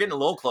 No, they're getting a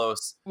little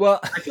close. Well,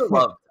 I feel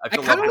loved. I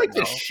kind of like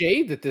the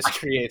shade that this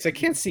creates. I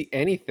can't see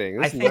anything.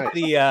 I think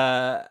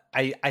nice.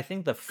 I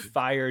think the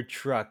fire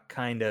truck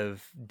kind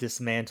of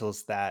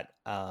dismantles that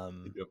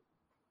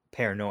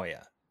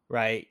paranoia,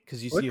 right?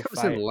 Because you see a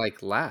fire in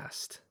like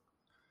last.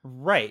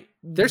 Right.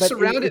 They're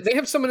surrounded. They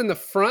have someone in the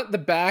front, the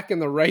back, and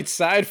the right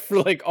side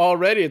for like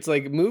already. It's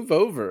like, move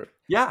over.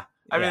 Yeah.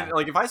 I mean,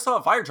 like, if I saw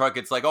a fire truck,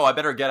 it's like, oh, I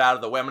better get out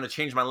of the way. I'm going to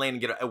change my lane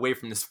and get away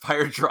from this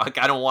fire truck.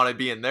 I don't want to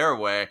be in their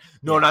way.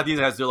 No, not these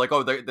guys. They're like,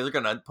 oh, they're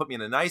going to put me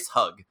in a nice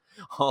hug.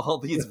 All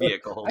these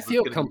vehicles. I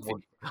feel comfy.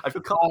 I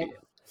feel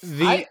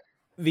comfy.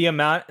 The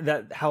amount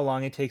that how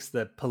long it takes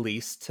the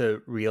police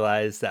to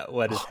realize that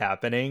what is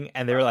happening,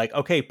 and they're like,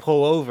 okay,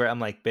 pull over.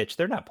 I'm like, bitch,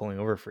 they're not pulling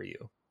over for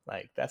you.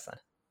 Like, that's not.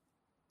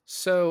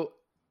 So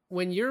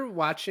when you're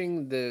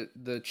watching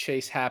the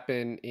chase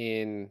happen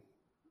in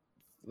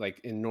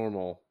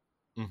normal,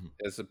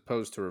 as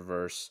opposed to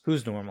reverse.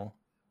 Who's normal?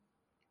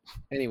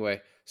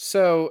 Anyway,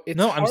 so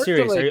it's I'm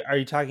serious. Are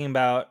you talking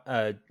about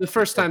the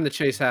first time the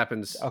chase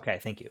happens? Okay,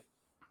 thank you.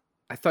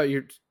 I thought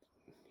you're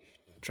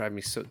driving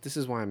me so. This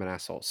is why I'm an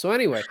asshole. So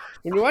anyway,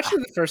 when you're watching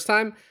it the first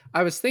time,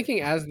 I was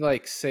thinking as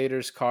like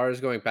Sator's car is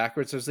going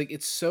backwards, I was like,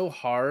 it's so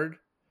hard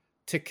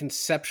to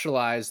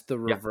conceptualize the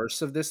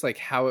reverse of this, like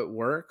how it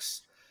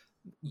works.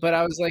 But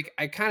I was like,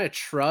 I kind of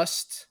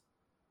trust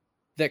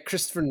that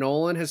Christopher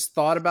Nolan has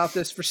thought about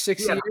this for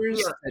 6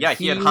 years. Yeah,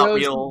 he had Hot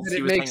Wheels.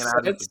 He was hanging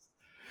out.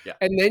 Yeah.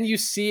 And then you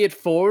see it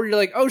forward, you're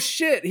like, oh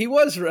shit, he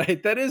was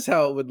right. That is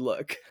how it would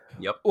look.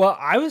 Yep. Well,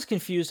 I was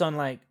confused on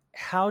like,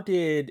 how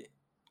did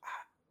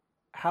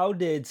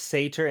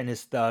Sator and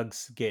his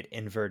thugs get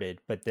inverted,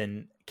 but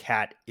then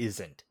Kat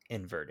isn't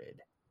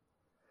inverted?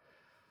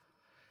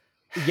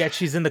 Yet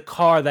she's in the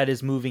car that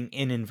is moving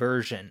in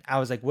inversion. I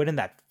was like, wouldn't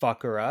that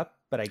fuck her up?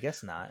 But I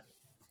guess not.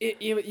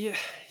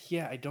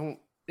 I don't.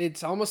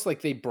 It's almost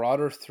like they brought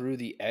her through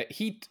the.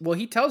 He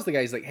tells the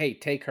guy, he's like, hey,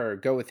 take her,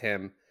 go with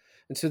him.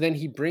 And so then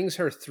he brings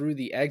her through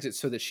the exit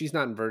so that she's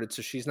not inverted,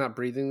 so she's not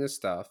breathing this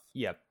stuff.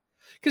 Yep.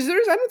 Because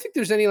I don't think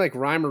there's any like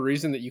rhyme or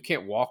reason that you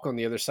can't walk on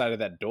the other side of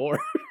that door.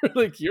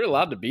 Like, you're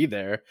allowed to be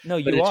there. No,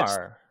 you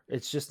are.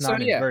 It's just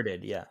not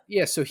inverted. Yeah.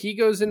 Yeah. So he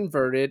goes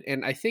inverted,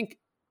 and I think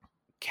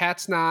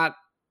Kat's not.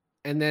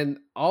 And then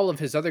all of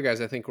his other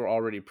guys, I think, were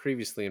already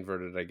previously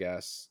inverted, I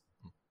guess.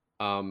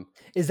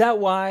 Is that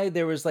why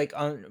there was like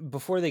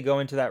before they go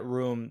into that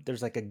room,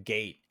 there's like a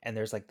gate, and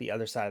there's like the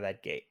other side of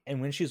that gate, and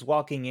when she's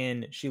walking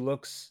in, she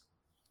looks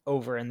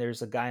over and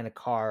there's a guy in a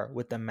car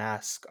with the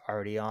mask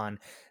already on.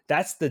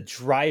 That's the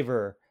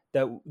driver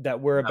that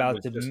we're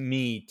about to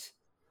meet.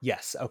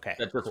 Yes. Okay.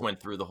 That just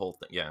went through the whole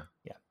thing. Yeah.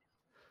 Yeah.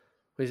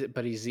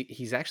 But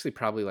he's actually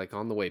probably like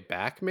on the way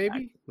back,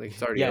 maybe. Like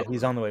he's already. Yeah,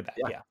 he's on the way back.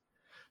 Yeah.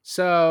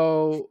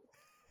 So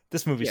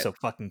this movie's so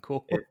fucking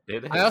cool. It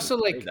is. I also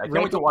like. I can't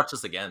wait to watch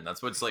this again.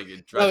 That's what's like.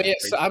 So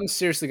I'm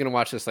seriously gonna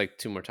watch this like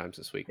 2 more times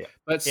this week. Yeah.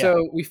 But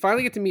so we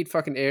finally get to meet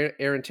fucking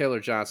Aaron Taylor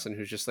Johnson,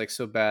 who's just like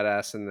so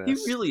badass in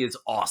this. He really is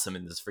awesome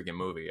in this freaking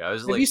movie.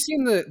 Have you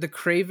seen the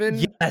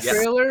Craven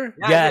trailer?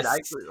 Yes.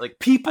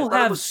 People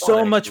have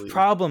so much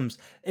problems.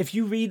 If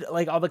you read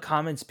like all the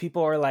comments,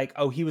 people are like,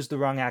 "Oh, he was the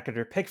wrong actor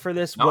to pick for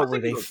this. What were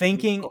they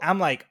thinking?" I'm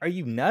like, "Are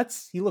you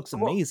nuts? He looks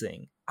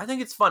amazing." I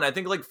think it's fun. I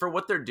think like for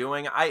what they're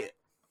doing,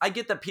 I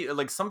get that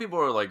like some people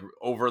are like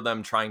over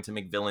them trying to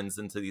make villains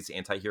into these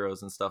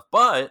anti-heroes and stuff,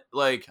 but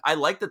like I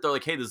like that they're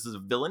like, hey, this is a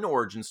villain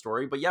origin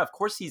story, but yeah, of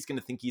course he's going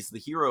to think he's the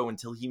hero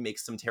until he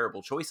makes some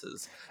terrible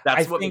choices.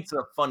 That's what makes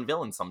a fun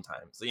villain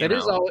sometimes.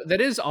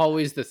 That is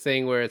always the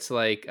thing where it's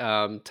like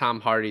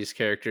Tom Hardy's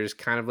character is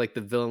kind of like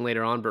the villain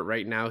later on, but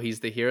right now he's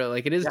the hero.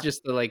 Like it is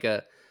just like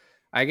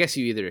I guess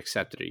you either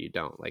accept it or you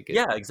don't. Like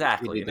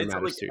exactly. And it's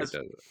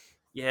like,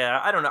 yeah,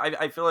 I don't know.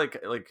 I feel like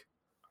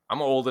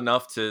I'm old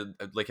enough to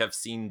like have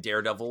seen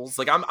Daredevils.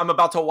 Like I'm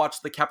about to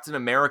watch the Captain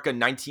America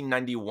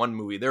 1991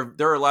 movie. There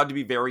are allowed to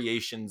be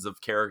variations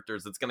of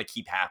characters. That's going to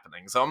keep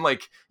happening. So I'm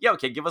like, yeah,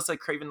 okay, give us a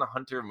Kraven the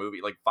Hunter movie.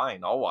 Like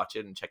fine, I'll watch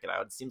it and check it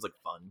out. It seems like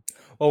fun.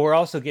 Well, we're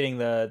also getting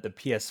the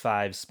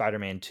PS5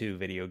 Spider-Man 2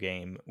 video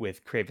game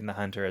with Kraven the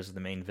Hunter as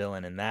the main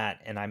villain in that,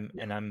 and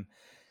I'm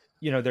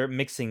they're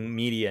mixing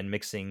media and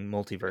mixing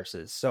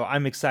multiverses. So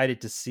I'm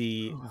excited to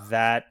see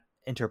that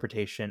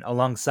interpretation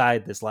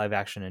alongside this live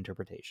action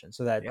interpretation,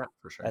 so that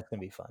for sure, that's gonna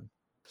be fun.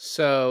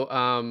 So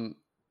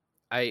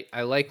I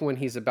like when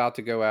he's about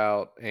to go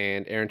out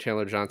and Aaron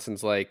Taylor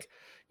Johnson's like,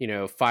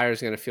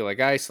 fire's gonna feel like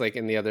ice, like,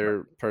 and the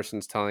other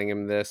person's telling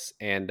him this,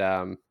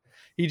 and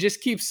he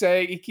keeps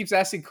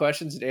asking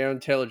questions, and Aaron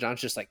Taylor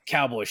Johnson's just like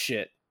cowboy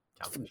shit.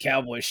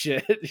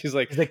 He's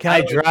like, can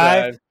I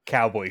drive?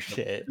 Cowboy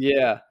shit.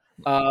 Yeah.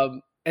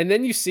 And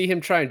then you see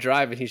him try and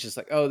drive, and he's just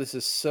like, oh, this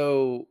is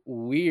so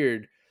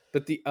weird.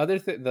 But the other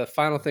thing, the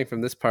final thing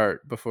from this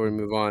part before we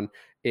move on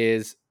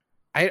is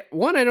I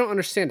don't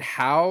understand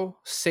how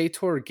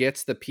Sator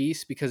gets the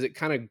piece, because it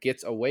kind of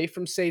gets away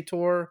from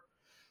Sator.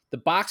 The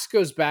box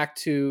goes back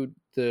to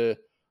the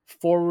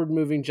forward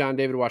moving John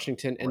David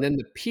Washington, and then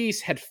the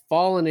piece had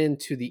fallen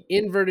into the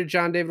inverted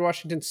John David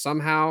Washington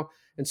somehow.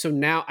 And so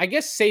now I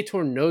guess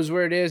Sator knows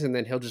where it is, and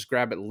then he'll just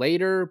grab it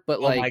later. But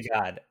oh my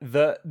God,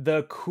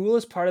 the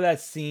coolest part of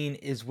that scene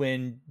is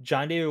when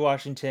John David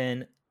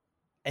Washington,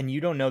 and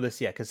you don't know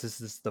this yet because this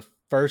is the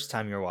first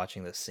time you're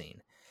watching this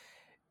scene,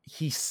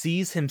 he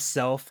sees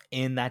himself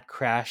in that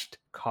crashed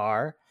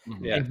car,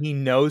 and he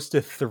knows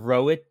to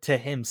throw it to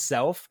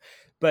himself,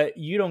 but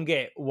you don't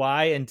get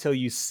why until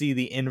you see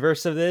the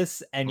inverse of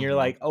this, and you're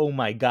like, oh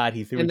my God,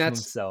 he threw it to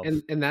himself.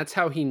 And that's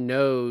how he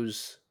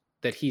knows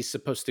that he's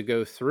supposed to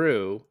go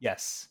through.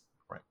 Yes.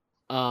 Right.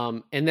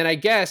 And then I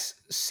guess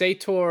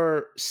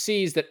Sator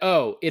sees that,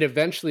 it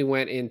eventually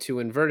went into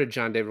inverted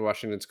John David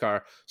Washington's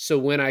car. So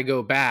when I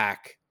go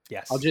back,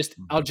 yes,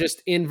 I'll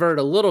just invert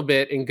a little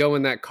bit and go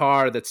in that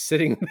car that's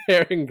sitting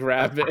there and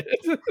grab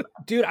it.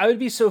 Dude, I would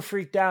be so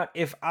freaked out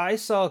if I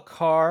saw a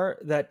car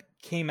that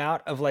came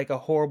out of like a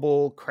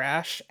horrible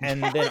crash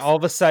and then all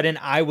of a sudden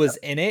I was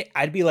in it.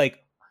 I'd be like,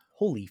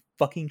 holy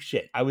fucking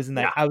shit, I was in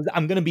that.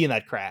 I'm gonna be in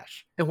that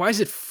crash. And why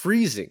is it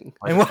freezing?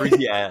 Why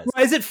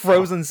is it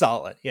frozen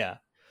solid? Yeah.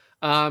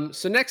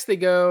 So next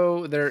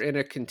they're in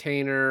a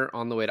container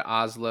on the way to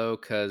Oslo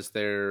because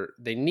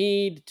they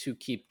need to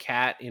keep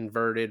Kat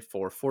inverted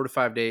for 4 to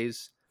 5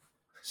 days.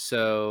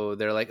 So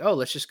they're like, oh,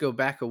 let's just go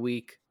back a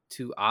week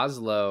to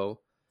Oslo,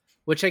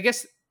 which I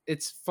guess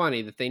it's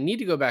funny that they need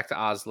to go back to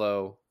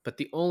Oslo, but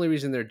the only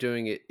reason they're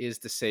doing it is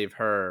to save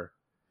her.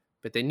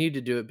 But they need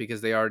to do it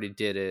because they already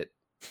did it.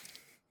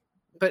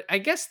 But I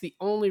guess the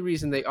only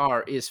reason they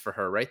is for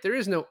her, right? There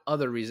is no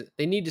other reason.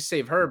 They need to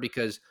save her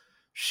because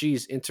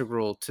she's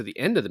integral to the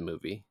end of the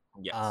movie.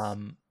 Yes.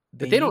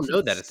 But they don't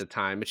know that at the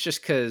time. It's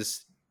just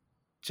because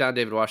John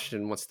David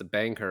Washington wants to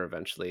bang her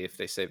eventually if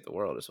they save the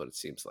world, is what it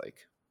seems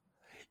like.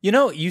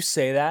 You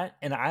say that,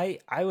 and I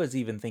was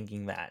even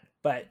thinking that,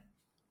 but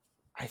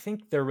I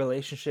think their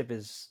relationship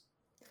is,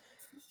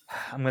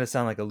 I'm going to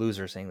sound like a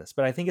loser saying this,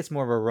 but I think it's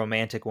more of a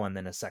romantic one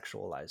than a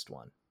sexualized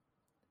one.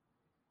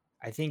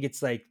 I think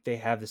it's like they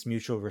have this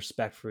mutual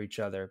respect for each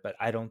other, but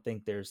I don't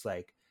think there's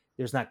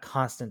not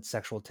constant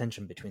sexual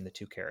tension between the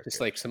two characters.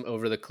 Just like some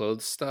over the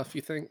clothes stuff,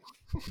 you think?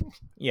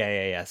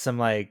 Yeah. Some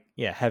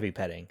heavy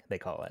petting, they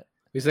call it.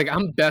 He's like,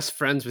 I'm best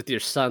friends with your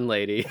son,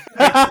 lady.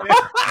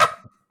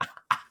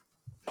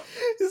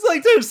 It's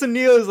like there's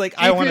Neil is like,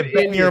 I want to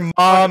bang your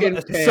mom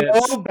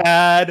so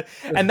bad.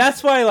 And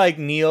that's why like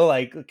Neil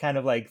like kind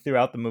of like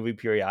throughout the movie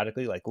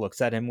periodically like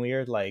looks at him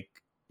weird, like,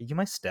 are you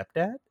my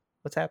stepdad?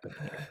 What's happening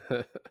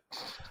here?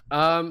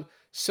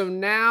 So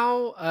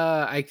now,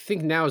 I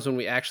think now is when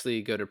we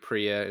actually go to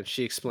Priya, and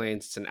she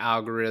explains it's an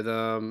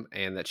algorithm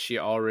and that she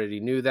already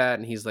knew that.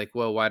 And he's like,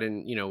 well, why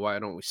don't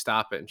we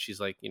stop it? And she's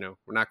like,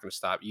 we're not going to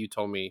stop. You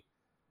told me,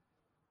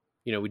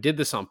 we did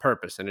this on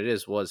purpose. And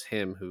was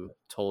him who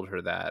told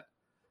her that.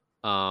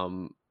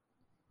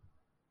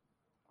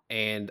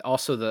 And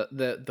also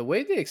the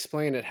way they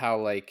explain it, how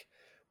like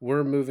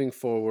we're moving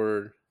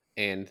forward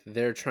and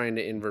they're trying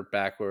to invert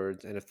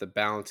backwards. And if the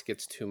balance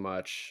gets too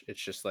much,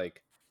 it's just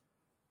like,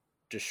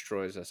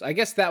 destroys us. I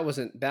guess that was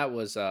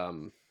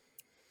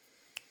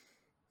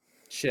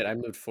shit, I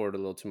moved forward a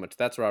little too much.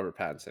 That's Robert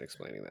Pattinson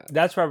explaining that.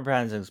 That's Robert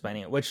Pattinson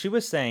explaining it. What she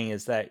was saying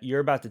is that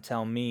you're about to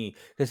tell me,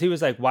 because he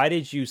was like, why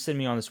did you send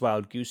me on this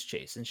wild goose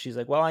chase? And she's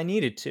like, well, I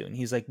needed to. And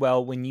he's like,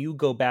 well, when you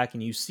go back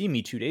and you see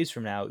me 2 days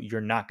from now,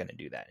 you're not going to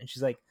do that. And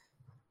she's like,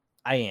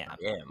 I am.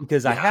 I am.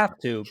 Because I Yeah. have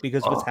to,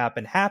 because what's Oh.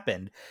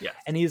 happened. Yes.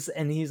 And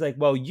he's like,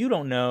 well, you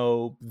don't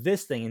know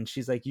this thing. And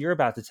she's like, you're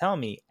about to tell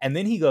me. And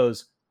then he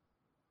goes,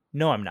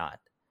 no, I'm not.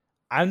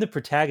 I'm the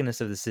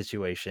protagonist of the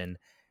situation.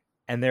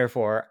 And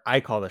therefore I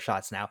call the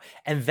shots now.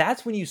 And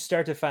that's when you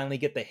start to finally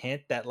get the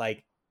hint that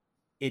like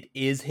it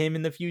is him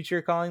in the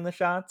future calling the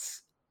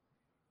shots,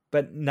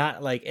 but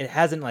not like it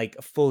hasn't like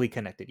fully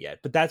connected yet.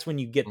 But that's when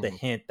you get the Mhm.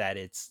 hint that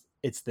it's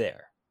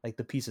there. Like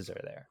the pieces are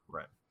there.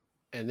 Right.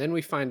 And then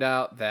we find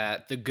out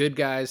that the good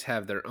guys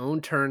have their own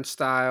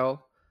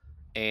turnstile,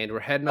 and we're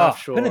heading Oh,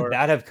 couldn't offshore.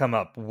 that have come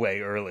up way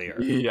earlier?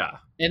 Yeah.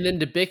 And then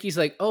Debicki's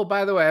like, "Oh,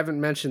 by the way, I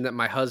haven't mentioned that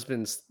my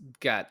husband's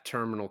got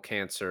terminal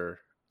cancer."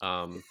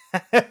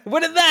 What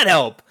did that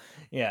help?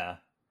 Yeah.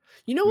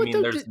 You know I what mean,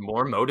 though? there's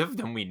more motive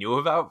than we knew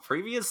about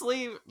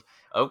previously.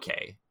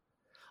 Okay.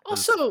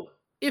 Also,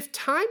 if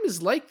time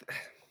is like,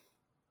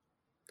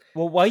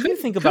 Well, while you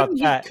think about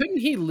that, couldn't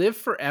he live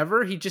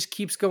forever? He just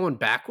keeps going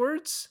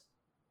backwards.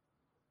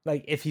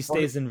 like if he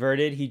stays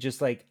inverted, he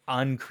just like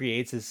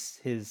uncreates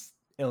his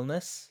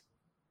illness.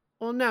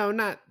 Well, no,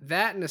 not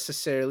that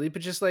necessarily,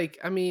 but just like,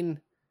 I mean,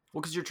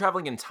 Well, because you're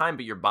traveling in time,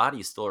 but your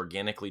body's still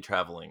organically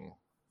traveling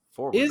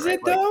forward. is right?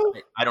 it though?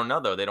 I don't know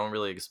though. They don't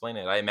really explain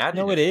it. I imagine.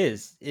 No, it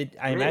is. I It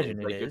imagine is.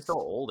 it Like, is. You're still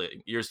old.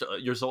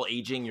 You're still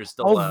aging. You're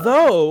still.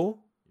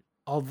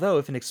 Although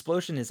if an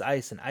explosion is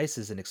ice and ice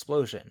is an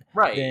explosion,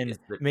 Right, then it's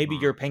the- maybe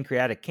your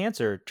pancreatic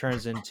cancer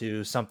turns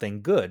into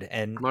something good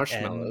and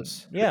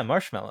Marshmallows. yeah, You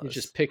marshmallows.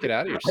 just pick it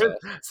out of yourself.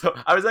 So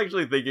I was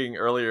actually thinking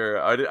earlier.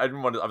 I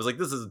didn't want to. I was like,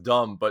 this is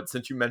dumb. But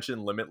since you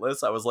mentioned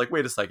Limitless, I was like,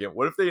 wait a second.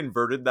 What if they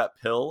inverted that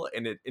pill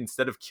and it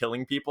instead of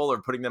killing people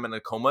or putting them in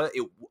a coma,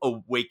 it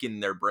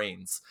awakened their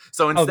brains?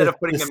 So instead of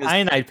putting the them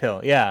cyanide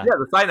pill, yeah. Yeah,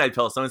 the cyanide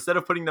pill. So instead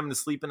of putting them to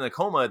sleep in a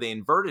coma, they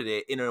inverted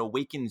it and it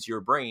awakens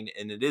your brain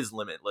and it is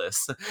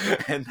limitless.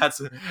 And that's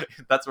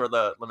where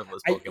the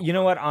limitless pill comes You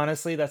know from. what?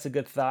 Honestly, that's a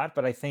good thought.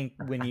 But I think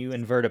when you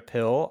invert a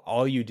pill,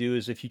 all you do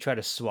is if you try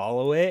to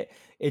swallow it,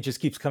 it just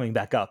keeps coming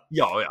back up.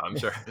 Yeah, I'm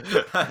sure. He's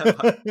like, I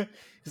can't get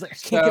this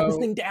So-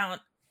 thing down.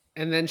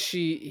 And then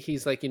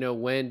he's like,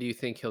 when do you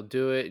think he'll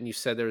do it? And you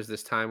said there was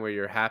this time where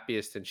you're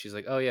happiest, and she's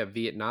like, oh yeah,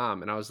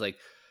 Vietnam. And I was like,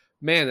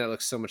 man, that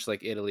looks so much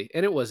like Italy,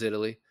 and it was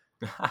Italy.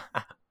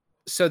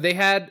 So they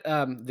had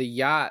the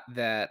yacht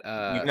that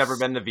You've never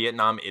been to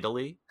Vietnam,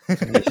 Italy?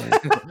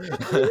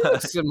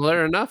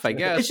 similar enough, I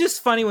guess. It's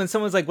just funny when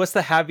someone's like, what's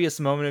the happiest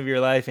moment of your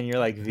life? And you're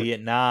like,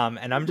 Vietnam.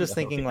 And I'm just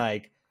thinking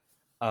like,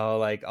 oh,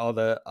 like all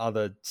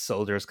the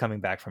soldiers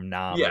coming back from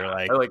Nam. Yeah,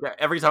 They're like,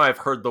 every time I've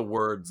heard the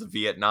words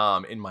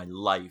Vietnam in my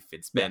life,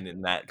 it's been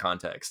in that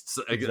context.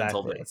 So, until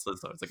Exactly. this, so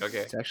it's like, okay.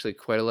 It's actually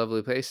quite a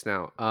lovely place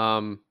now.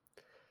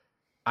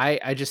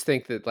 I just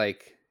think that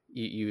like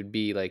you would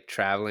be like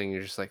traveling,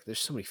 you're just like, there's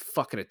so many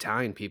fucking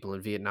Italian people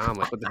in Vietnam.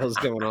 Like, what the hell's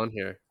going on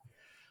here?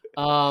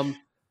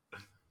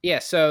 Yeah,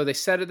 so they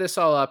set this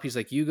all up. He's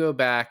like, you go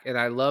back, and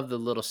I love the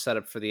little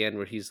setup for the end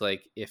where he's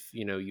like, if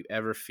you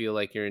ever feel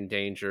like you're in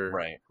danger,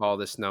 Right. call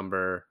this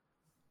number.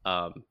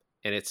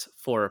 And it's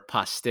for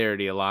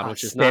posterity, Alon,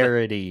 which is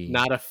posterity.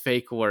 not a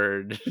fake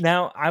word.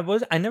 Now,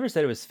 I never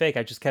said it was fake.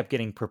 I just kept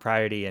getting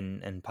propriety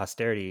and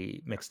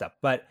posterity mixed up.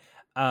 But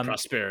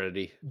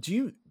Prosperity.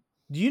 do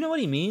you know what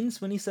he means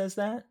when he says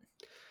that?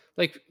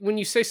 Like when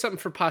you say something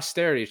for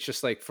posterity, it's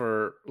just like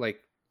for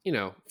like,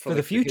 For like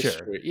the future.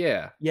 history.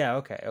 Yeah. Yeah,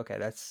 okay,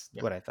 that's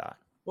Yeah. what I thought.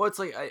 Well, it's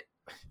like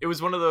it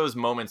was one of those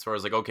moments where I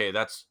was like, okay,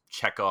 that's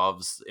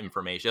Chekhov's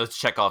information. That's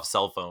Chekhov's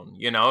cell phone.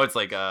 It's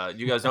like,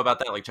 you guys know about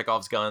that? Like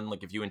Chekhov's gun.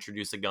 Like if you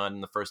introduce a gun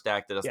in the first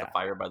act, it has Yeah. to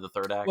fire by the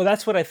third act. Well,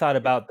 that's what I thought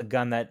about the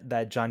gun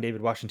that John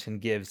David Washington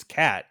gives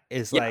Kat.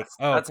 Is like, Yes,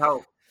 oh, that's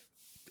how.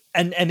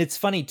 and it's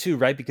funny too,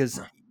 right? Because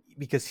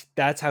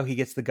that's how he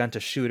gets the gun to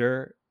shoot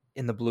her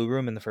in the blue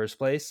room in the first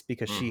place,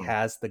 because she Mhm.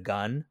 has the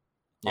gun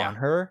Yeah. on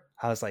her.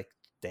 I was like,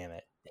 damn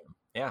it.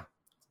 Yeah,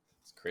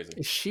 it's crazy.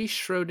 Is she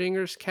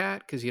Schrodinger's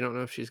cat? Because you don't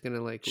know if she's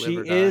gonna like live She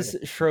or die. is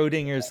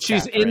Schrodinger's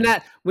She's cat in friend.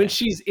 that when Yeah.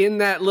 she's in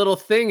that little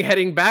thing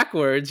heading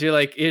backwards. You're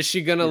like, is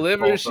she gonna She's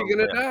live or both is she of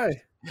gonna them.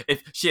 die?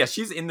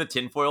 She's in the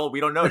tinfoil.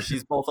 We don't know.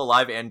 She's both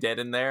alive and dead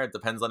in there. It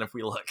depends on if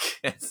we look.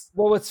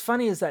 Well, what's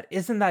funny is that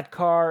isn't that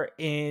car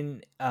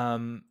in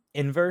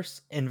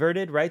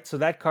inverted, right? So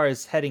that car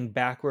is heading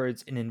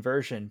backwards in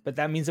inversion, but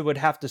that means it would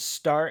have to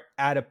start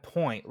at a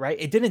point, right?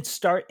 It didn't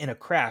start in a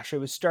crash; it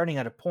was starting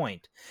at a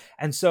point.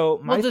 And so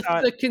my Well,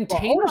 thought, the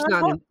container's on,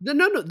 not hold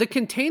no, the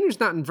container's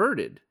not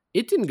inverted.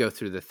 It didn't go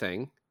through the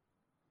thing.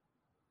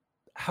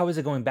 how is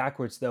it going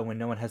backwards though when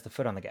no one has the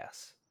foot on the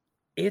gas?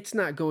 It's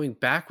not going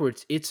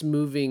backwards. It's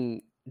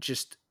moving.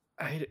 Just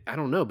I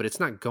don't know, but it's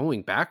not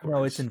going backwards.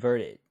 No, it's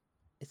inverted.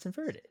 It's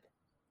inverted.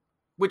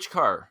 Which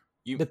car?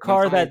 The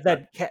car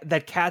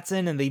that Kat's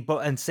in and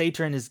and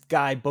Sator and his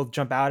guy both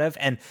jump out of,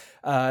 and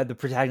the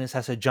protagonist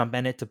has to jump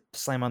in it to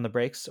slam on the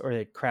brakes, or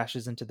it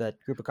crashes into that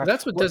group of cars.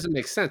 That's what Well, doesn't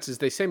make sense. Is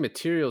they say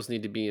materials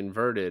need to be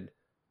inverted,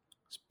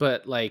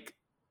 but like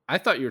I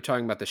thought you were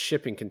talking about the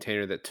shipping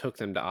container that took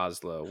them to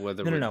Oslo,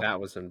 whether No.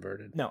 that was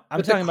inverted. No, I'm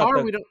But the talking car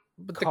about we don't.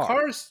 But car. the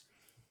cars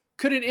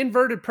Could an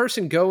inverted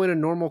person go in a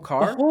normal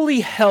car? Holy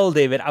hell,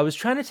 David. I was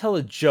trying to tell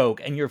a joke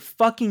and you're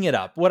fucking it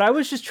up. What I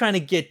was just trying to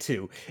get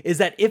to is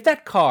that if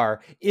that car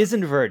is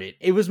inverted,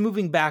 it was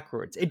moving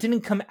backwards. It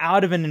didn't come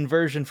out of an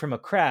inversion from a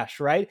crash,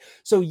 right?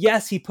 So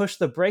yes, he pushed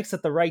the brakes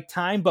at the right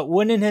time, but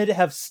wouldn't it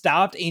have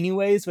stopped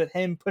anyways with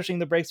him pushing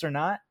the brakes or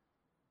not?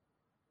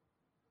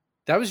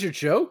 That was your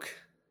joke?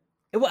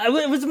 It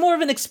was more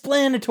of an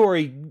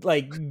explanatory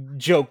like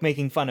joke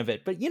making fun of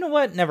it. But you know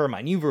what? Never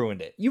mind. You've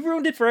ruined it. You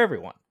ruined it for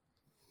everyone.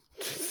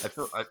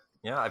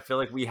 I feel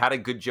like we had a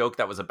good joke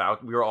that was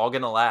about we were all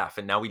gonna laugh,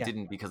 and now we Yeah.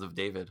 didn't because of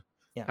David.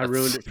 Yeah. I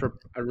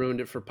ruined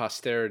it for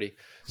posterity.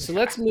 So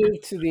let's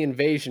move to the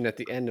invasion at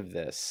the end of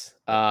this,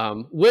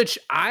 which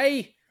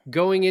I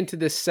going into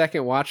this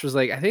second watch was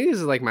like, I think this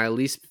is like my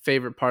least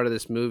favorite part of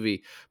this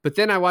movie. But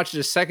then I watched it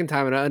a second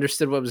time and I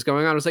understood what was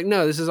going on. I was like,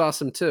 no, this is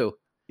awesome too.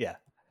 Yeah.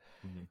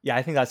 Mhm. Yeah,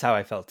 I think that's how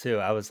I felt too.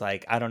 I was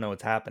like, I don't know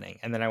what's happening.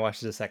 And then I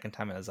watched it a second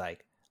time and I was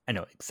like, I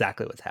know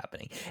exactly what's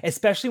happening.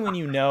 Especially when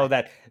you know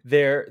that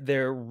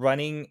they're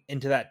running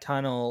into that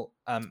tunnel.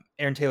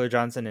 Aaron Taylor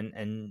Johnson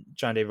and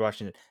John David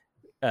Washington,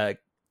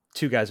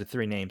 two guys with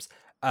three names.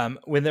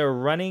 When they're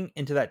running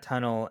into that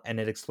tunnel and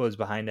it explodes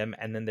behind them,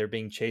 and then they're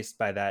being chased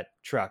by that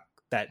truck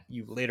that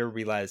you later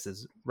realize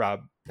is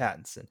Rob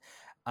Pattinson.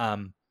 Well,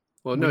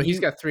 When no, he's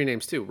you- got three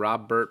names too.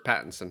 Rob, Burt,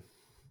 Pattinson.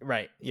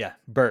 Right. Yeah.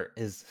 Bert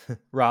is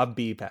Rob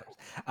B.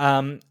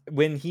 Patterson.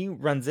 When he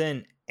runs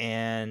in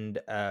and,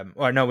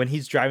 when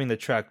he's driving the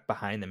truck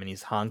behind them and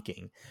he's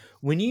honking,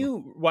 when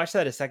you watch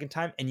that a second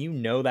time and you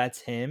know that's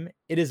him,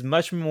 it is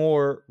much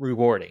more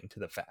rewarding to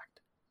the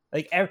fact.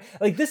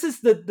 Like this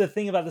is the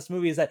thing about this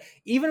movie is that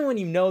even when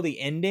you know the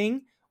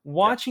ending,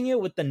 watching it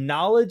with the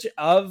knowledge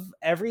of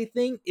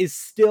everything is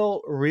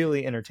still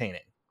really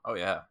entertaining. Oh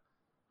yeah.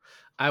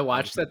 I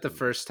watched that the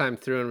first time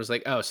through and was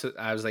like, oh, so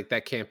I was like,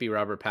 that can't be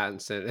Robert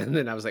Pattinson. And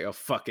then I was like, oh,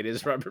 fuck, it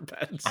is Robert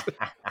Pattinson.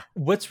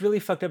 What's really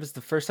fucked up is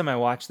the first time I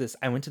watched this,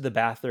 I went to the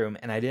bathroom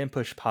and I didn't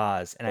push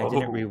pause and I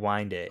didn't Oh.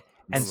 rewind it. Oh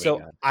And my so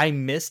God. I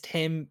missed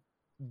him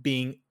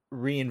being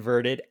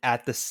reinverted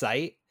at the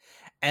site.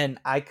 And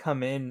I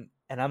come in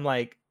and I'm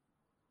like,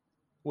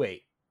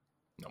 wait,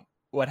 No.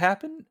 what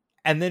happened?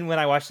 And then when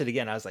I watched it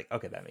again, I was like,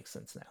 okay, that makes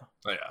sense now.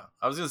 Oh, yeah.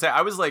 I was gonna say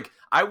I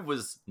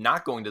was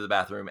not going to the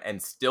bathroom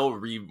and still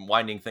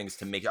rewinding things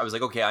to make. I was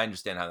like, okay, I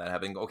understand how that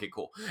happened. Okay,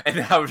 cool. And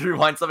then I would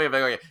rewind something. I'm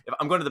like, okay, if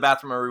I'm going to the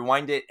bathroom, I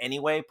rewind it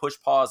anyway. Push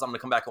pause. I'm gonna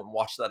come back and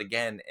watch that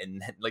again.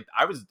 And then, like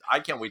I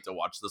can't wait to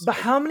watch this. But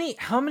how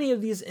many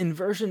of these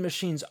inversion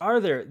machines are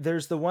there?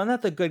 There's the one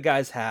that the good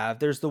guys have.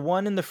 There's the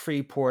one in the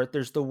Freeport.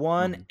 There's the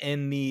one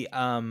in the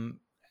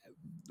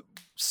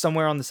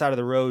somewhere on the side of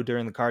the road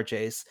during the car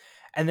chase.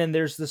 And then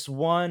there's this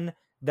one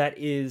that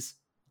is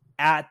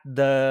at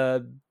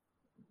the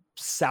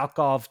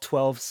Salkov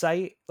 12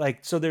 site.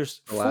 Like, so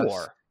there's The last-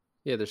 four.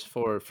 Yeah, there's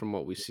four from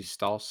what we see.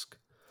 Stalsk.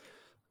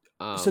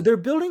 So they're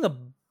building a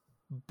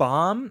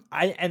bomb.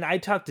 I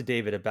talked to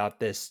David about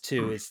this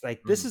too. It's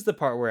like, this is the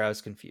part where I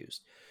was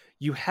confused.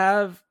 You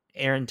have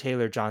Aaron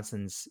Taylor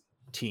Johnson's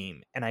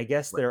team, and I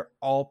guess they're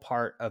all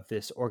part of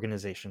this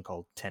organization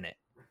called Tenet.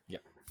 Yeah.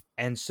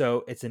 And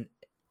so it's an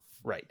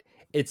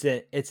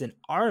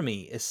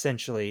army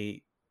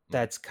essentially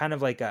that's kind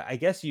of like I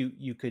guess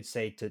you could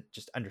say, to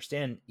just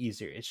understand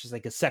easier, it's just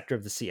like a sector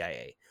of the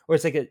CIA, or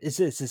it's like it's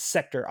a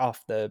sector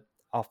off the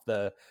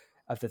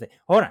thing.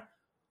 Hold on,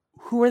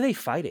 who are they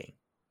fighting?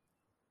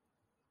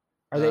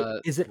 Are they?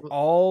 Is it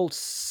all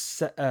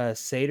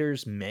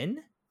Sater's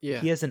men? Yeah.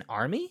 He has an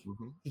army.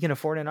 He can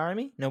afford an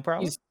army, no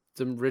problem. He's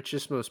the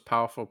richest, most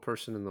powerful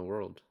person in the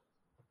world.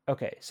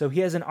 Okay, so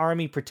he has an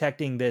army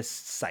protecting this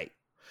site.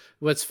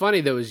 What's funny,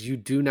 though, is you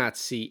do not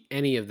see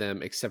any of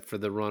them except for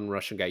the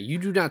Russian guy. You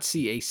do not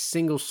see a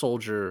single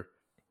soldier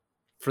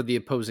for the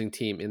opposing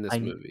team in this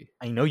movie.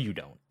 I know you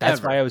don't. That's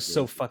Ever. why I was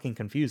so fucking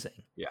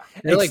confusing. Yeah.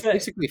 They're like Except-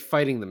 basically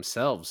fighting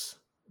themselves.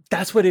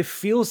 That's what it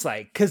feels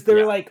like, because they're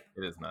Yeah. like,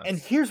 It is nuts. and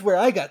here's where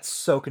I got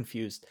so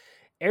confused.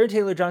 Aaron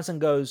Taylor Johnson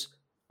goes,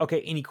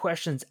 okay, any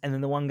questions? And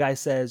then the one guy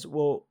says,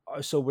 well,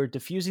 so we're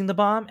defusing the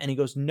bomb? And he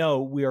goes,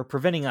 no, we are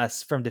preventing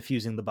us from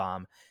defusing the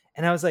bomb.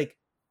 And I was like,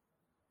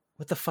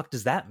 what the fuck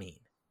does that mean?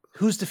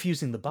 Who's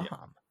defusing the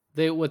bomb?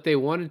 What they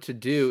wanted to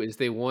do is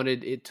they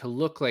wanted it to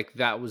look like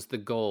that was the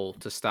goal,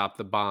 to stop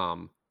the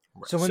bomb.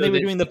 So when So they were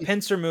they- doing the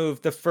pincer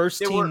move, the first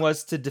They team were-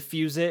 was to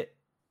defuse it.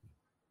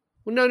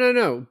 Well,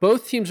 no.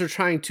 Both teams are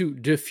trying to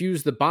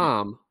defuse the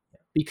bomb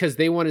because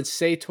they wanted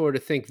Sator to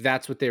think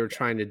that's what they were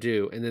trying to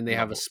do. And then they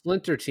have a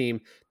splinter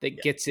team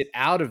that gets it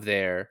out of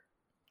there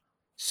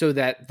so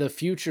that the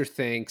future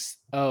thinks,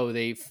 oh,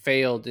 they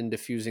failed in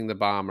defusing the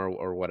bomb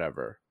or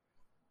whatever.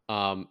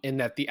 And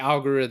that the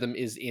algorithm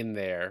is in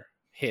there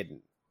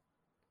hidden.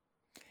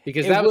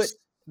 Because that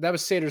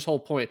was Sator's whole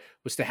point,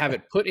 was to have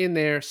it put in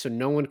there so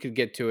no one could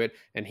get to it,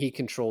 and he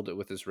controlled it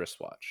with his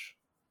wristwatch.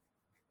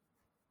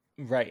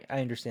 Right,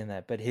 I understand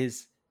that, but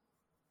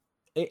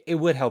it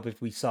would help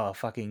if we saw a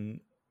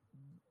fucking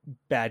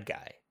bad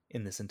guy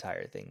in this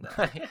entire thing,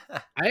 though.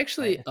 I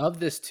actually, of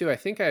this too, I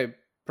think I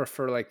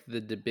prefer like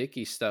the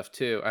Debicki stuff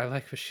too. I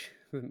like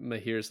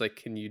Mahir's like,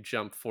 "Can you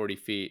jump 40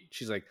 feet?"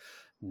 She's like,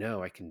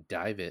 "No, I can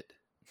dive it."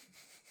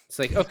 It's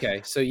like,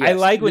 okay, so yes, I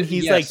like when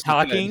he's like yes, you could.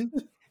 talking,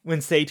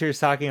 when Sator's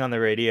talking on the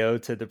radio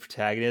to the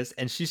protagonist,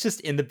 and she's just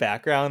in the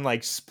background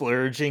like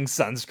splurging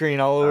sunscreen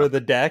all over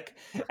the deck,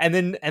 and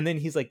then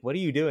he's like, "What are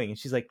you doing?" And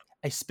she's like,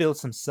 "I spilled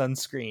some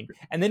sunscreen."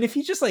 And then if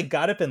he just like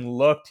got up and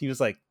looked, he was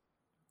like,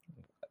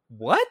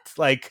 "What?"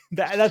 Like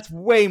that's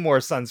way more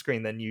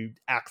sunscreen than you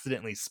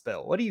accidentally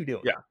spill. What are you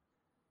doing?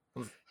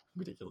 Yeah.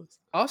 Ridiculous.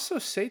 Also,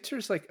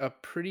 Sator's like a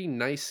pretty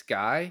nice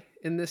guy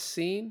in this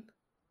scene.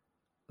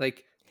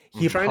 Like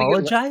He trying to get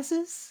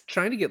apologizes.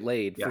 trying to get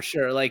laid Yeah. for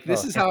sure. Like,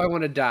 this Oh, is how I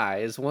want to die.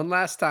 Is one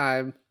last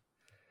time.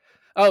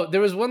 Oh,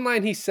 there was one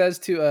line he says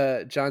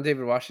to John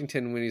David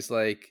Washington when he's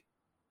like,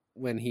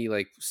 when he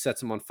like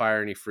sets him on fire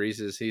and he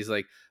freezes. He's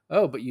like,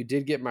 "Oh, but you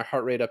did get my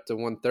heart rate up to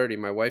 130.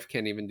 My wife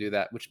can't even do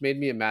that," which made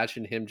me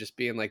imagine him just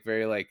being like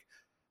very like,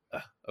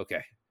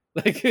 okay,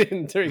 like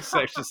during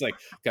sex, just like,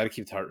 got to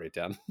keep the heart rate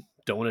down.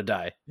 Don't want to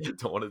die.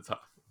 Don't want to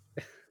talk.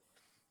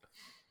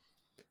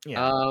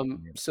 Yeah.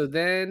 So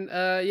then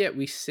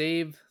we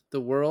save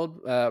the world.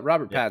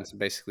 Robert Yeah. Pattinson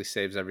basically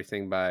saves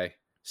everything by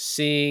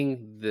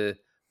seeing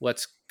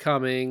what's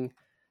coming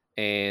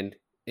and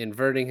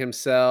inverting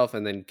himself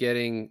and then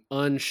getting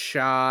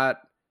unshot,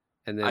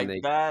 and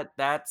then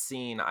That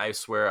scene, I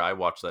swear I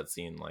watched that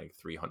scene like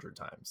 300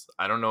 times.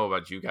 I don't know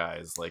about you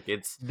guys. Like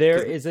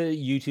There is a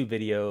YouTube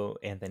video,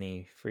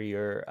 Anthony, for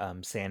your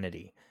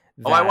sanity.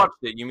 Oh, I watched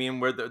it. You mean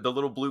where the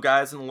little blue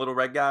guys and the little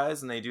red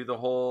guys and they do the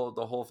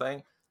whole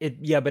thing?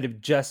 But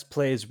it just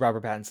plays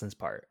Robert Pattinson's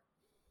part.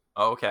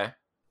 Oh, okay.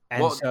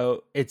 And Well-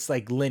 so it's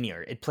like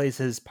linear. It plays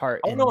his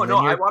part. Oh in no,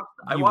 linear.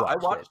 I You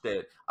watched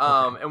it.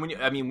 Okay. And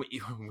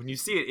when you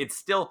see it,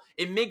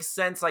 it makes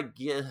sense. Like,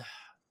 yeah,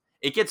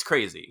 it gets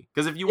crazy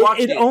because if you watch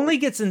It only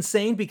gets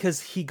insane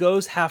because he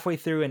goes halfway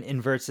through and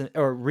inverts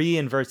or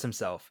re-inverts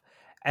himself,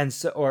 and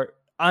so or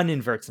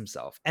uninverts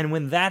himself. And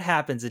when that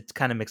happens, it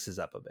kind of mixes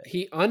up a bit.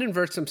 he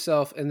uninverts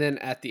himself, and then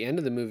at the end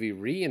of the movie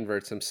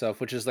reinverts himself,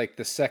 which is like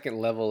the second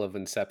level of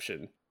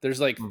Inception. There's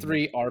like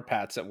 3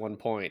 RPATs at one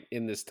point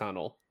in this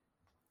tunnel.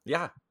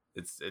 Yeah,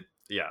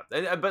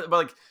 but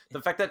like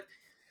the fact that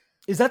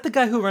Is that the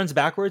guy who runs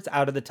backwards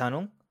out of the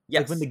tunnel?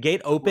 yes, Like when the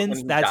gate opens,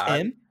 he that's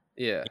died. him.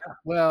 Yeah. yeah,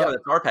 Well,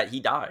 that's Arpat. He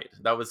died.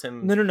 That was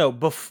him. No.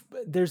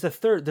 There's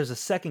a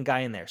second guy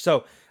in there.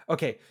 So,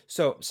 okay.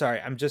 So, sorry.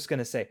 I'm just going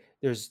to say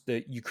there's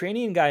the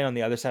Ukrainian guy on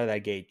the other side of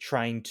that gate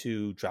trying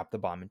to drop the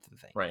bomb into the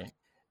thing. Right.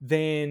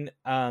 Then,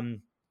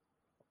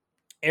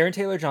 Aaron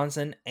Taylor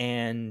Johnson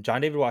and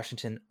John David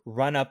Washington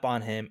run up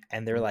on him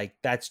and they're like,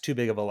 "That's too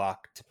big of a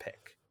lock to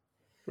pick."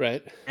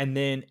 right. And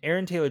then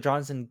Aaron Taylor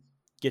Johnson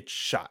gets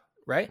shot,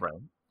 right? Right.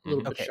 A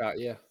little Mhm. bit Okay. shot,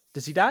 yeah.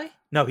 Does he die?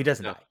 No, he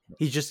doesn't No. die.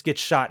 He just gets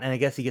shot and I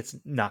guess he gets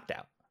knocked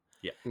out.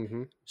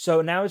 Mm-hmm.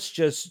 So now it's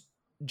just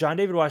John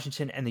David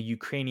Washington and the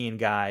Ukrainian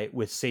guy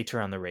with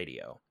Sator on the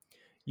radio.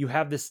 You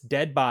have this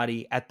dead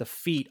body at the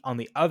feet on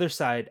the other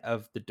side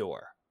of the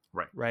door.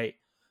 Right. Right.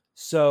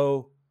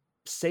 So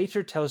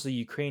Sator tells the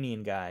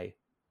Ukrainian guy,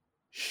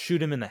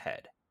 shoot him in the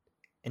head.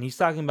 And he's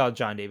talking about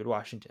John David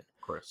Washington.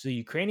 Of course. So the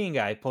Ukrainian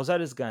guy pulls out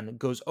his gun,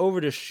 goes over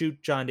to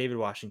shoot John David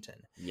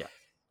Washington. Yeah.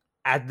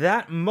 At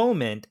that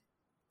moment,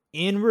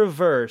 in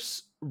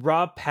reverse,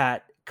 Rob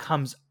Pat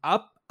comes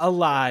up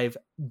alive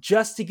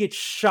just to get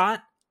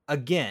shot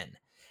again.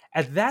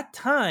 At that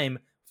time,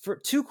 for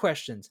 2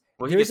 questions.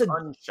 Well, he gets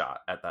unshot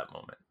at that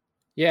moment.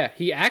 Yeah,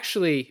 he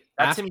actually.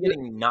 That's him after-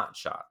 getting not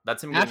shot.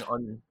 That's him getting After-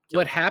 unkilled.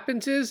 What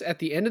happens is at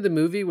the end of the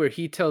movie where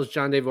he tells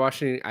John David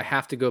Washington, "I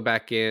have to go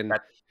back in."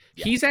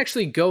 Yeah. He's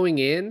actually going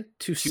in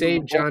to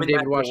save John open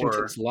David that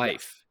Washington's door.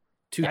 life,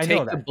 to I know take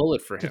the that.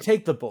 bullet for to him.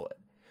 take the bullet.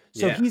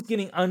 So Yeah. he's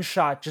getting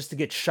unshot just to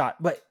get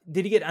shot. But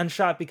did he get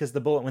unshot because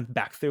the bullet went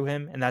back through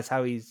him and that's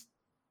how he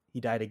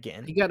died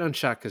again? He got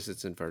unshot because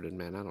it's inverted,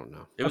 man. I don't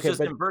know. It was Okay, just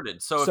but-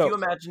 inverted. So if so- you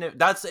imagine it,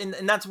 that's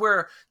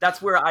where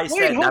I said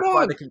Wait, hold that's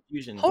why on. the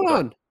confusion. Hold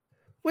on.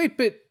 Wait,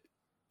 but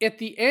at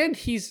the end,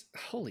 he's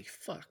holy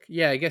fuck.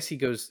 Yeah, I guess he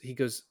goes.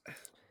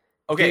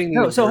 Okay. getting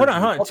No, so hold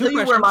on. I'll Two tell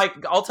you where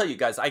questions. I'll tell you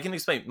guys. I can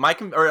explain I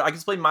can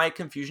explain my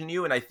confusion to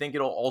you, and I think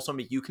it'll also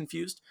make you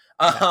confused.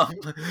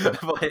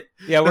 But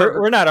Yeah,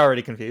 we're not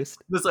already confused.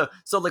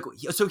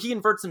 so he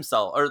inverts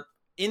himself, or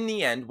in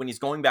the end, when he's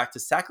going back to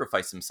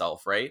sacrifice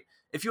himself, right?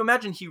 If you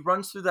imagine he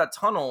runs through that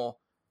tunnel,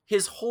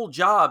 his whole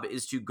job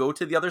is to go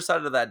to the other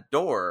side of that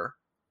door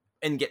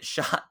and get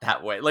shot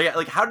that way.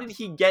 Like how did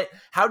he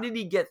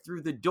get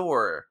through the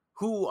door?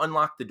 Who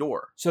unlocked the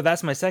door? So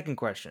that's my second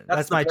question. That's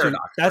That's the my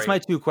paradox, two. That's right? my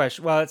 2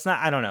 questions. Well, it's not.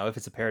 I don't know if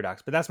it's a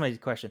paradox, but that's my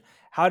question.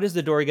 How does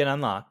the door get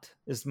unlocked?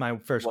 Is my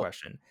first Well-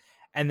 question,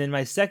 and then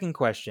my second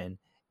question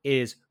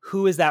is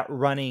who is that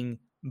running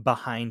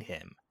behind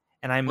him?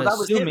 And I'm Well, that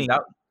was assuming him.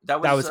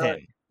 That that was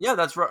him. Yeah,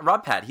 that's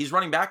Rob Pat. He's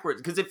running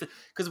backwards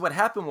because what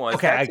happened was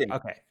Okay, that's him.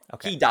 okay.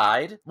 He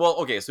died. Well,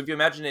 okay, so if you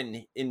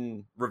imagine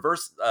in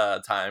reverse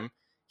time,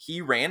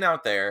 he ran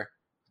out there,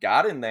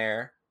 got in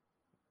there,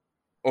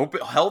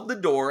 held the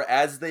door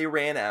as they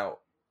ran out,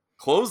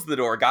 closed the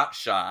door, got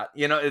shot.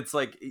 It's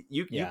like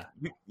you Yeah.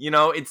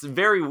 it's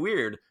very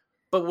weird.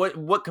 But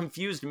what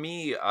confused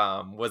me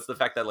was the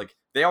fact that like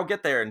they all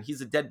get there and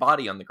he's a dead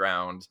body on the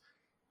ground.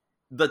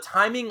 The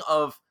timing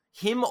of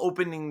him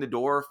opening the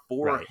door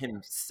for Right.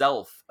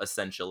 himself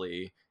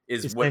essentially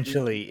is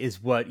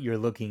what you're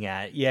looking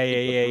at. Yeah.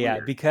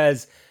 Weird.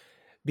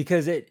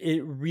 Because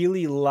it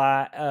really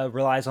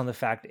relies on the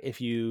fact if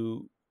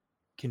you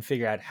can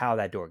figure out how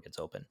that door gets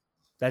open.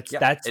 That's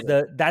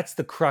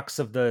the crux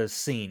of the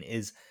scene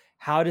is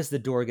how does the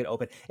door get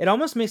open? It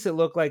almost makes it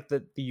look like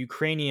the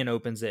Ukrainian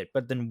opens it,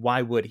 but then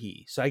why would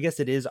he? So I guess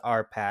it is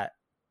Arpat.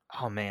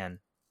 Oh man.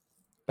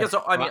 Yeah,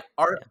 so I mean,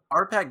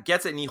 Arpat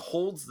gets it and he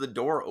holds the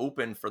door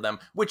open for them,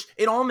 which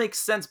it all makes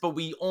sense, but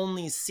we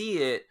only see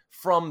it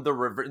from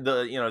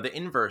the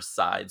inverse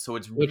side, so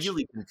it's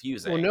really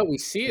confusing. Well, no, we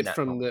see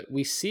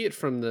it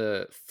from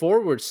the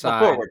forward side.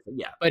 Forward,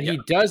 yeah, but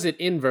he does it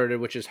inverted,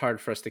 which is hard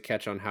for us to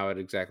catch on how it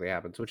exactly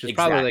happens. Which is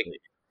probably like,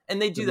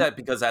 and they do that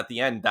because at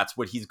the end, that's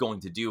what he's going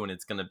to do, and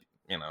it's gonna,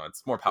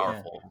 it's more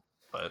powerful.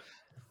 Yeah.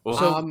 But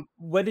so,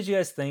 what did you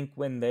guys think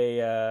when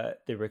they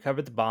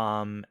recovered the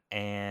bomb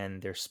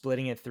and they're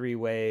splitting it 3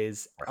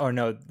 ways? Or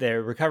no,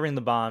 they're recovering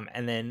the bomb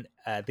and then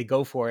they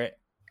go for it,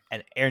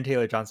 and Aaron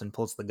Taylor Johnson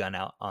pulls the gun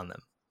out on them.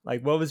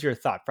 Like, what was your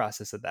thought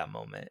process at that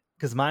moment?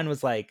 Because mine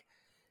was like,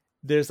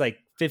 there's like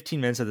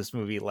 15 minutes of this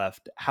movie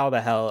left. How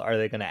the hell are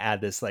they going to add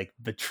this like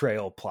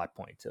betrayal plot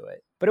point to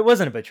it? But it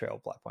wasn't a betrayal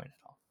plot point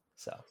at all.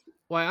 So,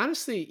 well,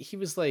 honestly, he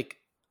was like,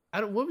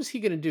 what was he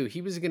going to do?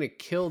 He was going to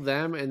kill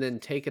them and then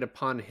take it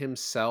upon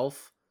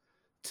himself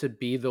to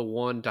be the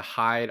one to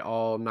hide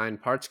all 9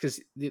 parts,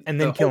 and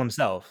then kill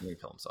himself.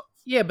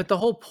 Yeah, but the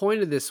whole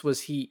point of this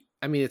was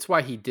it's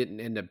why he didn't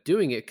end up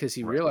doing it, because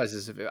he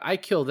realizes if I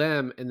kill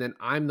them and then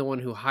I'm the one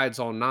who hides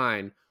all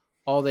 9,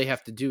 all they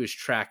have to do is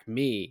track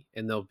me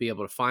and they'll be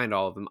able to find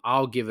all of them.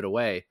 I'll give it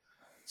away.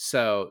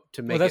 So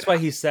to make that's why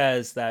he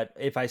says that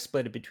if I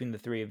split it between the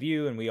 3 of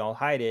you and we all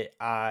hide it,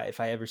 if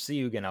I ever see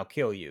you again, I'll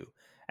kill you.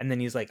 And then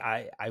he's like,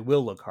 I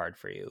will look hard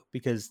for you,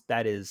 because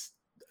that is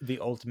the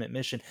ultimate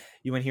mission.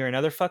 You want to hear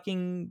another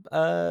fucking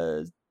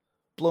blow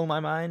my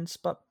mind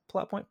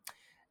plot point?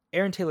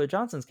 Aaron Taylor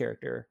Johnson's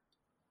character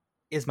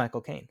is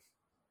Michael Caine.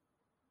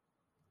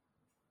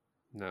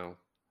 No.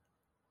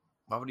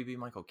 Why would he be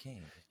Michael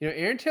Caine?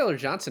 Aaron Taylor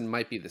Johnson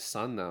might be the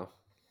son, though.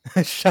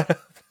 Shut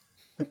up.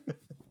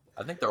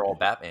 I think they're all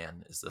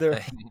Batman is the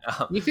thing.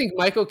 You think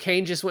Michael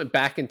Caine just went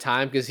back in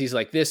time because he's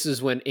like, this is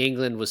when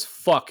England was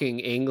fucking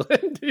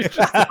England?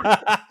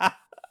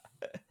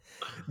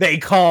 They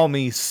call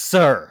me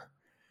sir.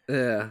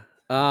 Yeah.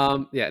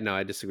 No,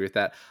 I disagree with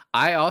that.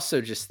 I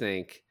also just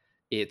think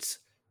it's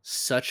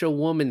such a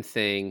woman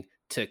thing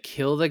to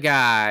kill the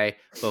guy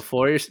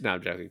before you're... No,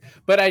 I'm joking.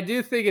 But I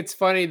do think it's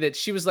funny that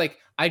she was like,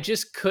 I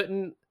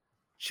couldn't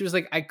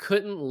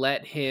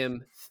let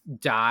him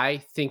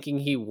die thinking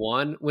he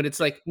won, when it's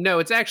like, no,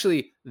 it's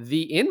actually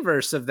the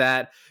inverse of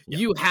that. Yeah.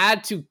 You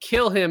had to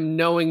kill him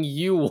knowing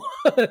you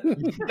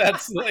won.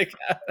 That's like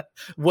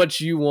what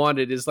you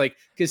wanted, is like,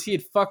 because he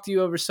had fucked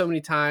you over so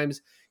many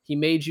times. He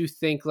made you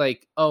think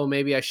like, oh,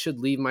 maybe I should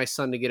leave my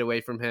son to get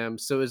away from him.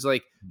 So it was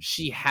like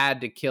she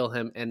had to kill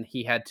him, and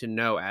he had to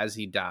know as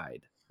he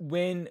died.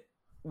 When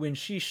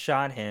she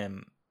shot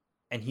him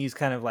and he's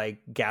kind of like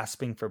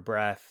gasping for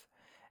breath,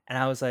 and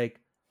I was like,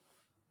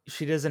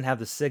 she doesn't have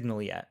the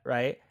signal yet,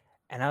 right?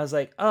 And I was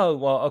like, oh,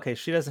 well, okay,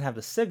 she doesn't have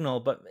the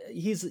signal, but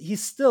he's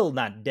still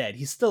not dead.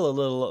 He's still a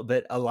little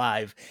bit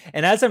alive.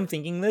 And as I'm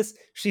thinking this,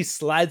 she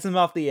slides him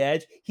off the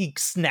edge. He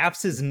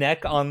snaps his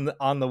neck on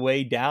the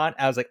way down.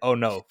 I was like, oh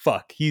no,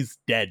 fuck, he's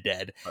dead.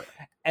 Right.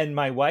 And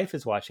my wife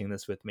is watching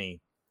this with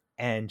me,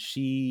 and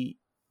she,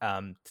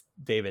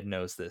 David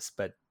knows this,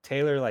 but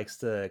Taylor likes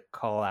to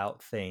call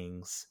out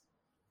things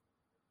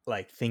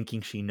like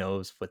thinking she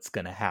knows what's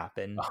gonna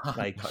happen.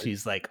 Like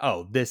she's like,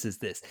 oh, this is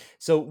this.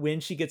 So when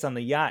she gets on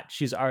the yacht,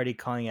 she's already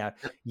calling out,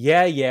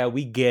 yeah,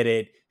 we get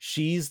it.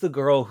 She's the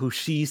girl who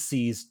she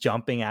sees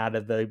jumping out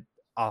of the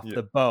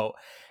boat.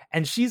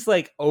 And she's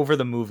like over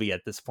the movie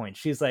at this point.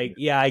 She's like,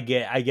 yeah, I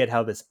get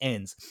how this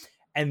ends.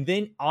 And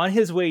then on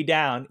his way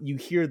down, you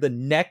hear the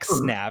neck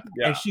snap,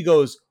 and she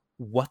goes,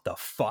 what the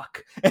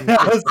fuck? And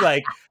I was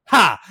like,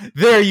 ha,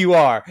 there you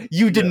are.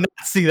 You did not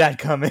see that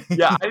coming.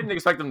 Yeah, I didn't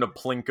expect them to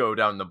plinko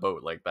down the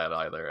boat like that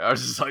either. I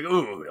was just like,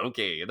 ooh,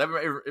 okay.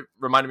 It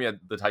reminded me of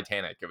the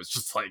Titanic. It was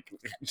just like...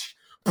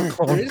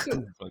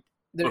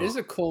 There is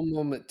a cool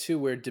moment, too,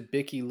 where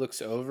Debicki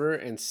looks over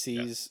and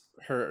sees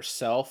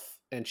herself,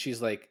 and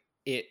she's like,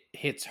 it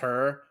hits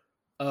her.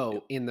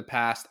 Oh, in the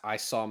past, I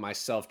saw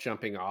myself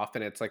jumping off,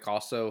 and it's like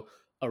also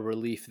a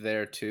relief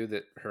there, too,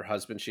 that her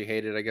husband she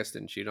hated, I guess,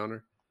 didn't cheat on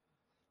her.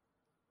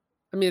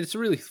 I mean, it's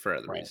really for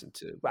other reason,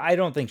 too. But I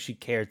don't think she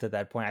cared at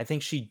that point. I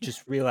think she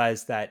just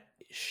realized that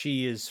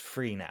she is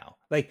free now.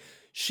 Like,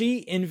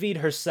 she envied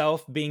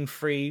herself being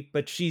free,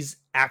 but she's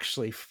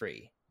actually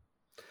free.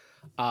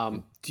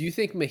 Do you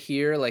think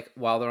Mahir, like,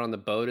 while they're on the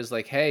boat, is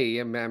like, hey,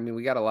 yeah, man, I mean,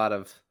 we got a lot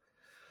of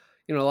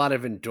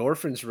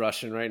endorphins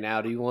rushing right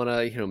now. Do you want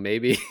to,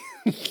 maybe,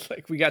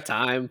 like, we got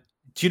time.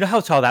 Do you know how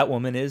tall that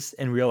woman is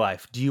in real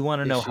life? Do you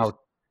want to know how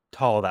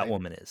tall that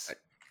woman is?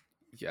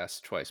 Yes,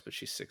 twice, but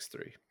she's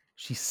 6'3".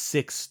 She's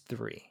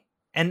 6'3",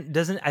 and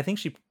I think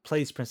she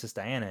plays Princess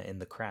Diana in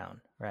The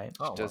Crown, right?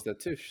 She Oh, does wow. that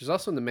too. She's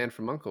also in The Man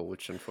from U.N.C.L.E.,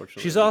 which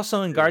unfortunately She's we also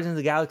in didn't do. Guardians of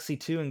the Galaxy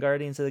 2 and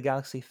Guardians of the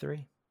Galaxy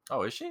 3.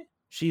 Oh, is she?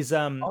 She's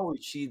Oh,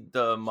 is she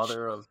the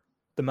mother of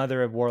the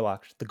mother of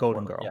Warlock, the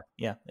Golden Warlock? Girl.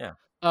 Yeah. Yeah.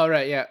 Oh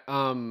right, yeah.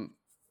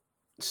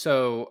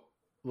 So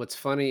what's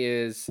funny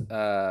is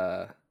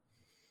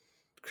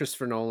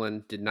Christopher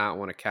Nolan did not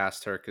want to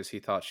cast her because he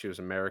thought she was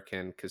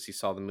American because he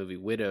saw the movie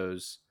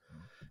Widows,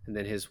 and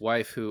then his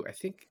wife, who I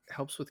think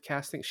helps with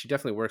casting, she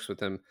definitely works with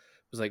him,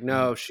 was like,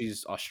 no,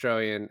 she's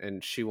Australian,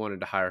 and she wanted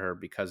to hire her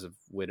because of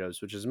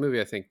Widows, which is a movie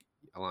I think,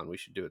 Alon, we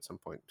should do at some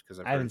point because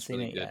I've I heard haven't it's seen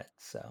really it good. yet,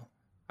 so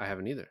I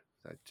haven't either.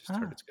 I just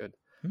heard it's good.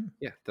 Hmm.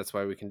 Yeah, that's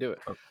why we can do it.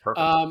 Oh,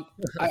 perfect.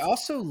 I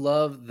also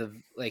love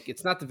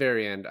it's not the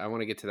very end. I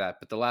want to get to that,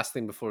 but the last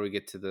thing before we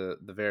get to the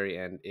very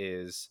end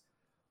is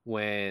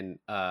when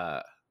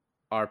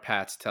our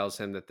Pats tells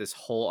him that this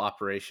whole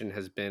operation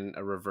has been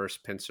a reverse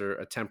pincer,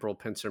 a temporal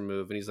pincer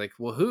move, and he's like,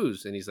 "Well,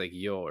 whose?" And he's like,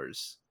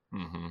 "Yours."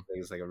 Mm-hmm. I think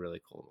it's like a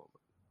really cool moment.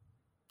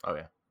 Oh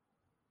yeah.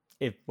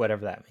 if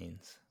whatever that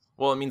means.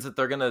 Well, it means that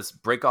they're gonna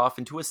break off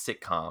into a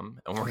sitcom,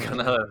 and we're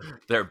gonna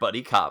their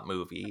buddy cop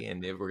movie,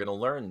 and we're gonna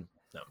learn.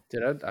 No,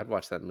 Dude, I'd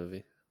watch that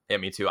movie. yeah,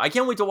 me too. I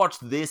can't wait to watch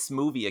this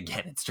movie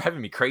again. It's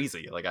driving me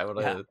crazy. Like I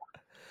would have.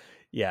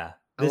 Yeah.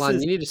 This Alon,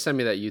 is you need to send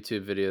me that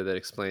YouTube video that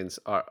explains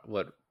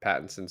what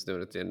Pattinson's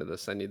doing at the end of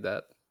this. I need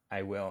that.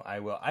 I will. I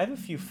have a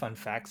few fun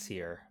facts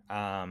here.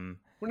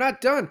 We're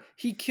not done.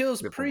 He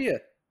kills Good point. Priya.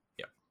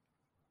 Yeah.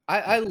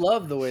 I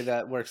love the way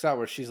that works out,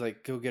 where she's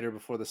like, "Go get her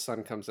before the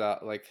sun comes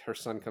out." Like her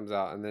son comes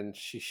out, and then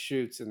she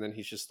shoots, and then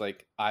he's just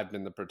like, "I've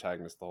been the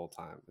protagonist the whole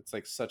time." It's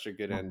like such a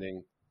good Mhm.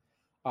 ending.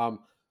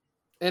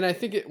 And I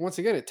think once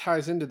again it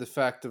ties into the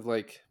fact of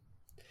like,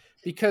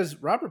 because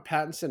Robert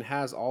Pattinson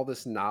has all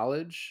this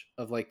knowledge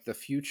of like the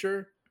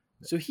future,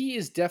 so he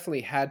has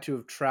definitely had to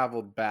have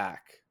traveled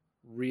back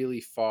really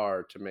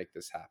far to make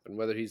this happen,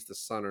 whether he's the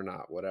son or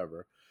not,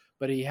 whatever.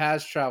 But he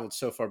has traveled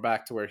so far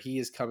back to where he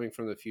is coming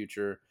from the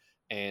future,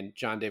 and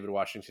John David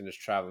Washington is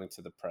traveling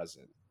to the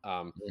present.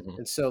 Mhm.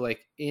 And so,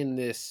 like in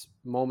this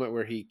moment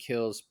where he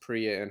kills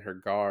Priya and her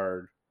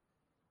guard,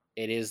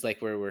 it is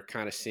like where we're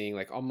kind of seeing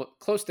like almost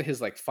close to his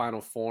like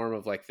final form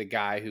of like the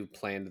guy who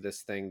planned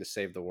this thing to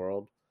save the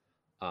world.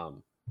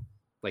 Um,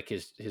 like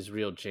his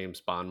real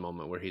James Bond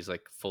moment where he's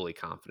like fully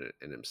confident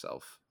in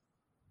himself.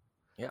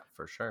 Yeah,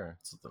 for sure.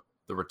 It's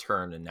the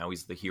return, and now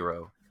he's the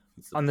hero.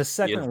 On the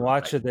second the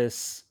watch guy. of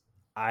this,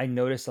 I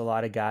noticed a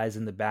lot of guys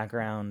in the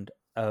background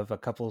of a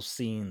couple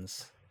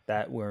scenes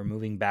that were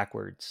moving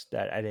backwards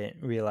that I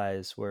didn't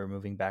realize were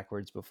moving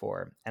backwards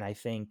before. And I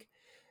think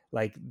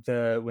like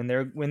when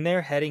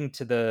they're heading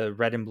to the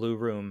red and blue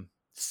room,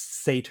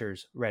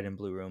 Sator's red and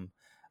blue room,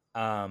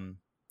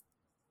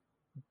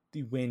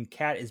 when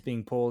Kat is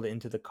being pulled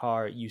into the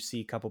car, you see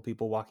a couple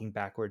people walking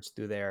backwards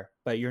through there,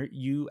 but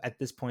you at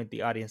this point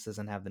the audience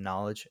doesn't have the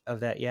knowledge of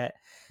that yet,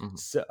 Mhm.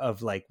 so,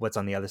 of like what's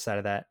on the other side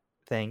of that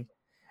thing.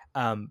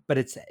 But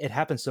it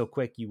happens so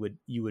quick you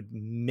would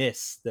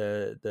miss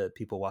the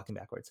people walking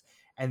backwards.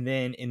 And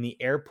then in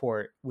the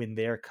airport when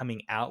they're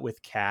coming out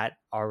with Kat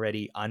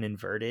already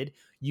uninverted,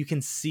 you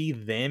can see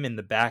them in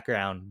the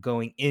background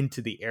going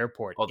into the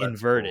airport Oh, that's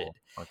inverted.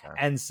 cool. Okay.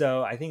 And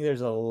so I think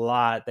there's a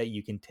lot that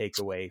you can take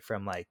away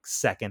from like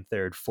second,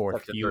 third,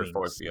 fourth Second, viewings. third,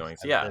 fourth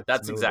viewings. of Yeah, this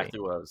that's movie. exactly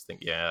what I was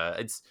thinking. Yeah,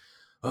 it's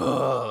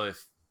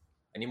if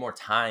I need more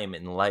time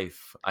in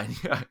life, I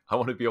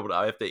want to be able to.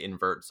 I have to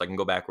invert so I can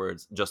go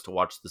backwards just to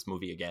watch this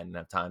movie again and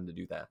have time to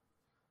do that.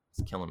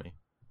 It's killing me.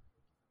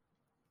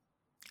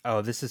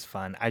 Oh, this is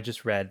fun. I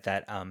just read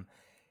that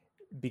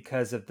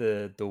because of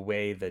the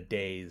way the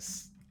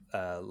days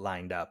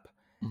lined up,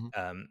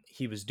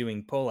 he was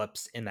doing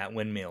pull-ups in that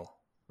windmill,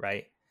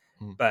 right?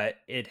 Mhm. But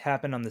it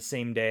happened on the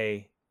same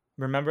day.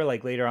 Remember,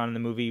 like later on in the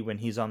movie when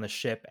he's on the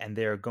ship and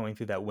they're going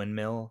through that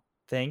windmill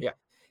thing? Yeah.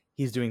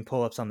 He's doing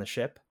pull-ups on the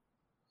ship.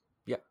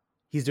 Yeah.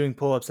 He's doing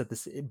pull-ups at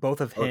both of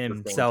Both at the same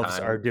himselves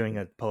time, are doing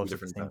a two pull-ups at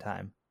the different same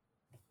times.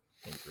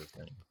 time.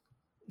 Interesting.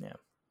 Yeah.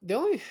 The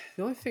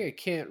only thing I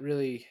can't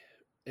really,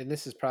 and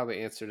this is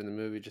probably answered in the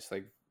movie, just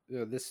like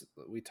this,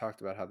 we talked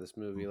about how this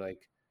movie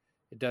like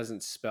it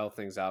doesn't spell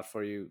things out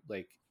for you,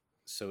 like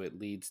so it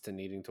leads to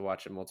needing to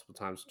watch it multiple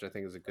times, which I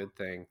think is a good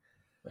thing.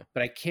 Yeah.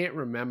 But I can't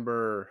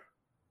remember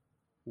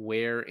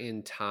where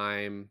in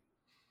time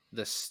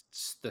the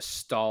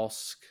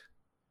Stalsk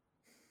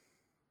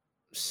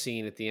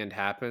scene at the end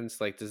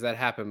happens. Like, does that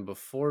happen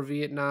before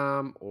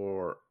Vietnam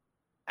or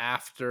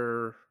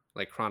after,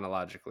 like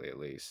chronologically at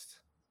least?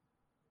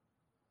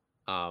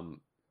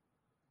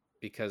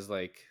 Because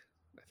like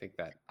I think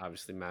that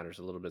obviously matters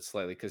a little bit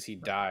slightly because he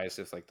dies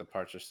if like the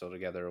parts are still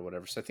together or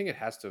whatever. So I think it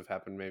has to have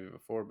happened maybe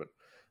before, but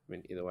I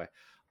mean either way.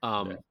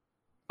 Yeah.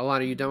 Alana,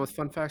 are you done with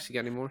fun facts? You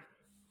got any more?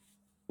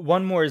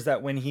 One more is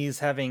that when he's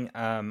having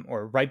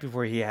or right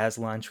before he has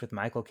lunch with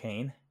Michael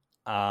Caine,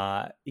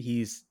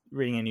 he's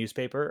reading a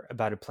newspaper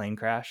about a plane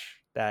crash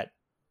that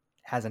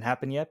hasn't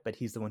happened yet, but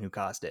he's the one who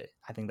caused it.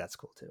 I think that's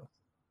cool too.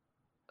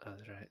 Oh,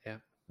 that's right. Yeah.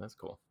 That's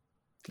cool.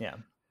 Yeah.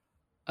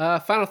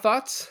 Final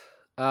thoughts.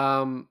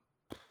 I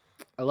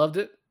loved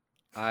it.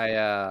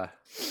 I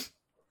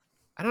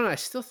don't know. I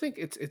still think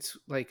it's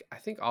like I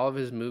think all of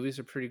his movies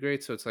are pretty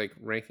great. So it's like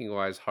ranking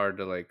wise hard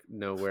to like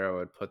know where I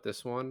would put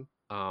this one.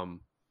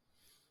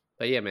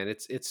 But yeah, man,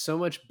 it's so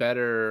much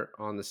better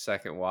on the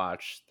second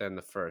watch than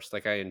the first.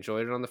 Like I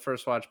enjoyed it on the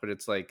first watch, but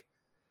it's like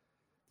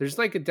there's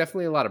like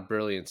definitely a lot of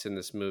brilliance in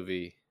this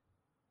movie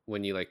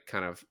when you like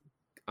kind of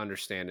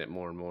understand it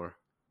more and more.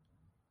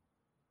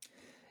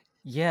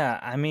 Yeah,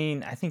 I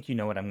mean, I think you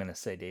know what I'm going to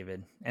say,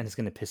 David, and it's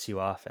going to piss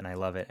you off, and I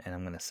love it, and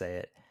I'm going to say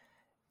it.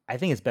 I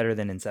think it's better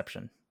than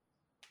Inception.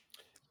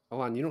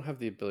 Alon, you don't have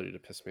the ability to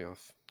piss me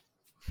off.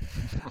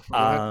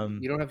 Um,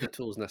 You don't have the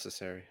tools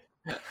necessary.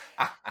 You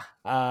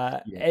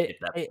don't get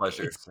that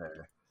pleasure, it's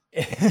sir.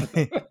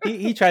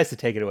 he tries to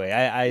take it away.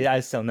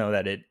 I still know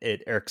that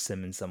it irks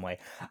him in some way.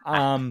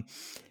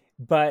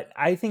 But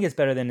I think it's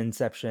better than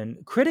Inception.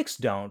 Critics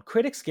don't.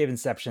 Critics gave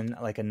Inception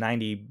like a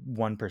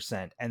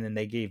 91%, and then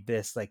they gave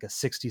this like a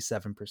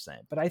 67%.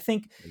 But I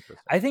think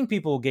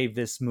people gave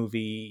this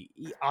movie,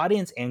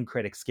 audience and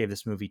critics gave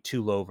this movie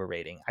too low of a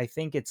rating. I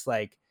think it's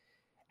like,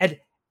 and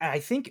I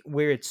think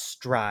where it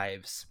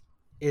strives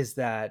is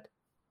that,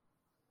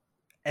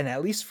 and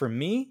at least for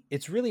me,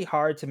 it's really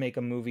hard to make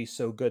a movie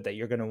so good that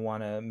you're going to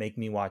want to make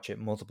me watch it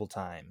multiple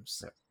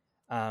times.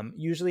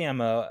 Usually I'm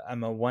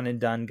a one and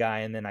done guy,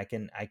 and then I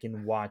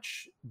can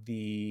watch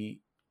the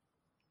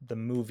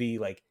movie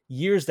like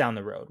years down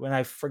the road when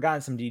I've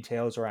forgotten some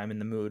details or I'm in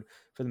the mood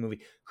for the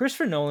movie.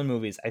 Christopher Nolan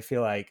movies, I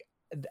feel like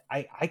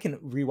I can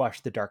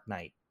rewatch The Dark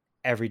Knight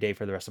every day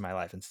for the rest of my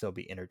life and still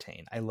be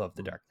entertained. I love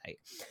The Dark Knight.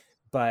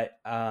 But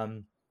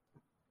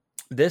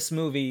this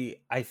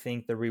movie, I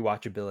think the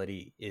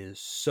rewatchability is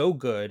so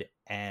good,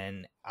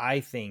 and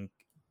I think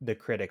the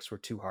critics were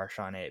too harsh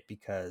on it,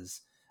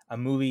 because a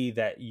movie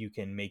that you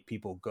can make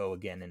people go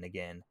again and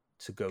again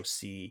to go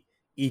see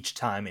each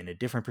time in a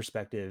different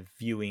perspective,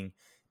 viewing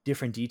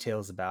different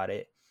details about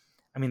it.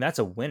 I mean, that's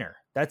a winner.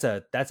 That's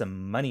a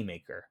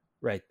moneymaker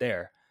right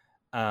there.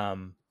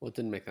 Well, it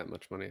didn't make that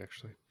much money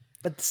actually.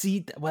 But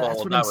see, well, that's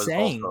what that I'm was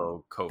saying.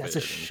 also COVID. That's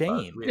a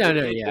shame. Yeah, I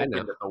know, It I opened know.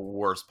 at the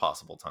worst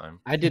possible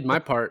time. I did my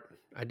part.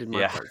 I did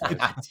my part. Guys.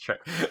 That's true.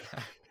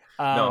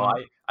 No,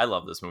 I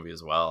love this movie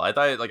as well. I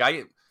thought, like,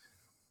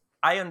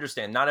 I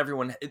understand. Not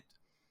everyone.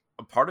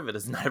 A part of it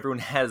is not everyone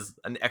has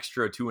an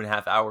extra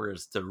 2.5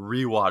 hours to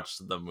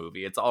rewatch the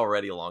movie. It's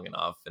already long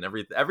enough, and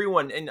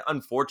everyone, and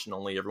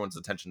unfortunately, everyone's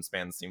attention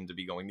spans seem to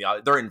be going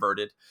they're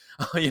inverted,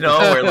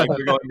 where like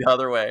they're going the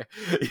other way,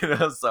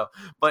 So,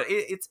 but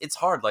it's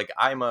hard. Like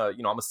I'm a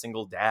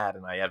single dad,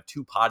 and I have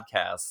 2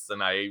 podcasts,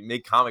 and I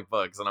make comic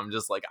books, and I'm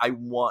just like, I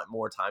want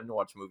more time to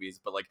watch movies.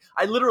 But like,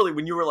 I literally,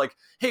 when you were like,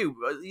 hey,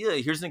 yeah,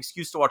 here's an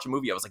excuse to watch a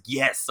movie, I was like,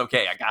 yes,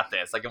 okay, I got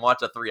this. I can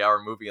watch a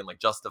 3-hour movie and like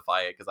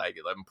justify it because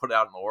I'm put it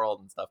out in the world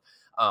and stuff.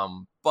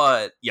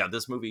 But yeah,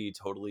 this movie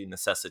totally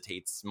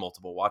necessitates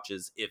multiple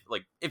watches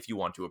if you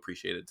want to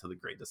appreciate it to the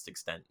greatest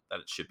extent that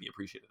it should be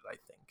appreciated, I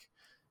think.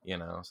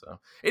 So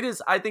it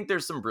is. I think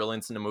there's some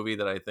brilliance in the movie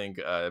that I think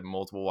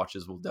multiple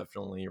watches will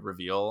definitely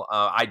reveal.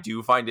 I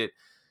do find it.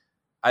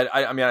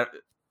 I mean,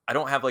 I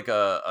don't have like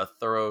a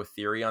thorough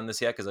theory on this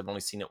yet because I've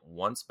only seen it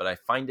once, but I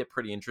find it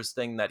pretty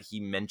interesting that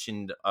he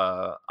mentioned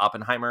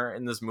Oppenheimer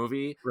in this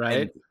movie,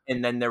 Right.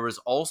 And then there was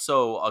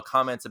also a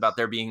comment about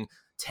there being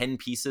 10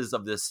 pieces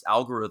of this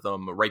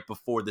algorithm right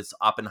before this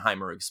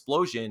Oppenheimer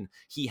explosion.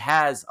 He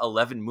has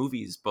 11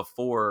 movies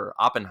before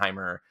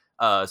Oppenheimer.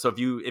 So if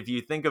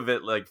you think of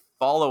it like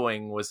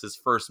Following was his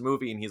first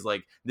movie, and he's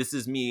like, this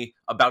is me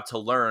about to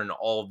learn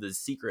all of the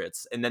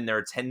secrets, and then there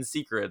are 10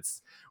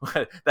 secrets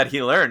that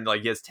he learned.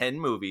 Like he has 10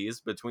 movies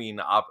between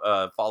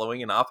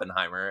Following and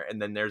Oppenheimer,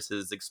 and then there's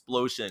his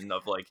explosion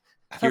of like,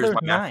 here's my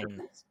 9.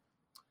 masterpiece.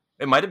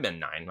 It might have been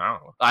 9. I don't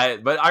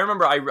know. But I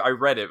remember I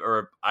read it,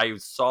 or I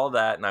saw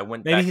that, and I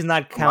went. Maybe back he's to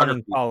not counting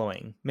filmography.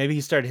 Following. Maybe he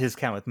started his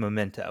count with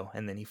Memento,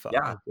 and then he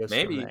followed. Yeah,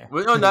 maybe.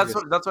 Well, no, that's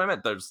what I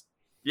meant. There's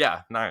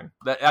 9.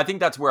 I think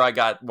that's where I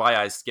got why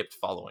I skipped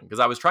Following, because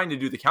I was trying to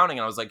do the counting,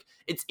 and I was like,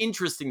 it's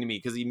interesting to me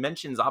because he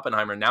mentions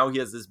Oppenheimer. Now he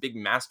has this big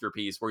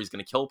masterpiece where he's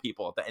going to kill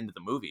people at the end of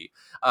the movie,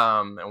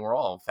 and we're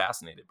all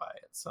fascinated by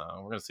it. So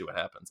we're going to see what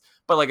happens.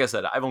 But like I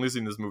said, I've only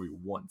seen this movie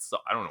once, so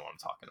I don't know what I'm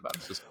talking about.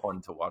 It's just fun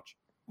to watch.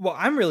 Well,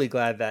 I'm really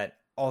glad that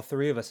all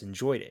 3 of us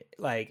enjoyed it.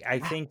 Like, I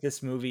think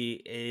this movie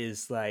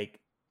is like,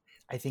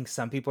 I think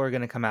some people are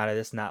going to come out of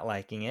this not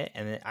liking it.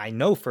 And I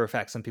know for a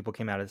fact some people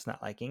came out of this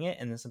not liking it.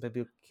 And then some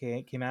people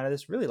came out of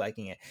this really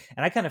liking it.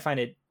 And I kind of find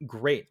it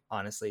great,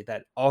 honestly,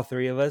 that all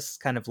 3 of us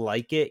kind of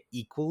like it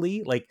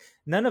equally. Like,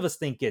 none of us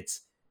think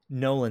it's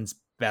Nolan's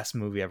best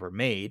movie ever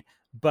made,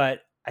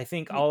 but I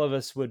think all of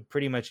us would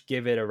pretty much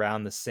give it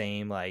around the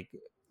same, like,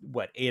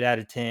 8 out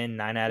of 10,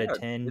 9 out of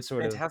 10 it's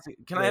sort fantastic.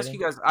 of. Can I ask you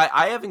guys,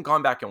 I haven't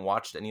gone back and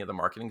watched any of the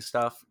marketing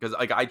stuff because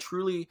like I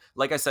truly,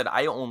 like I said,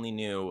 I only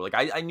knew like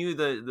I knew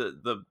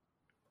the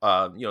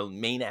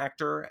main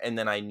actor, and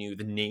then I knew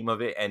the name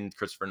of it and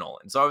Christopher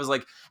Nolan. So I was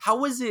like, how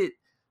was it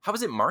how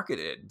was it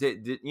marketed?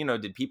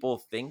 Did people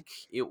think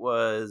it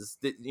was?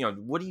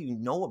 What do you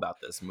know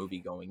about this movie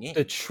going in?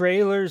 The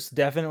trailers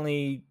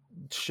definitely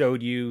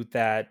showed you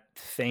that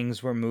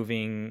things were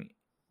moving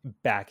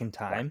back in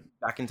time,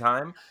 Back in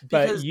time,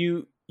 but because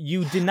you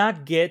did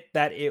not get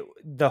that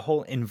the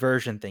whole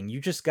inversion thing. You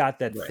just got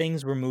that Right.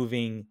 things were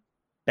moving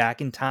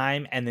back in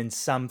time, and then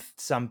some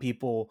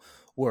people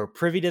were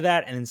privy to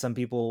that, and then some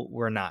people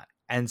were not.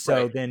 And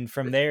so Right. then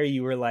from there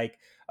you were like,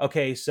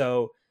 okay,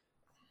 so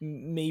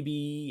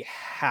maybe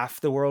half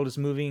the world is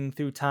moving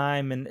through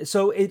time, and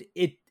so it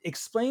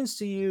explains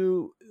to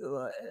you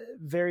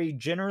very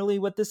generally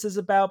what this is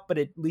about, but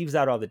it leaves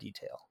out all the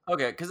detail.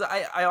 Okay, because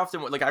I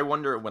often I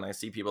wonder when I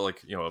see people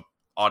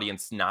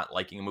audience not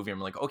liking a movie. I'm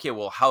like, okay,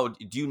 well, how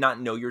do you not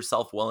know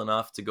yourself well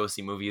enough to go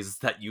see movies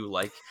that you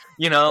like?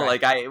 Right,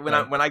 Like right.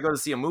 when I go to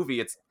see a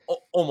movie, it's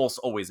almost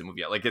always a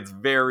movie. Like it's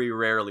very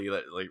rarely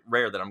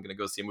rare that I'm gonna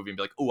go see a movie and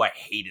be like, oh, I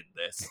hated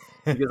this,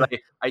 because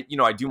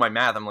I do my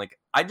math. I'm like,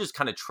 I just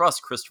kind of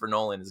trust Christopher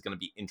Nolan is gonna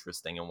be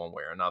interesting in one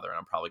way or another, and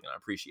I'm probably gonna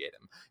appreciate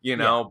him.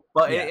 Yeah,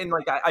 But yeah. and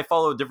I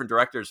follow different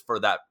directors for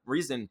that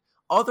reason.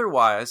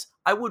 Otherwise,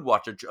 I would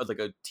watch a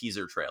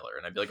teaser trailer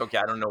and I'd be like, okay,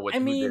 I don't know I who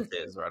mean,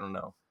 this is, or I don't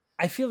know.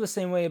 I feel the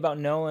same way about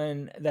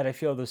Nolan that I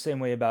feel the same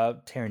way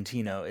about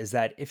Tarantino, is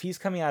that if he's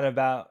coming out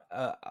about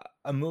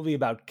a movie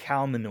about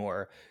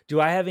Calmanor,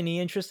 do I have any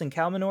interest in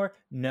Calmanor?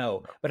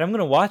 No, but I'm going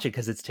to watch it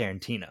because it's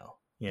Tarantino.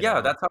 Yeah,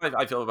 that's how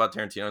I feel about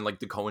Tarantino and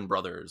the Coen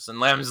brothers.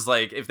 And I'm just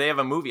like, if they have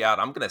a movie out,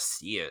 I'm gonna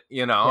see it.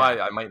 Yeah.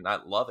 I might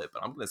not love it,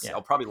 but I'm gonna see. Yeah.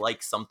 I'll probably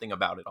like something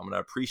about it. I'm gonna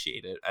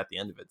appreciate it at the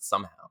end of it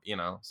somehow.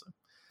 So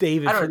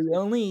David, I for don't the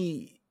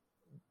only,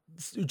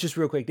 just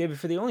real quick, David,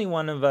 for the only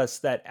one of us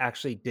that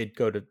actually did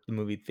go to the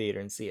movie theater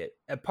and see it,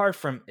 apart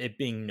from it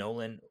being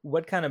Nolan,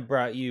 what kind of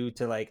brought you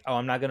to like, oh,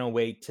 I'm not going to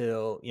wait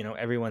till,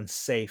 everyone's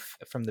safe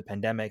from the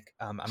pandemic.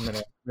 I'm going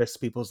to risk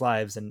people's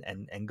lives and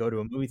go to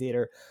a movie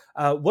theater.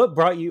 What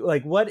brought you,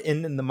 like, what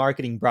in the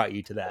marketing brought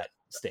you to that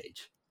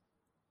stage?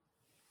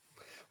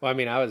 Well, I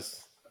mean, I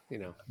was,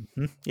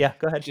 Yeah,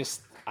 go ahead.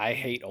 I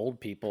hate old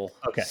people.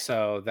 Okay.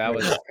 So that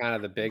was kind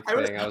of the big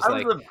thing. I was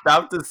like,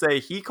 about to say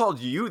he called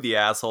you the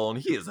asshole and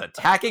he is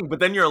attacking, but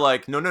then you're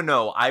like,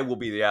 no, I will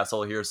be the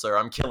asshole here, sir.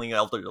 I'm killing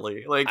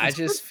elderly. I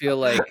just feel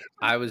like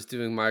I was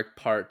doing my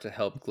part to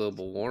help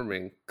global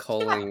warming,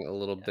 culling a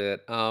little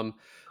bit.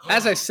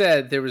 As I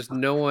said, there was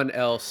no one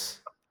else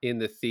in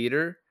the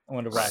theater, I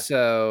wonder why.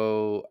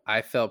 so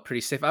I felt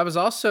pretty safe. I was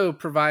also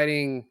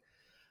providing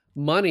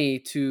money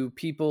to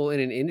people in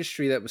an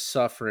industry that was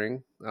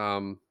suffering.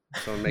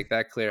 So I'll make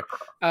that clear.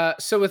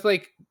 So with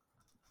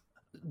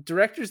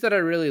directors that I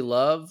really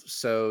love,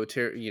 so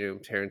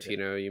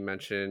Tarantino, you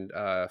mentioned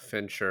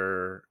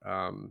Fincher,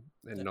 and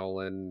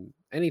Nolan.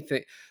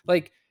 Anything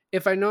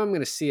if I know I'm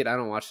going to see it, I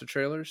don't watch the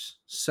trailers.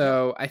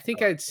 So I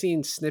think I'd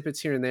seen snippets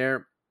here and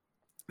there,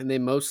 and they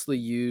mostly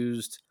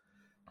used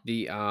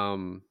the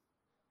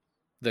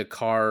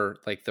car,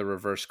 the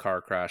reverse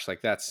car crash,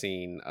 that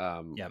scene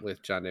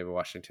with John David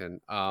Washington.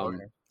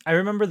 Okay. I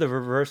remember the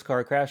reverse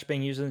car crash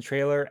being used in the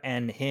trailer,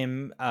 and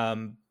him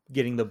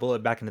getting the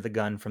bullet back into the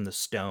gun from the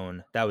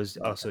stone. That was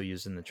also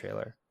used in the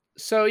trailer.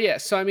 So yeah,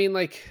 so I mean,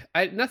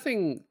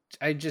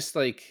 I just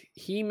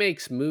he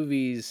makes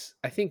movies.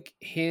 I think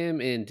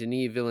him and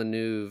Denis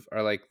Villeneuve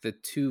are the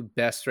two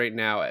best right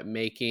now at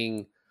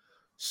making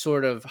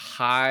sort of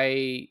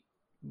high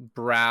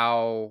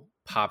brow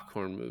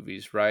popcorn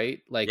movies, right?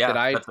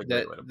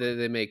 That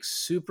they make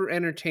super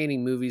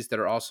entertaining movies that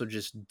are also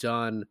just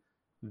done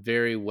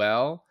very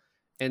well.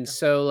 And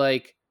so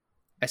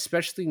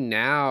especially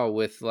now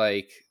with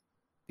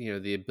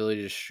the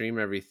ability to stream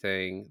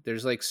everything,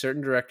 there's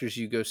certain directors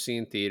you go see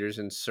in theaters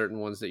and certain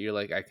ones that you're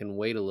I can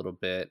wait a little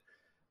bit.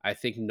 I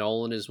think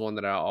Nolan is one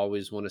that I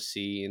always want to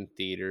see in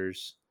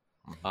theaters.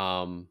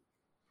 I've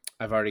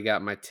already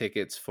got my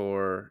tickets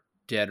for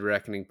Dead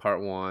Reckoning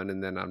Part 1,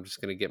 and then I'm just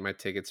going to get my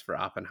tickets for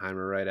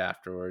Oppenheimer right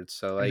afterwards.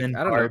 So and then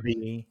I don't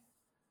Barbie.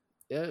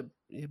 know.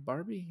 Yeah,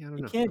 Barbie. I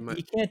don't know.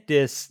 You can't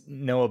diss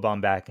Noah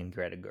Baumbach and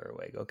Greta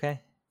Gerwig, okay?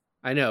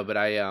 I know, but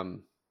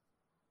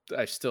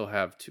I still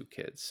have two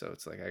kids, so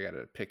it's I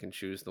gotta pick and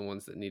choose the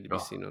ones that need to be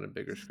seen on a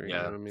bigger screen. Yeah,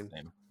 you know what I mean?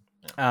 same.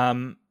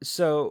 Yeah.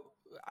 So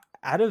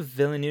out of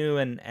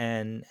Villeneuve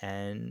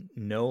and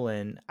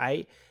Nolan,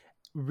 I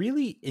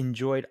really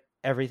enjoyed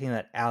everything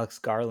that Alex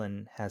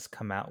Garland has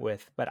come out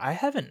with, but I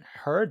haven't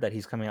heard that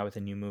he's coming out with a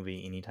new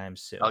movie anytime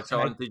soon. Alex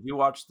Garland, did you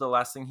watch the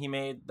last thing he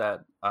made?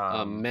 That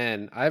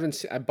Men. I haven't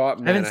seen. I bought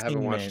Men. I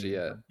haven't watched it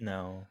yet.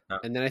 No.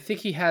 And then I think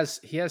he has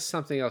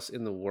something else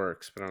in the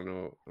works, but I don't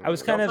know. I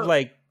was kind of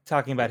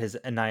talking about his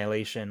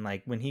Annihilation,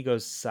 when he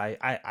goes. I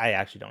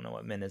actually don't know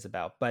what Men is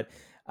about, but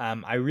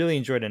I really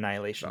enjoyed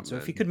Annihilation. So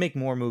if he could make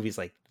more movies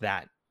like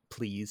that,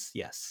 please,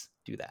 yes,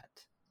 do that.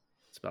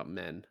 It's about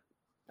men.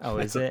 Oh,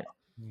 is it?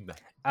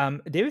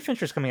 David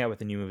Fincher's coming out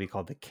with a new movie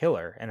called The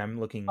Killer, and I'm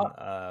looking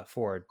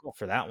forward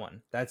for that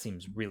one. That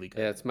seems really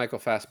good. Yeah, it's Michael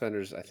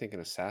Fassbender's, I think,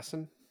 an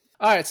assassin.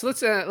 All right, so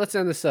let's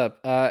end this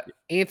up.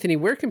 Anthony,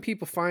 where can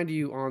people find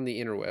you on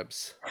the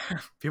interwebs?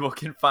 People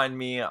can find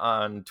me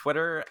on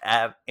Twitter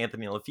at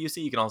Anthony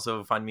Lafusi. You can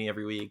also find me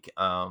every week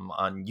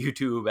on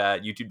YouTube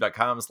at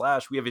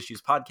youtube.com/We Have Issues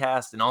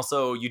Podcast, and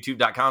also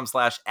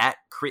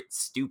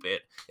youtube.com/@CritStupid.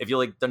 If you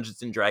like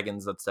Dungeons and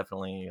Dragons, that's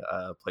definitely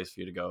a place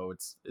for you to go.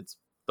 It's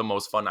the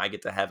most fun I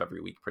get to have every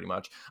week, pretty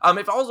much.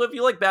 If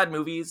you like bad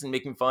movies and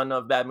making fun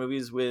of bad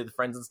movies with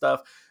friends and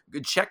stuff,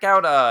 check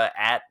out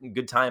at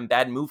Good Time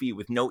Bad Movie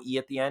with no E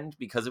at the end,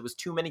 because it was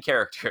too many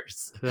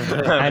characters.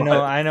 I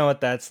know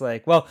what that's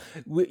like. Well,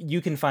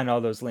 you can find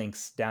all those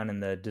links down in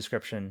the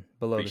description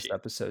below this Appreciate it.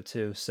 episode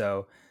too.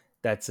 So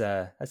that's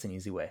an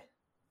easy way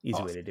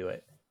Awesome. to do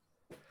it.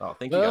 Oh,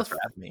 thank you guys for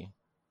having me.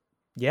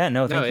 Yeah,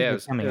 no, thank you it for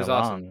was, coming it was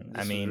along.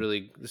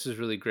 awesome. This is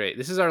really great.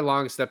 This is our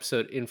longest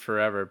episode in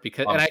forever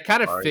because, I'm and I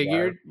kind of sorry,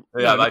 figured.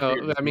 Yeah, no, I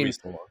figured this I mean, movie's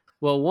so long.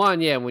 well, one,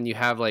 yeah, when you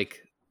have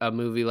like a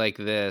movie like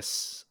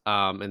this,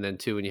 and then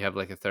two, when you have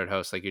like a third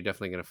host, like you're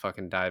definitely gonna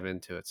fucking dive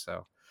into it.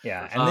 So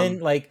Yeah, and then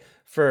like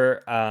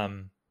for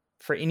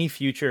any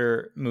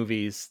future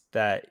movies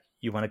that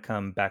you want to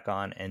come back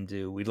on and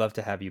do, we'd love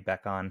to have you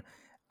back on.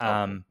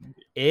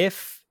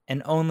 If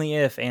and only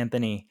if,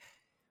 Anthony,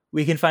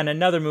 we can find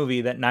another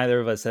movie that neither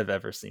of us have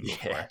ever seen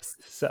before. Yes,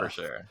 So for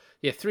sure.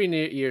 yeah, 3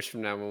 years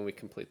from now when we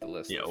complete the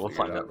list, Yeah, we'll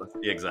find out.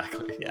 Yeah,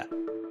 exactly. Yeah.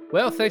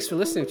 Well, thanks for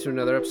listening to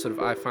another episode of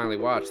I Finally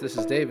Watched. This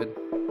is David.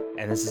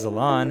 And this is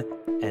Alon,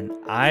 and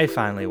I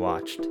finally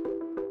watched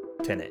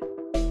Tenet.